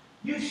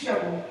 you shall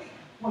reap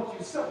what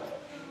you sow.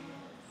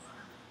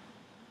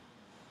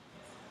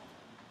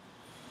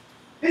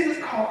 This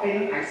is called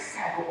a life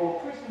cycle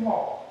or Christian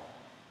walk.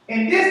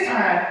 In this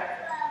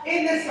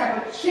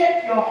cycle,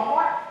 check your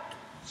heart,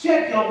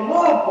 check your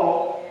love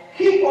walk,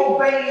 keep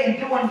obeying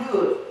and doing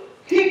good.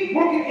 Keep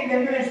working in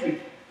the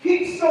ministry.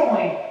 Keep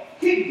sowing,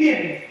 keep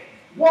giving.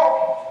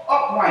 Walk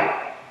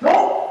upright.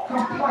 Don't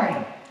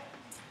complain.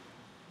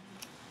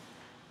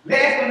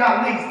 Last but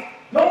not least,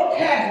 don't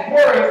cast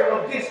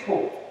words of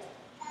discord.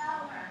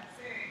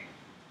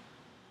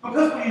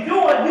 Because when you're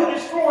doing, you're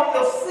destroying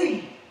your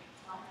seed.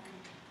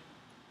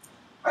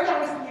 Are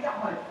y'all listening to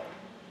that one?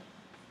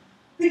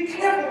 Be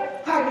careful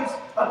how you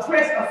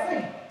address a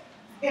thing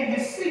in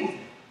this season.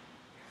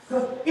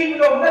 Because even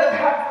though nothing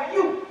happened for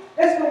you,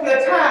 there's going to be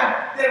a time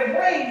that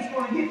rain is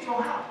going to hit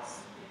your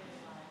house.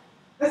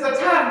 There's a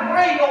time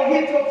rain going to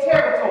hit your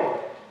territory.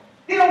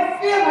 It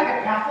don't feel like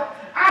a pastor.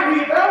 I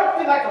read, but I don't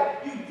feel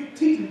like you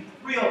teaching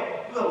real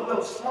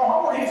strong.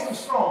 I want to hear some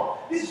strong.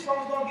 This is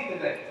strong as going to get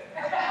today.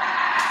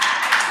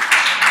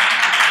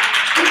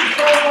 This is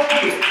strong as going to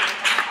get.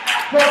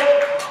 But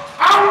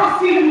I want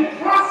to see you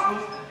prosper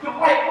the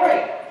right way.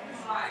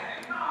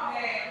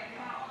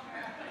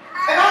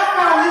 And I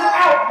found this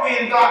out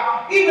when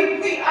God, even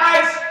me, I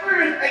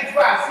experienced a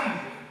dry season.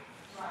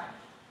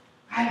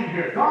 I didn't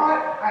hear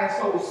God. I had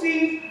sowed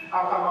seeds.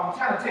 I'm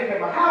trying to take care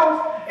of my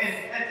house, and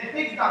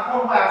things not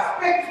going the way I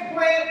expected to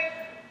plan.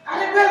 I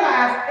didn't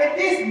realize in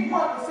this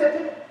month of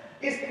September,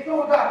 it's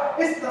God.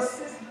 This is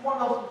one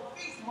of those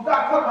feasts where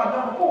God talked about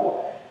number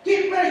 4.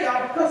 Get ready,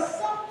 y'all, because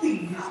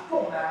something is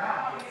going to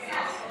happen.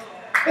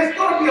 It's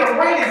going to be a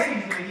rainy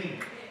season again.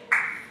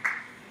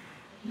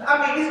 I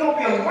mean, it's going to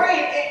be a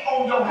rain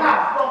on your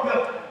house.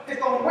 It's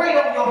going to rain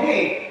on your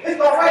head. It's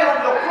going to rain on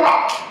your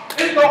crop.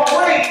 It's going to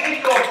rain in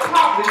your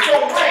pocket. It's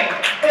going to rain.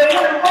 And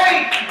when it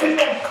rains,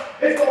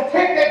 it's going to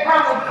take that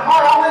ground with the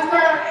heart all this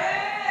time.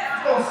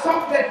 It's going to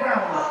soak that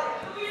ground up.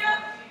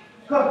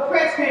 Because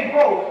plants can't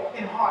grow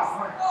in hard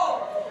ground.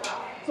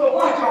 So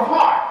watch your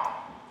heart.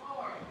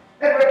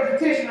 That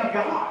representation of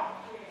your heart.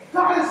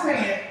 God is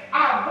saying,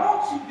 I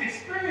want you to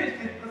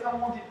experience this because I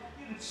want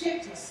you to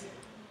check yourself.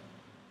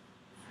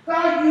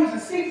 God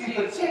uses seasons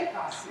to check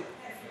ourselves.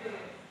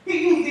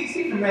 He used these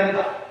seasons, man,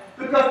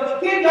 because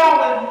if give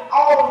y'all and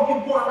all of you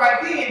want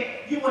right then,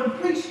 you wouldn't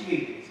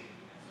appreciate it.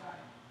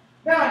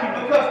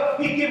 Now, because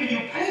He's giving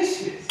you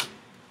patience.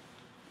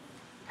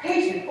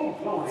 Patience, oh,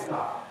 glory to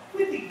God.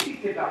 We think to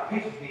teach about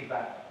patience,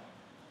 anybody.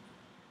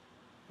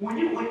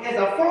 As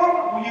a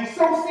farmer, when you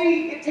sow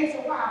seed, it takes a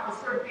while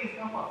for certain things to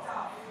come up.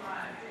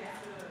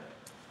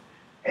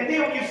 And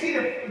then when you see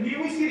the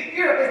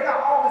ear, it's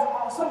not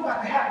always something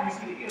about to happen. You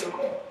see the ear of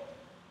corn.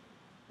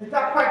 It's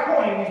not quite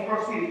corny when you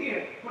first see the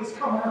ear, but it's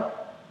coming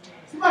up.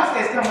 Somebody say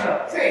it's coming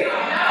up. Say it.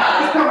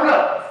 It's coming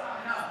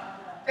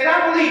up. And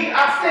I believe,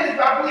 I've said this,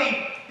 but I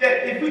believe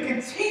that if we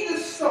continue to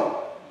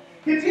sow,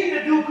 continue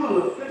to do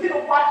good, continue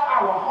to watch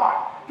our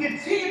heart,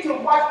 continue to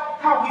watch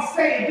how we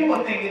say and do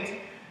a thing,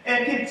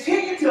 and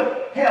continue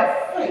to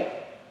have faith.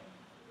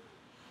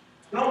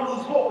 Don't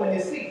lose hope in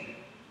this season.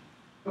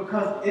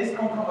 Because it's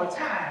going to come a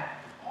time,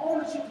 all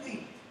that you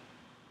did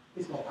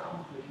is going to come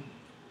up again.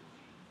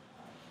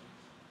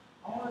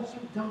 All that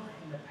you've done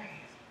in the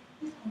past,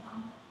 it's going to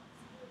come up.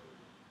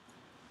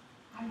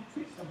 How you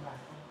treat somebody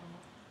is going to come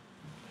up.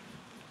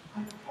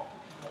 How you talk to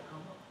people will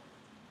come up.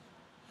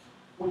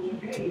 What you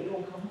gave is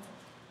going to come up.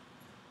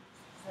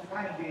 Since I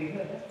ain't gave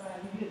nothing, that's why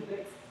I'm here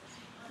today.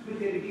 Look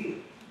at it again.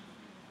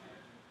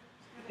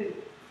 Look at it.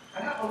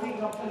 And I believe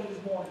I'm telling you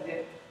this morning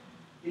that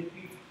if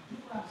you do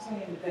what I'm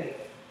saying today,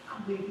 I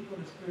believe you're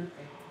going to stir their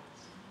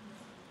hearts.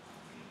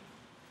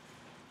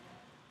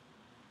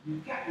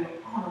 You've got to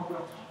honor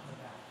what I'm talking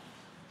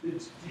about.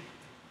 It's different.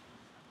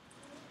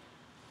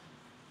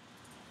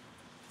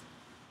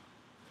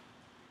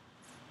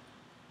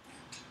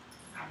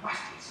 Now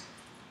watch this.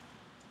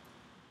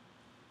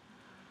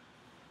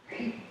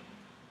 People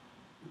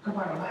who come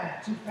out of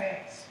line too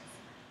fast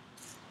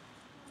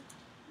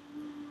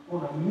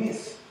want to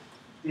miss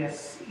their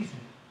season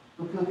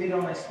because they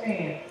don't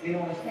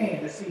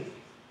understand the season.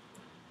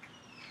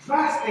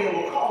 Dry spell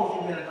will cause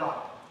you, men of God,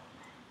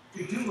 to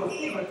do a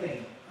bigger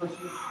thing because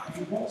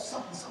you want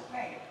something so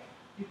bad.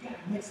 You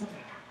got to make something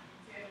happen.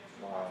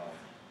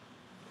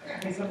 You got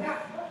to make something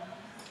happen.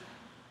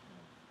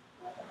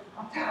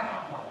 I'm tired of my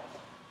problems.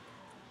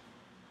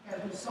 You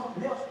got to do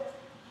something else.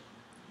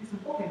 It's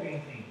a working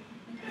man thing.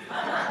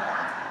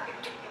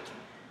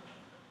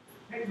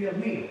 Make me a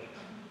meal. You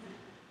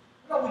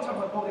know we talk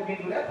about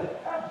working man,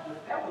 but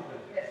that was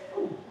the best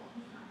food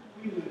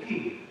when you were a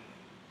kid.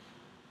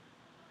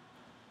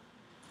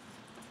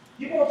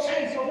 You won't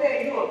change so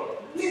bad,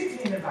 you'll listen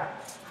to anybody.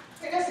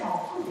 Hey, that's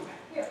all good.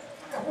 Yeah,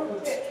 I got work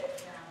with that.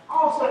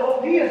 Also,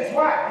 over here is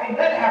dry. Ain't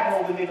nothing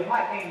happened over there.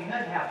 Like, ain't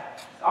nothing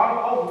happened. All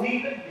the folks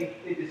leaving,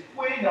 they just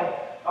quitting. I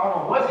don't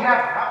know what's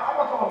happening. I'm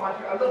not talking about my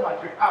church. I love my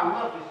church. I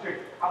love this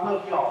church. I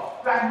love y'all.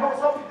 But I know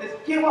some people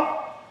just give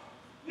up.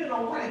 You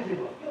know why they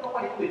give up. You know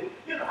why they quit.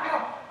 You know,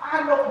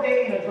 I know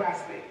they're in a dry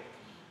spell.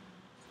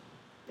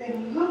 They're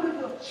looking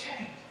for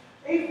change.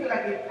 They feel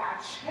like if I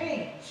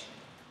change,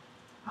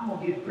 I'm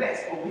going to get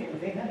blessed over here,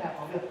 but ain't nothing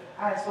happening over here.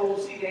 I ain't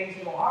sold seed, they ain't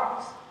seen no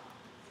harvest.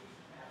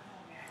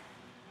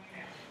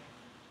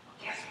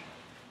 Guess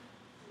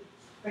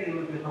what? Stay a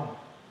little bit longer.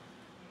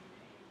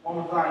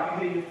 Woman of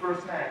God, you hear your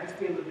first time. You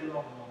stay a little bit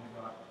longer, woman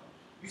of God.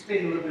 You stay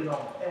a little bit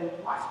longer. And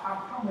watch, I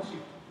promise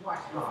you, watch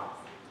God.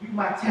 You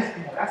my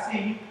testimony.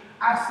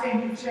 I've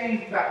seen you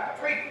change about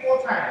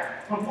 3-4 times.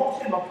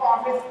 Promotion,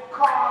 apartments,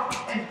 cars,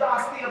 and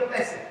God still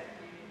blessing.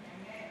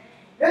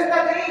 That's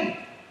not the end.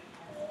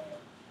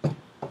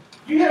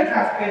 You had a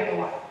dry spell in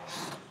your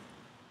life.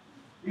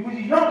 You was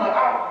younger.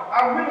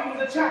 I remember you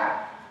was a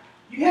child.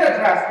 You had a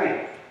dry spell.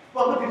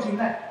 But look at you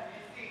now.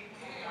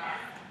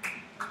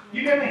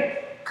 You hear me?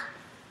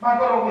 My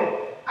God over here.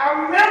 I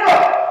remember.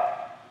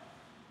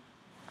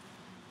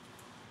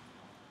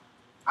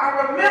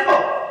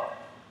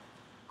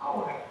 Oh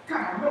my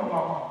God, I remember my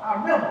mom. I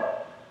remember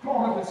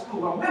growing up in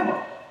school. I remember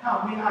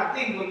how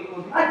things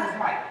was life was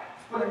like.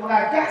 But when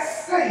I got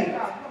saved, I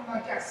began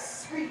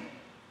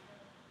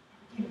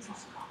to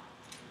trust God.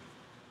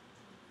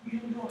 You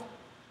didn't know it.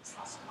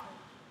 Trust God.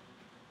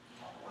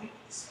 Don't wait,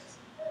 it says.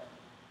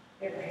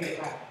 Every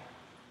head back.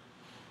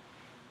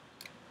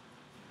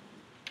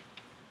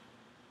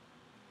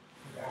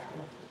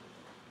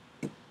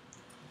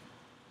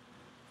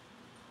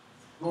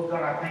 Lord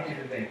God, I thank you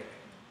today.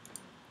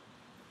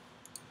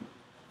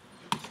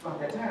 It's about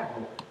that time,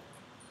 Lord.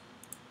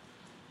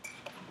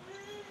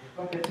 It's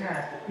about that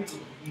time for people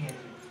to begin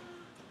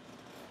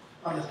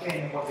to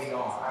understand what they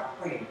are.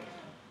 I pray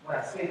what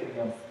I said to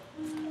them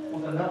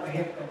was enough to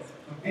help them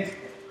convince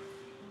them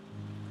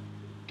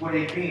where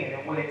they've been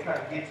and where they're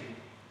trying to get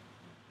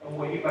to and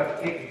where you're about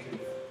to take them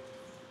to.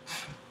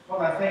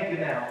 Lord, I thank you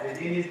now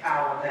that in this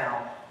hour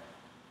now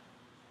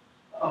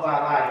of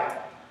our life,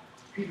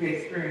 people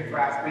experience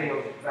dry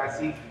spells, dry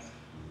seasons,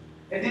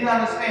 and didn't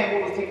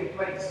understand what was taking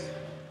place.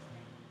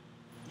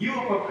 You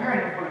were preparing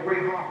them for the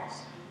great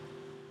harvest,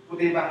 but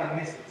they're about to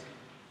miss it.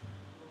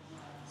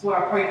 So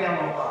I pray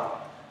now, Lord God,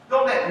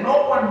 don't let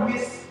no one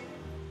miss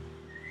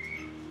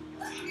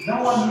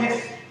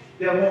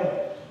their moment.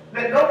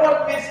 Let no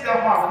one miss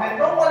their harvest. Let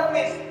no one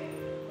miss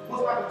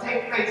what's about to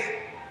take place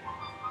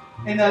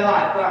in their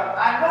life. But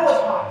I know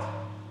it's hard.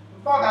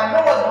 Father, I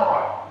know it's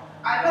hard.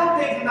 I know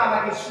things are not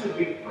like it should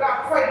be, but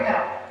I pray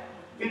now,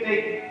 if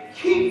they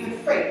keep the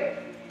faith,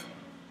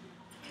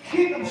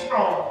 keep them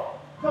strong,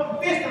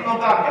 convince them, Lord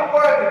God, your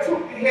word, the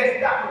truth, it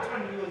has not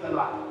returned to you as a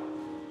lie.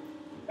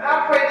 And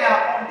I pray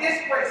now, on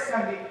this great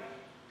Sunday,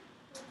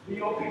 that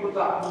your people,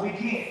 God, will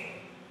begin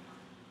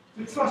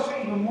to trust you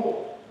even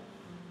more.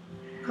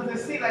 Because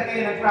it seems like they're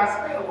in a dry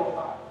spell, Lord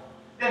God.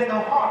 There's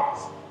no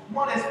harvest.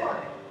 Money is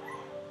funny.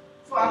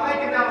 So I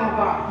thank you now, Lord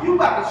God, you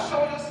about to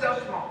show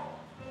yourself strong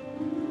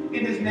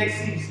in this next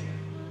season.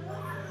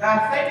 Now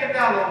I'm thinking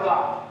now, Lord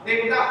God,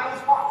 they will not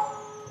lose heart.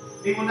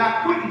 They will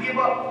not quit and give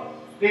up.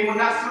 They will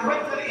not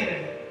surrender to the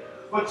enemy,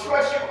 but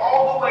trust you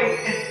all the way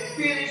and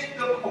finish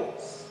the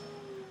course.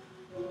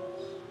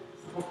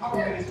 We'll come to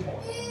this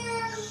morning.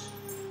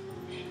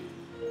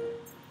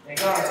 And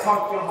God has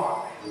talked your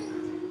heart.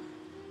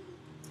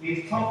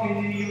 He's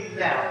talking to you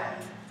now.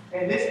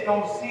 And this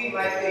don't seem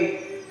like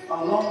a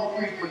long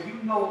preach, but you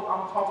know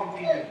I'm talking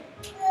to you.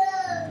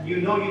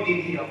 You know you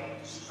need help.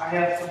 I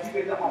have some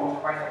people at the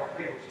altar right now will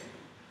pray with you.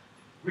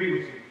 Agree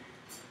with you.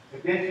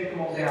 If then you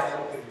come on down,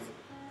 look with you.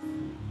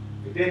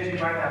 If then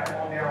you right now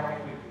come on down with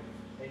you.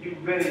 And you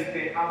really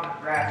say, I'm in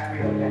dry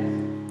spell now.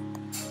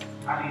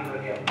 I need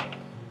your help.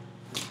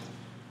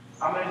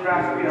 I'm in dry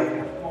spell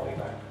now. Come on,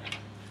 everybody.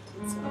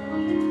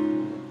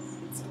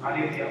 I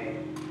need help.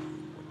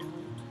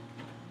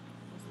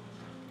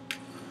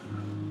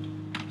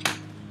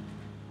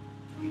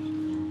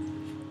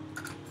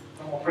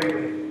 I'm going to pray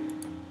with you.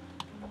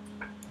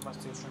 Am I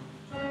still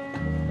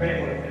streaming? Pray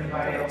with you.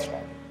 Anybody else?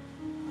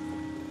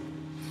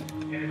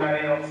 Anybody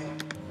else?